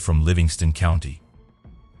away from Livingston County.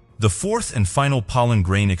 The fourth and final pollen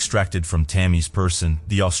grain extracted from Tammy's person,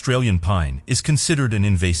 the Australian pine, is considered an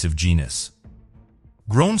invasive genus.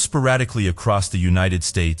 Grown sporadically across the United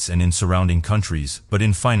States and in surrounding countries, but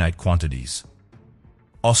in finite quantities.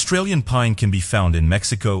 Australian pine can be found in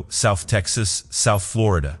Mexico, South Texas, South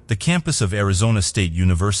Florida, the campus of Arizona State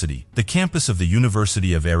University, the campus of the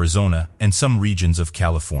University of Arizona, and some regions of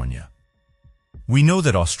California. We know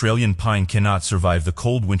that Australian pine cannot survive the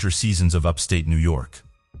cold winter seasons of upstate New York.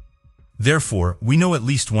 Therefore, we know at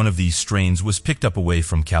least one of these strains was picked up away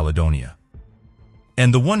from Caledonia.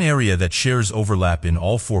 And the one area that shares overlap in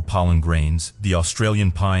all 4 pollen grains, the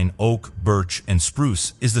Australian pine, oak, birch, and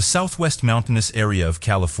spruce, is the southwest mountainous area of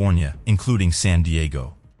California, including San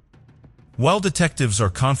Diego. While detectives are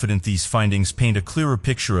confident these findings paint a clearer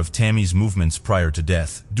picture of Tammy's movements prior to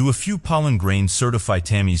death, do a few pollen grains certify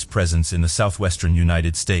Tammy's presence in the southwestern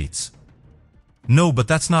United States? No, but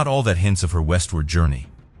that's not all that hints of her westward journey.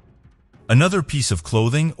 Another piece of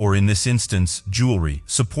clothing, or in this instance, jewelry,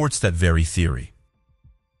 supports that very theory.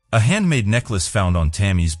 A handmade necklace found on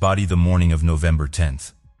Tammy's body the morning of November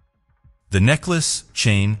 10th. The necklace,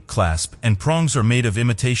 chain, clasp, and prongs are made of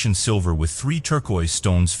imitation silver with 3 turquoise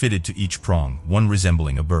stones fitted to each prong, one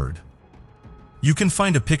resembling a bird. You can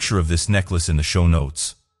find a picture of this necklace in the show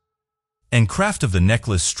notes. And craft of the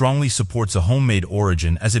necklace strongly supports a homemade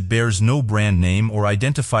origin as it bears no brand name or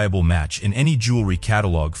identifiable match in any jewelry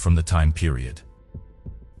catalog from the time period.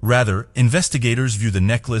 Rather, investigators view the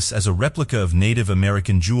necklace as a replica of Native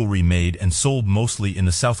American jewelry made and sold mostly in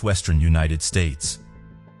the southwestern United States.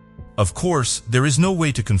 Of course, there is no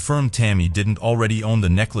way to confirm Tammy didn't already own the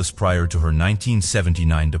necklace prior to her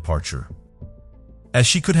 1979 departure, as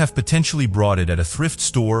she could have potentially brought it at a thrift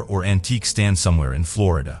store or antique stand somewhere in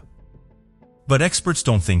Florida. But experts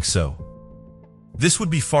don't think so. This would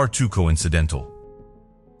be far too coincidental.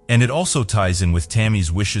 And it also ties in with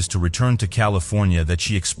Tammy's wishes to return to California that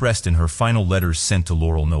she expressed in her final letters sent to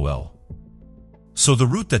Laurel Noel. So the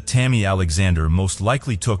route that Tammy Alexander most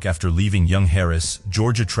likely took after leaving Young Harris,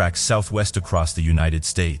 Georgia tracks southwest across the United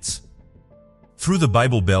States. Through the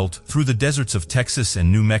Bible Belt, through the deserts of Texas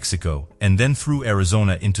and New Mexico, and then through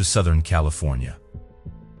Arizona into Southern California.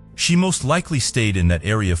 She most likely stayed in that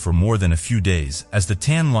area for more than a few days, as the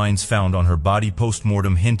tan lines found on her body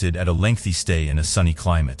post-mortem hinted at a lengthy stay in a sunny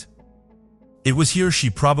climate. It was here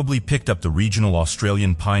she probably picked up the regional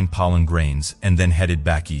Australian pine pollen grains and then headed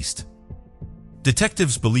back east.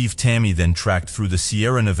 Detectives believe Tammy then tracked through the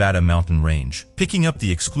Sierra Nevada mountain range, picking up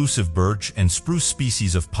the exclusive birch and spruce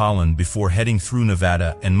species of pollen before heading through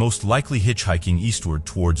Nevada and most likely hitchhiking eastward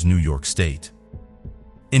towards New York State.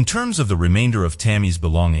 In terms of the remainder of Tammy's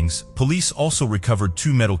belongings, police also recovered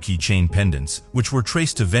 2 metal keychain pendants, which were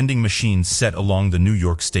traced to vending machines set along the New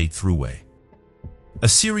York State Thruway. a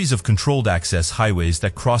series of controlled access highways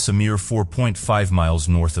that cross a mere 4.5 miles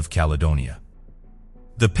north of Caledonia.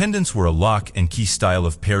 The pendants were a lock and key style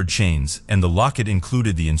of paired chains, and the locket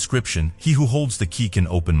included the inscription, "He who holds the key can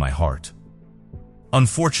open my heart."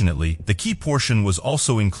 Unfortunately, the key portion was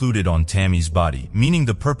also included on Tammy's body, meaning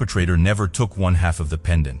the perpetrator never took one half of the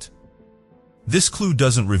pendant. This clue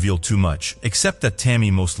doesn't reveal too much, except that Tammy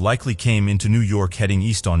most likely came into New York heading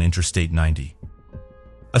east on Interstate 90.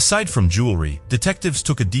 Aside from jewelry, detectives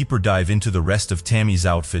took a deeper dive into the rest of Tammy's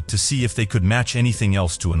outfit to see if they could match anything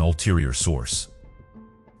else to an ulterior source.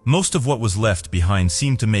 Most of what was left behind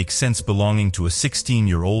seemed to make sense, belonging to a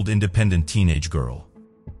 16-year-old independent teenage girl.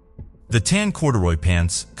 The tan corduroy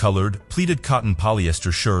pants, colored, pleated cotton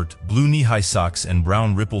polyester shirt, blue knee-high socks and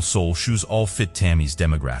brown ripple sole shoes all fit Tammy's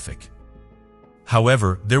demographic.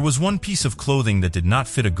 However, there was one piece of clothing that did not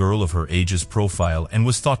fit a girl of her age's profile and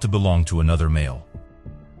was thought to belong to another male.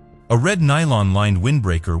 A red nylon-lined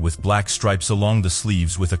windbreaker with black stripes along the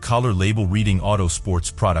sleeves with a collar label reading Auto Sports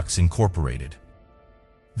Products Incorporated.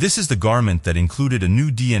 This is the garment that included a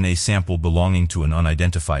new DNA sample belonging to an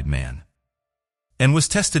unidentified man, and was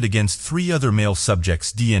tested against 3 other male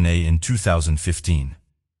subjects' DNA in 2015.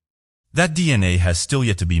 That DNA has still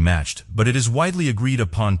yet to be matched, but it is widely agreed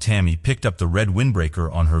upon Tammy picked up the red windbreaker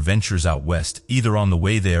on her ventures out west, either on the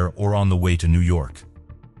way there or on the way to New York.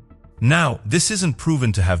 Now, this isn't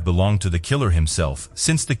proven to have belonged to the killer himself,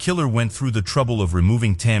 since the killer went through the trouble of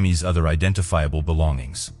removing Tammy's other identifiable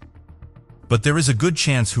belongings. But there is a good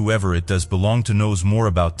chance whoever it does belong to knows more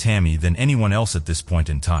about Tammy than anyone else at this point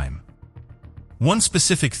in time. One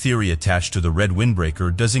specific theory attached to the red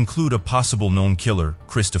windbreaker does include a possible known killer,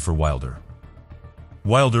 Christopher Wilder.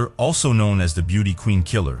 Wilder, also known as the Beauty Queen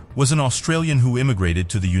Killer, was an Australian who immigrated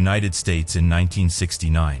to the United States in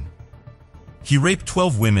 1969. He raped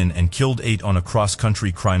 12 women and killed 8 on a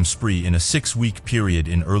cross-country crime spree in a 6-week period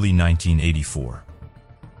in early 1984.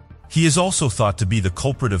 He is also thought to be the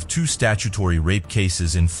culprit of 2 statutory rape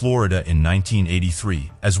cases in Florida in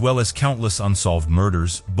 1983, as well as countless unsolved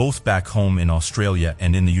murders, both back home in Australia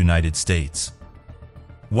and in the United States.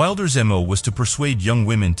 Wilder's MO was to persuade young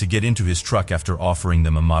women to get into his truck after offering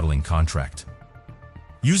them a modeling contract,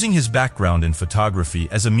 using his background in photography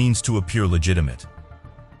as a means to appear legitimate.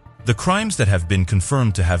 The crimes that have been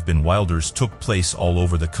confirmed to have been Wilder's took place all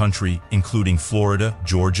over the country, including Florida,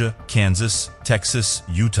 Georgia, Kansas, Texas,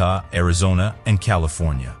 Utah, Arizona, and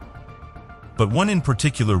California. But one in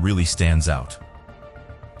particular really stands out.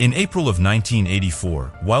 In April of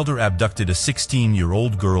 1984, Wilder abducted a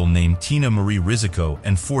 16-year-old girl named Tina Marie Rizzico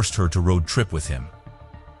and forced her to road trip with him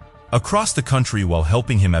across the country while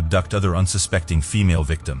helping him abduct other unsuspecting female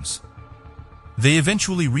victims. They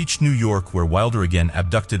eventually reached New York, where Wilder again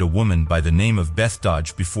abducted a woman by the name of Beth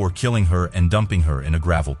Dodge before killing her and dumping her in a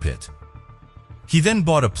gravel pit. He then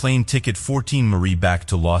bought a plane ticket for Tina Marie back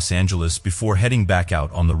to Los Angeles before heading back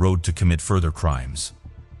out on the road to commit further crimes.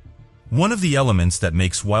 One of the elements that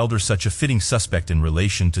makes Wilder such a fitting suspect in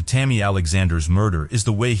relation to Tammy Alexander's murder is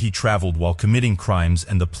the way he traveled while committing crimes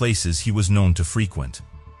and the places he was known to frequent.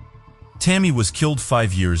 Tammy was killed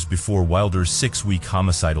 5 years before Wilder's 6-week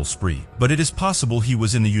homicidal spree, but it is possible he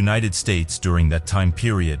was in the United States during that time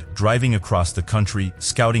period, driving across the country,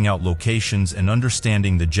 scouting out locations and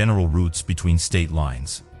understanding the general routes between state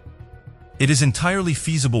lines. It is entirely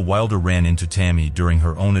feasible Wilder ran into Tammy during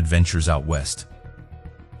her own adventures out west,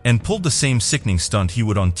 and pulled the same sickening stunt he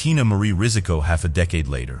would on Tina Marie Rizzico half a decade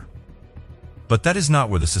later. But that is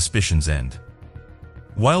not where the suspicions end.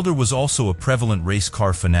 Wilder was also a prevalent race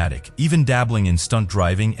car fanatic, even dabbling in stunt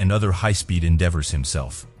driving and other high-speed endeavors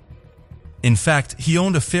himself. In fact, he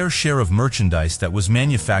owned a fair share of merchandise that was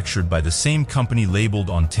manufactured by the same company labeled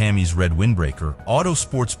on Tammy's red windbreaker, Auto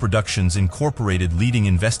Sports Productions Incorporated, leading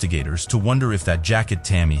investigators to wonder if that jacket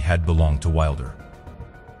Tammy had belonged to Wilder.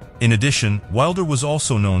 In addition, Wilder was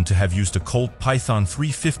also known to have used a Colt Python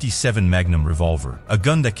 .357 Magnum revolver, a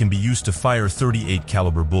gun that can be used to fire .38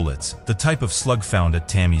 caliber bullets, the type of slug found at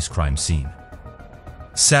Tammy's crime scene.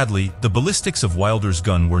 Sadly, the ballistics of Wilder's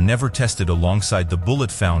gun were never tested alongside the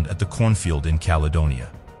bullet found at the cornfield in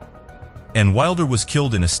Caledonia, and Wilder was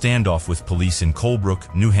killed in a standoff with police in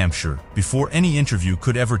Colebrook, New Hampshire, before any interview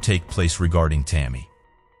could ever take place regarding Tammy.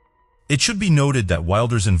 It should be noted that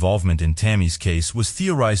Wilder's involvement in Tammy's case was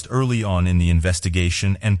theorized early on in the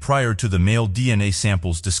investigation and prior to the male DNA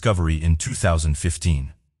sample's discovery in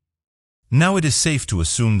 2015. Now it is safe to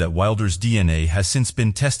assume that Wilder's DNA has since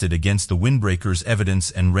been tested against the windbreaker's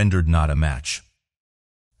evidence and rendered not a match.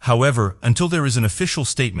 However, until there is an official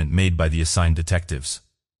statement made by the assigned detectives,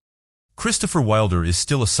 Christopher Wilder is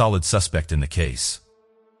still a solid suspect in the case.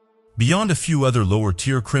 Beyond a few other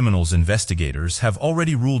lower-tier criminals, investigators have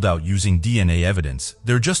already ruled out using DNA evidence.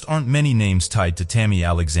 There just aren't many names tied to Tammy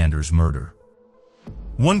Alexander's murder.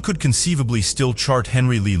 One could conceivably still chart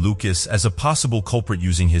Henry Lee Lucas as a possible culprit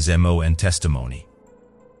using his MO and testimony.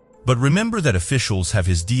 But remember that officials have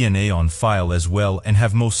his DNA on file as well and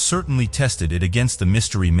have most certainly tested it against the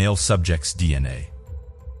mystery male subject's DNA.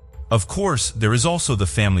 Of course, there is also the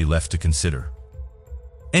family left to consider.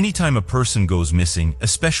 Anytime a person goes missing,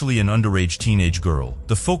 especially an underage teenage girl,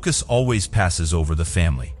 the focus always passes over the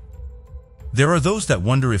family. There are those that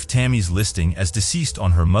wonder if Tammy's listing as deceased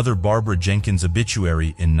on her mother Barbara Jenkins'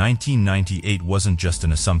 obituary in 1998 wasn't just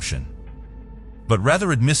an assumption, but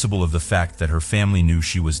rather admissible of the fact that her family knew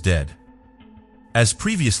she was dead. As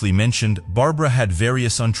previously mentioned, Barbara had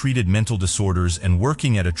various untreated mental disorders, and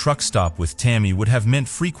working at a truck stop with Tammy would have meant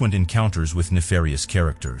frequent encounters with nefarious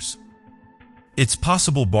characters. It's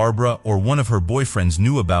possible Barbara or one of her boyfriends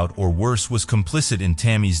knew about, or worse, was complicit in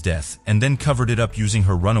Tammy's death and then covered it up using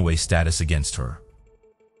her runaway status against her.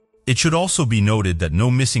 It should also be noted that no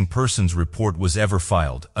missing persons report was ever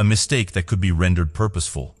filed, a mistake that could be rendered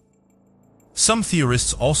purposeful. Some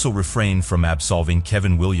theorists also refrain from absolving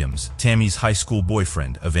Kevin Williams, Tammy's high school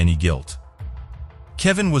boyfriend, of any guilt.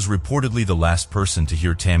 Kevin was reportedly the last person to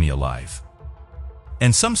hear Tammy alive.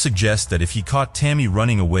 And some suggest that if he caught Tammy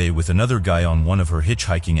running away with another guy on one of her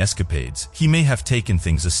hitchhiking escapades, he may have taken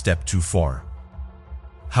things a step too far.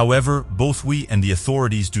 However, both we and the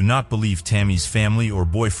authorities do not believe Tammy's family or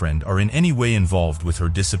boyfriend are in any way involved with her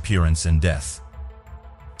disappearance and death.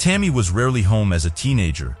 Tammy was rarely home as a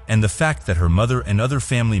teenager, and the fact that her mother and other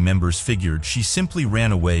family members figured she simply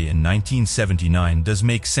ran away in 1979 does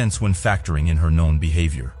make sense when factoring in her known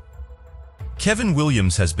behavior. Kevin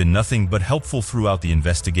Williams has been nothing but helpful throughout the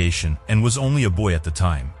investigation and was only a boy at the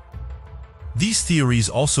time. These theories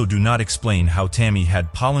also do not explain how Tammy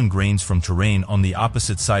had pollen grains from terrain on the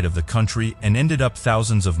opposite side of the country and ended up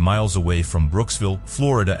thousands of miles away from Brooksville,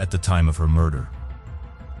 Florida at the time of her murder.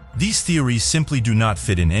 These theories simply do not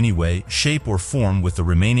fit in any way, shape, or form with the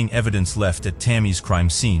remaining evidence left at Tammy's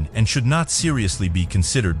crime scene and should not seriously be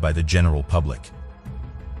considered by the general public.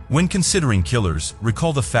 When considering killers,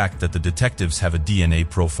 recall the fact that the detectives have a DNA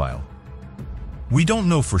profile. We don't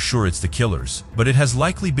know for sure it's the killers, but it has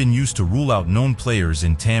likely been used to rule out known players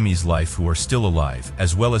in Tammy's life who are still alive,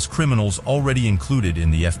 as well as criminals already included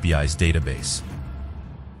in the FBI's database.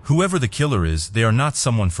 Whoever the killer is, they are not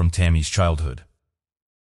someone from Tammy's childhood.